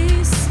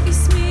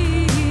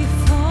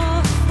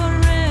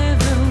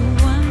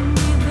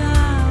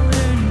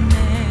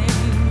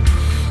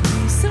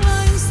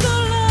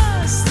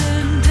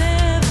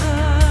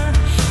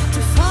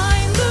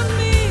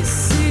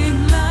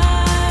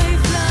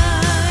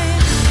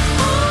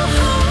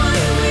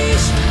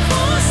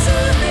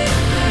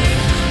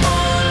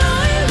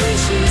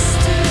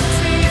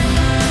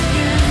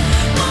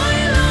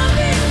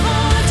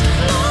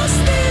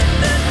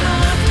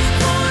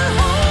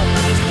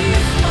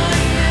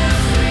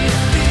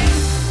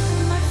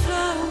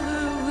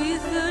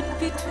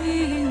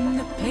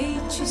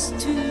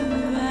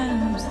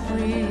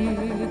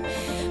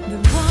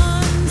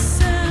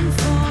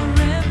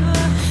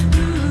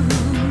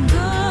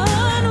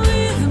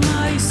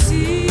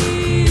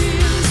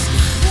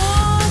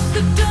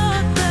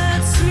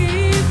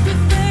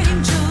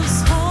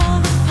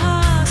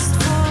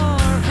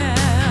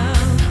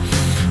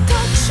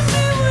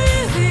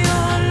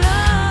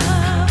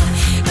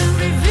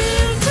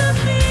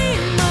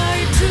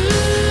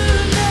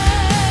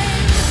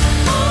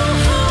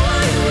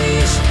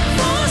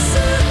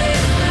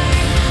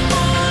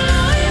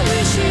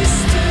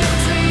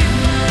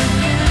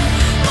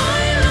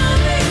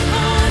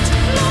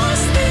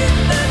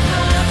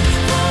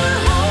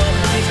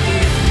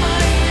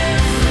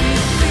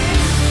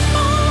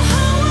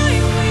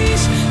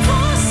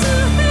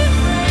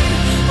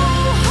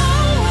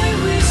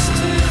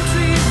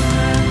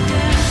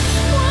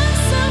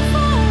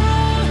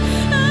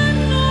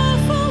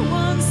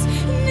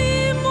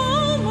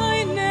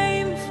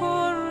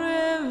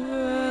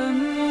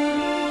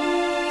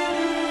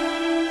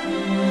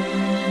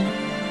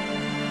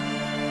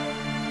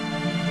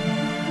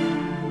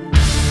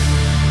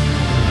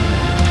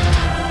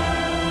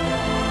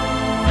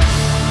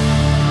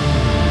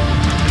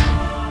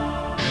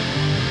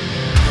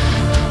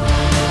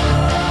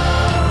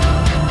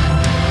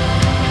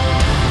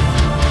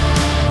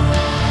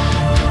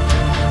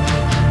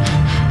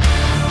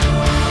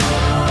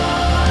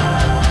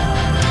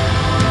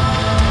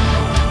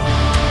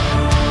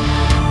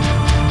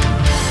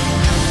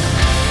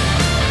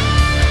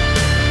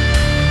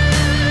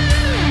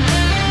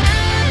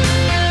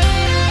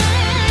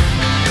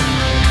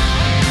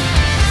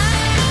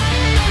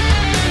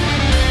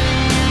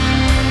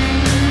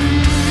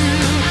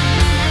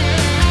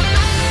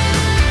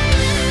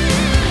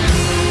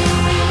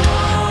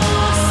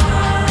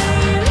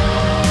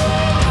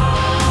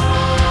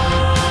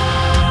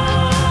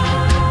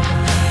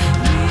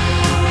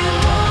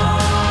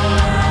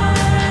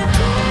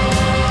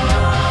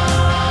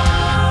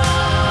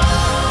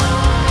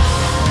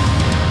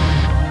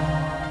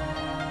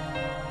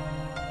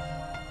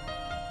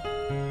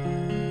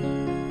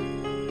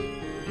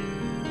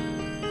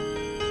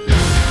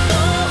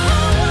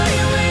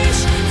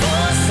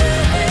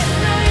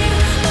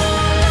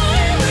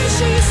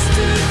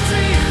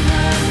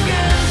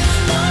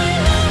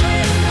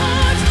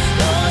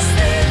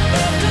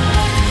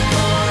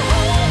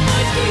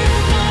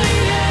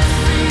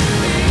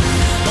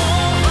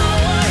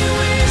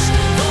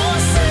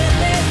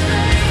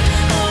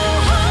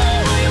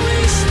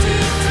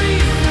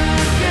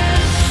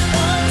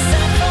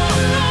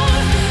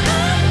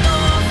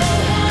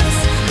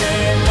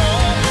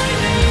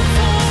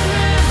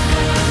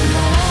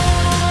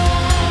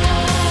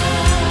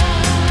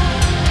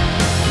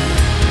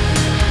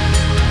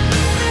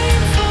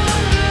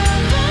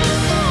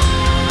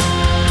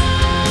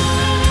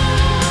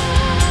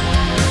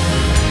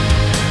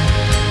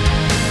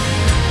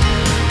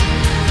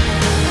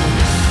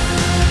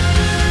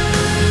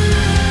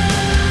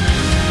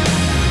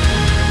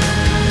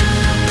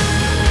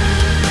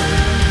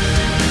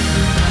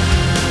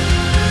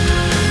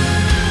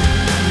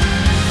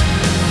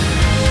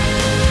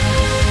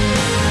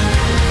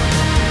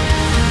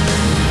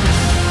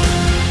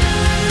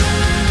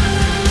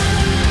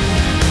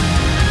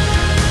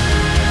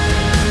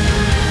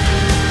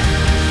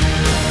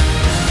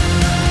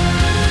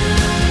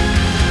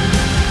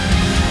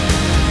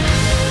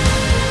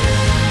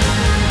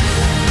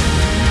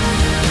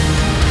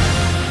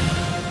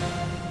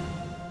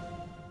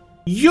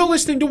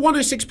 listening to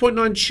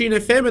 106.9 Tune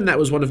FM, and that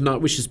was one of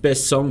Nightwish's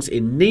best songs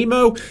in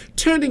Nemo.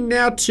 Turning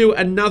now to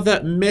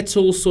another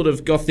metal sort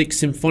of gothic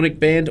symphonic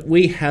band,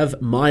 we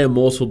have My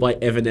Immortal by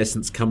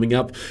Evanescence coming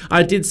up.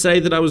 I did say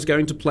that I was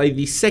going to play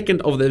the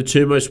second of their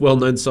two most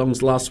well-known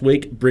songs last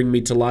week, Bring Me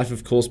to Life,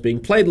 of course,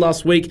 being played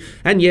last week,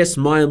 and yes,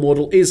 My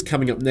Immortal is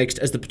coming up next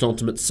as the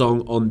penultimate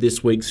song on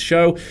this week's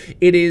show.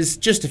 It is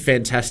just a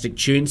fantastic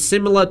tune,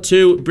 similar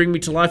to Bring Me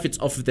to Life. It's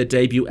off of their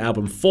debut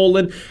album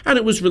Fallen, and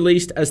it was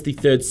released as the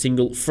third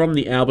single from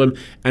the album,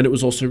 and it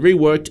was also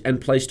reworked and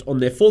placed on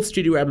their fourth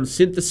studio album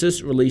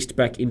Synthesis, released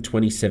back in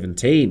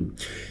 2017.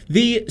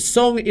 The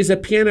song is a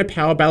piano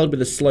power ballad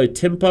with a slow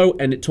tempo,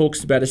 and it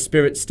talks about a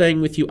spirit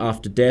staying with you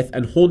after death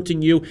and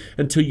haunting you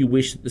until you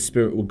wish that the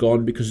spirit were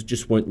gone because it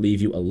just won't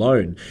leave you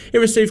alone. It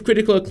received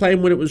critical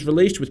acclaim when it was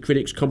released, with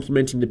critics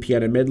complimenting the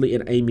piano medley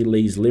and Amy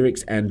Lee's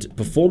lyrics and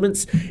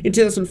performance. In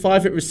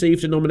 2005, it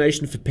received a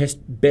nomination for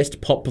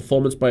Best Pop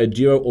Performance by a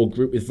Duo or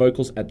Group with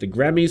Vocals at the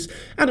Grammys,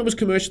 and it was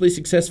commercially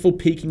successful,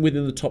 peaking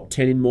within the top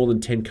 10 in more than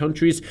 10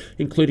 countries,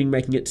 including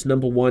making it to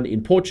number 1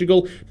 in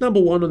Portugal,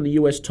 number 1 on the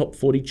US top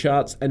 40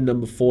 charts, and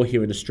number 4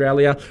 here in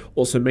Australia,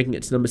 also making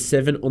it to number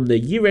 7 on the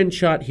year-end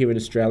chart here in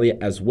Australia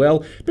as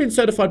well, being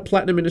certified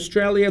platinum in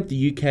Australia,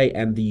 the UK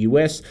and the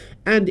US,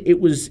 and it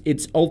was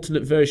its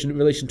alternate version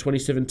released in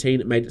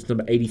 2017. It made it to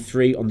number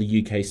 83 on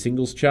the UK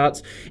singles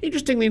charts.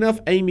 Interestingly enough,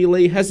 Amy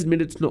Lee has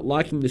admitted to not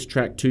liking this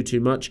track too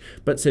much,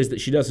 but says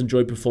that she does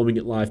enjoy performing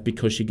it live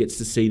because she gets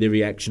to see the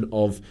reaction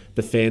of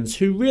the fans,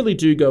 who really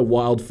do go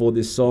wild for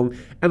this song,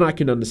 and I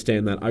can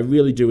understand that. I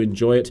really do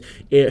enjoy it.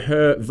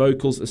 Her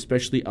vocals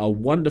especially are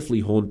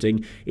wonderfully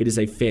haunting. It is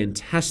a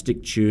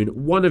fantastic tune,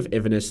 one of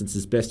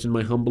Evanescence's best in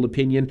my humble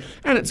opinion,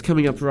 and it's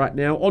coming up right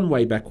now on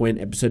Way Back When,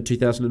 episode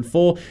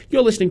 2004.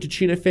 You're listening to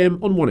Tune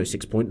FM on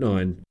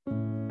 106.9.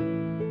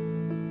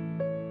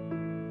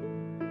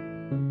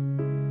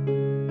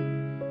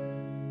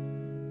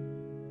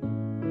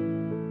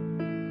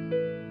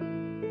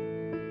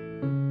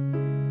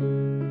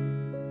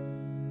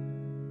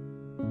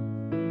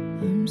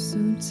 I'm so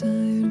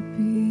tired of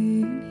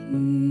being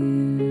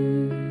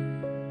here,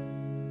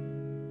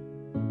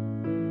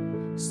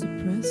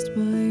 suppressed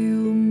by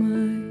all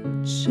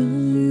my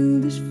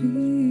childish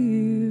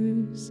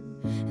fears.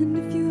 And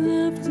if you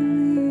have to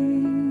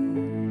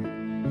leave,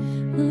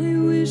 I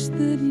wish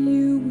that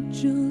you would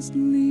just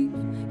leave.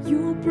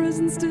 Your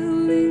presence still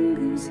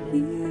lingers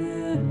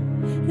here,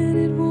 and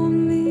it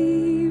won't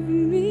leave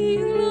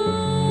me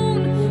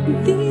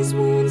alone. These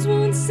wounds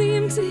won't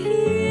seem to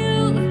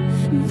heal.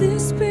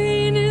 This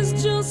pain is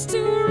just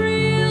too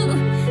real.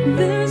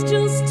 There's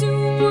just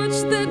too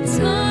much that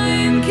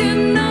time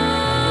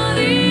cannot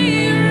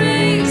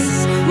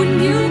erase. When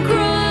you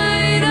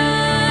cried,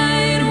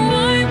 I'd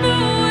wipe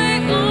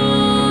away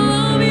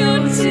all of your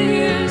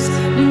tears.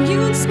 When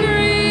you'd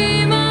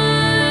scream,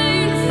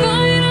 I'd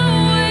fight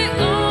away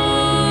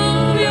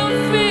all of your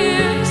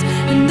fears.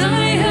 And I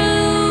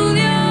held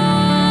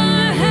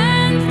your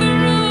hand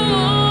through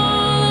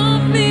all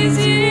of these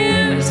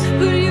years,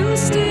 but you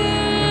still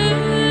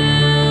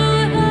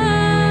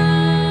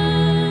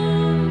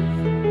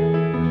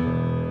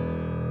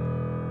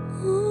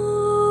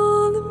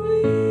all of me.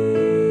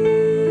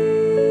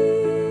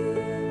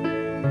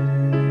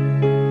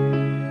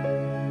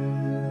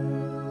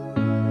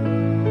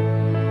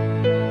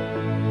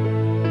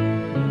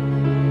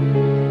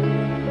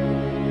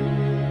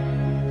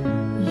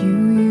 You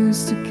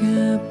used to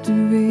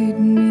captivate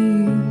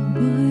me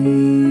by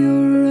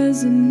your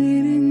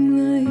resonating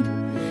light.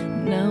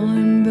 Now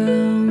I'm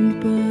bound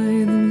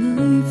by the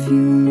life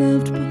you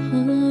left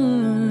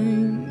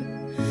behind.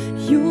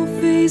 Your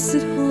face,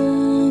 it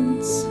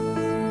haunts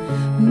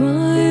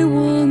my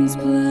once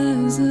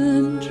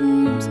pleasant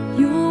dreams.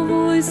 Your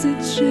voice, it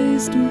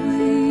chased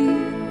away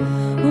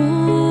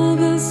all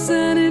the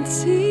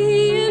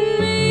sanity in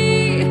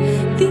me.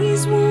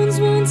 These wounds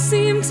won't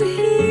seem to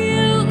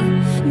heal.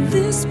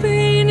 This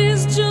pain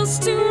is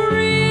just too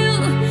real.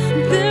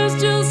 There's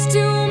just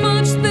too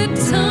much that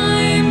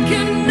time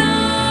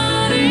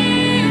cannot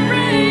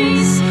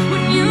erase.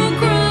 When you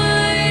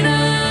cried,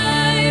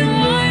 I'd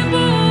wipe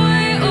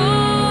away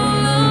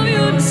all of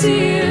your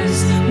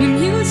tears. When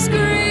you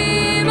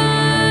scream,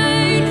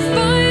 I'd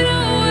fight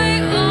away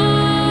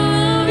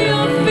all of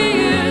your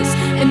fears.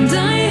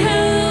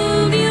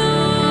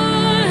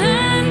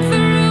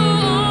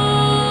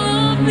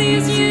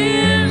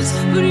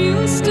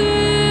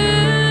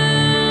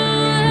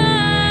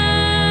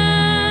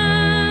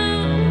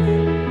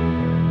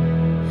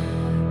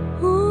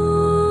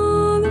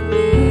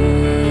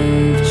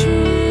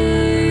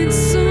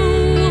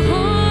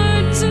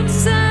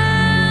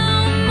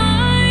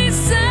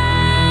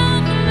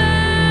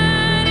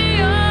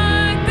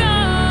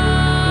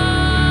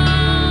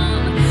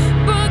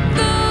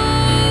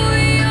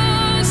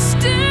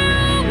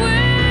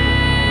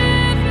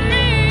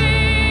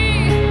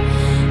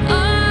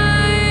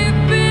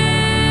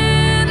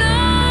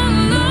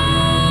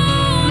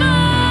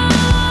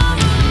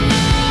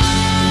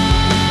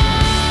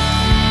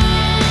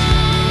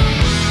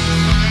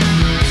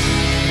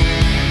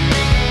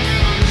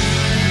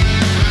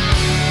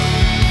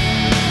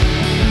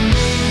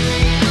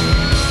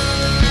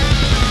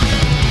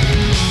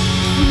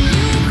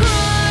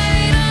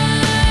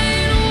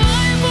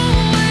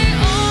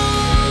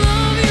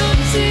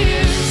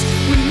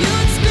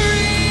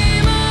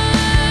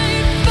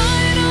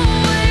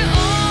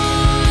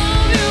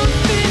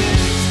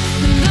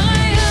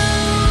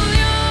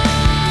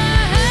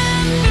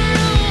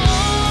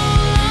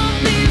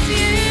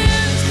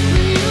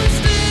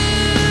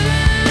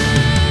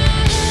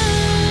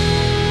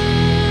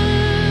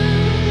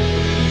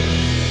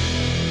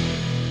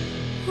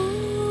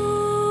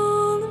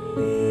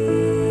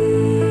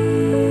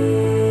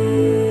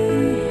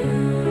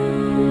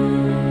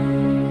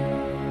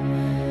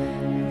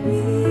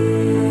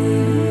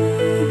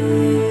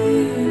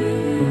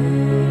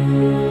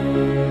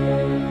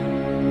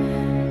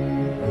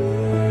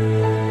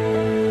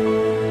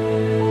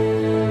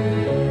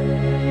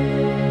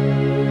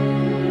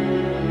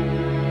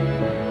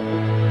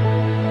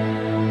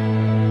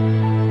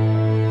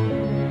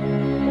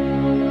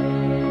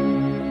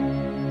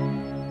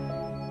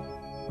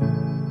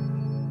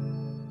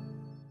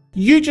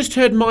 You just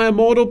heard My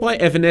Immortal by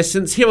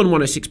Evanescence here on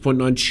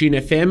 106.9 Tune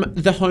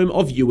FM, the home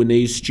of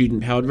UNE's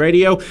student-powered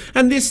radio,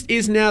 and this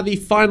is now the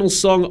final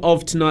song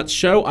of tonight's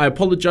show. I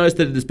apologise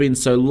that it has been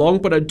so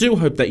long, but I do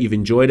hope that you've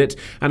enjoyed it,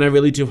 and I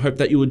really do hope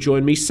that you will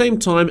join me same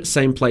time,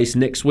 same place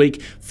next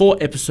week for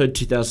episode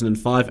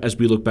 2005 as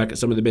we look back at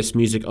some of the best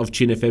music of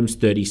Tune FM's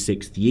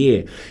 36th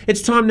year.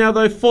 It's time now,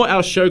 though, for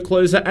our show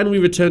closer, and we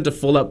return to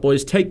Fall Out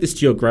Boy's Take This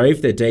to Your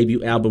Grave, their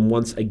debut album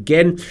once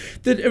again.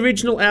 The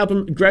original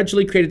album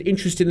gradually created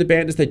interest in the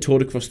band as they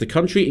toured across the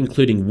country,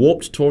 including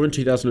Warped Tour in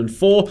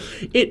 2004.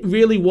 It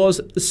really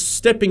was the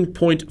stepping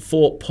point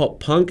for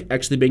pop punk,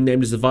 actually being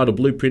named as the vital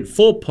blueprint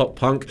for pop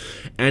punk,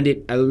 and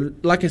it,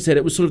 like I said,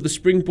 it was sort of the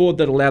springboard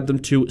that allowed them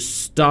to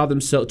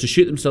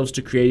shoot themselves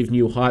to creative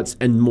new heights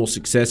and more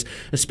success,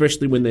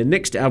 especially when their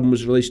next album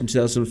was released in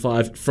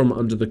 2005, From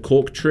Under the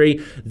Cork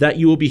Tree, that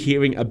you will be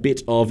hearing a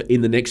bit of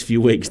in the next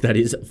few weeks, that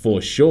is for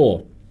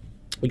sure.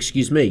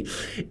 Excuse me.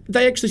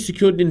 They actually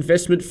secured an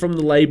investment from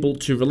the label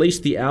to release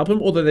the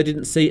album, although they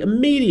didn't see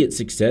immediate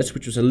success,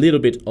 which was a little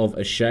bit of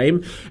a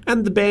shame.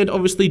 And the band,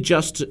 obviously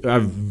just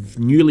a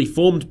newly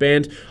formed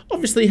band,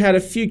 obviously had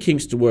a few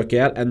kinks to work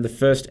out, and the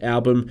first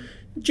album,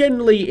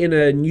 generally in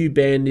a new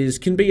band,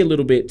 can be a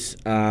little bit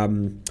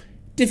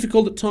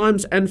difficult at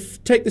times,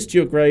 and Take This to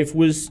Your Grave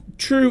was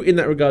true in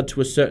that regard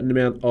to a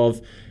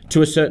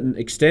certain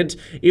extent,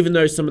 even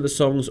though some of the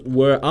songs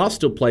are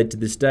still played to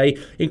this day,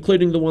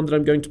 including the one that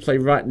I'm going to play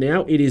right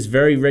now. It is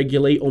very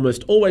regularly,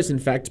 almost always in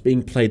fact,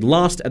 being played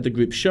last at the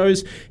group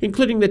shows,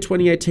 including their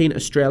 2018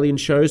 Australian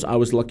shows. I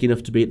was lucky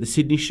enough to be at the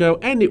Sydney show,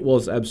 and it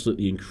was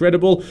absolutely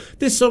incredible.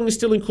 This song is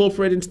still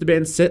incorporated into the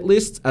band's set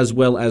lists, as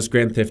well as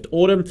Grand Theft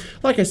Autumn.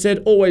 Like I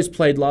said, always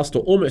played last, or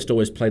almost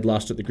always played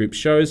last at the group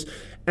shows,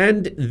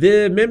 and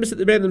the members of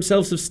the band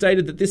themselves have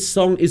stated that this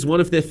song is one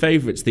of their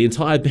favourites. The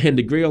entire band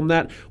agree on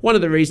that. One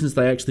of the reasons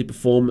they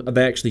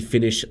actually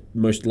finish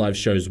most live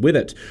shows with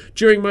it.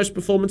 During most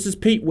performances,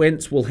 Pete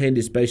Wentz will hand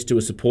his bass to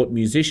a support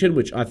musician,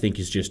 which I think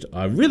is just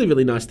a really,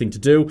 really nice thing to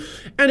do,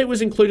 and it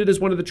was included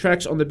as one of the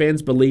tracks on the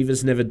band's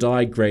Believers Never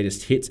Die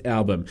Greatest Hits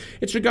album.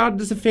 It's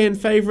regarded as a fan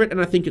favourite, and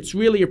I think it's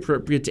really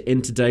appropriate to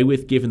end today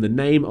with, given the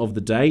name of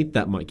the day.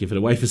 That might give it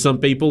away for some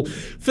people.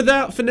 For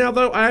now,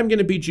 though, I am going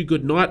to bid you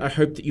good night. I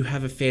hope that you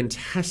have a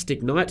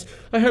fantastic night.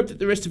 I hope that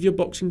the rest of your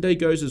Boxing Day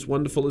goes as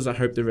wonderful as I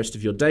hope the rest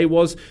of your day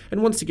was,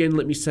 and once again,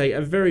 let me say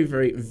a very,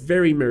 very,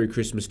 very Merry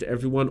Christmas to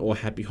everyone, or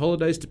Happy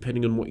Holidays,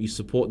 depending on what you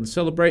support and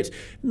celebrate.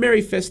 Merry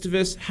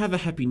Festivus, have a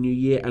Happy New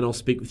Year, and I'll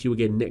speak with you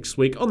again next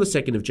week on the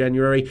 2nd of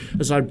January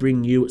as I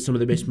bring you some of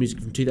the best music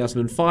from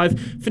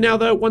 2005. For now,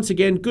 though, once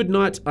again, good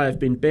night. I have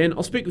been Ben.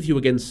 I'll speak with you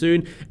again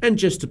soon, and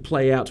just to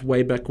play out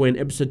Way Back When,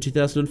 episode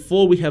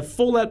 2004, we have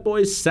Fall Out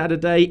Boy's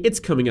Saturday. It's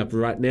coming up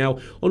right now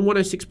on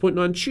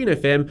 106.9 Tune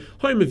FM,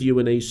 home of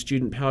UNE's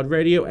student-powered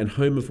radio, and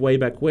home of Way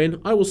Back When.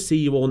 I will see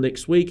you all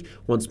next week.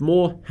 Once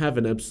more, have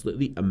an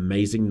absolutely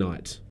amazing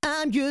night.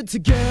 I'm good to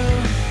go,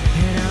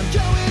 and I'm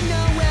going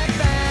nowhere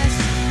fast.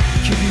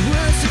 Could be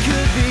worse, it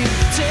could be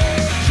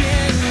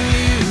taking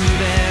you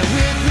there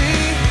with me.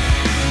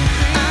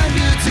 I'm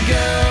good to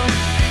go,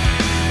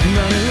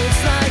 but it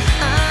looks like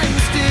I'm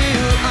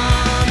still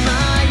on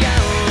my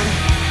own.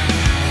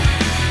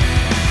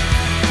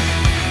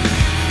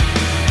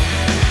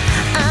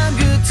 I'm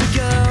good to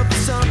go for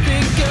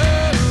something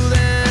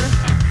golden,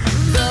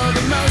 though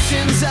the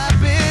motions I've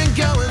been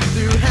going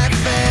through have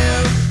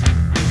failed.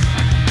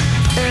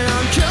 And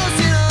I'm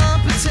coasting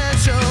on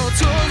potential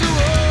towards the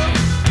wall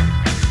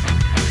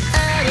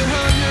at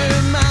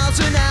 100 miles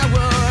an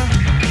hour.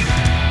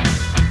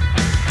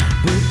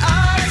 When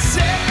I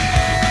say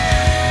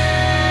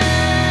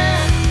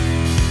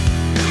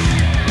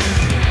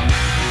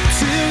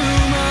 2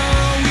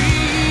 more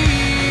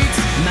weeks,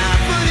 my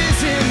foot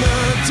is in the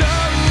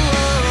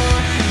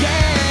door.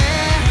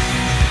 Yeah,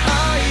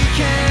 all you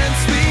can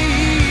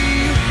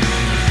sleep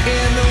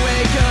in the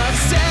wake of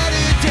Saturday.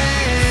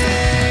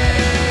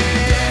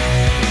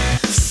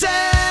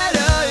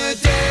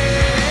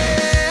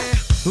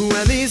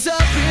 When these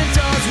open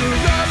doors were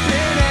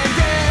open and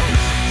dead.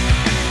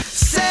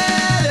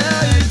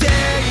 Saturday,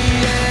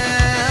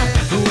 yeah.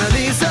 When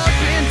these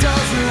open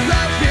doors were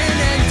open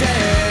and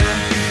dead.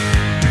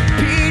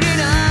 Pete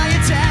and I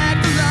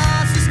attacked the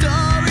lost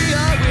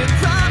Astoria with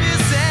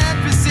promise and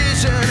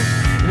precision.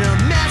 A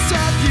mess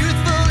of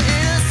youthful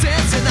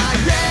innocence, and I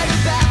read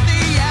about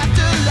the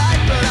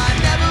afterlife, but I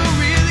never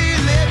really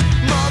lived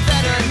more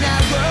than an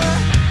hour.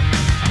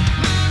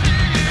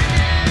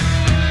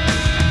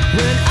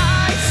 When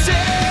I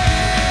say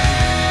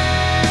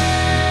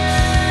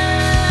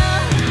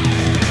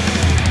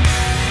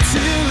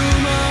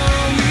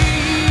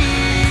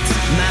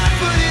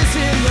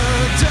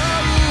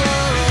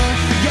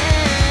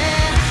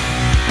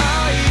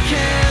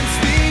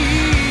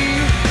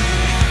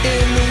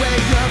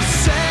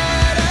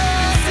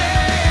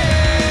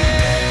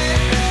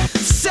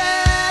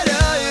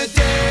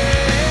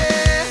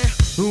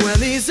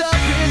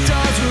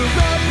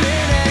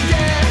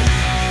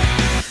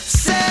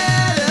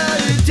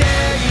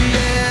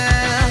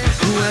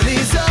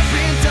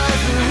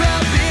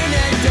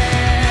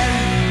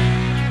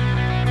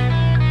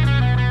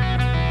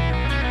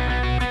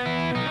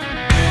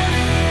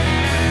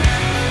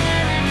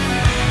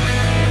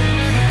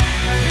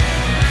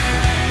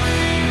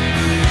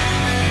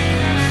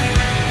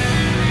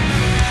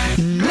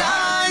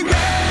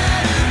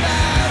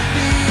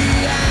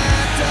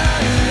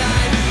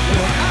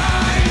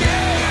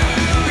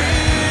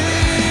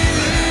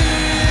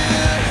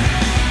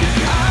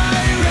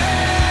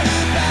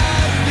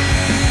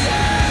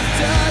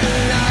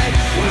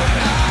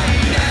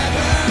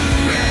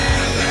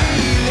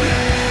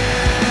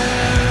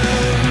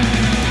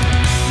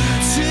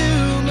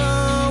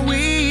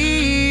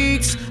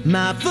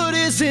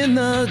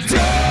the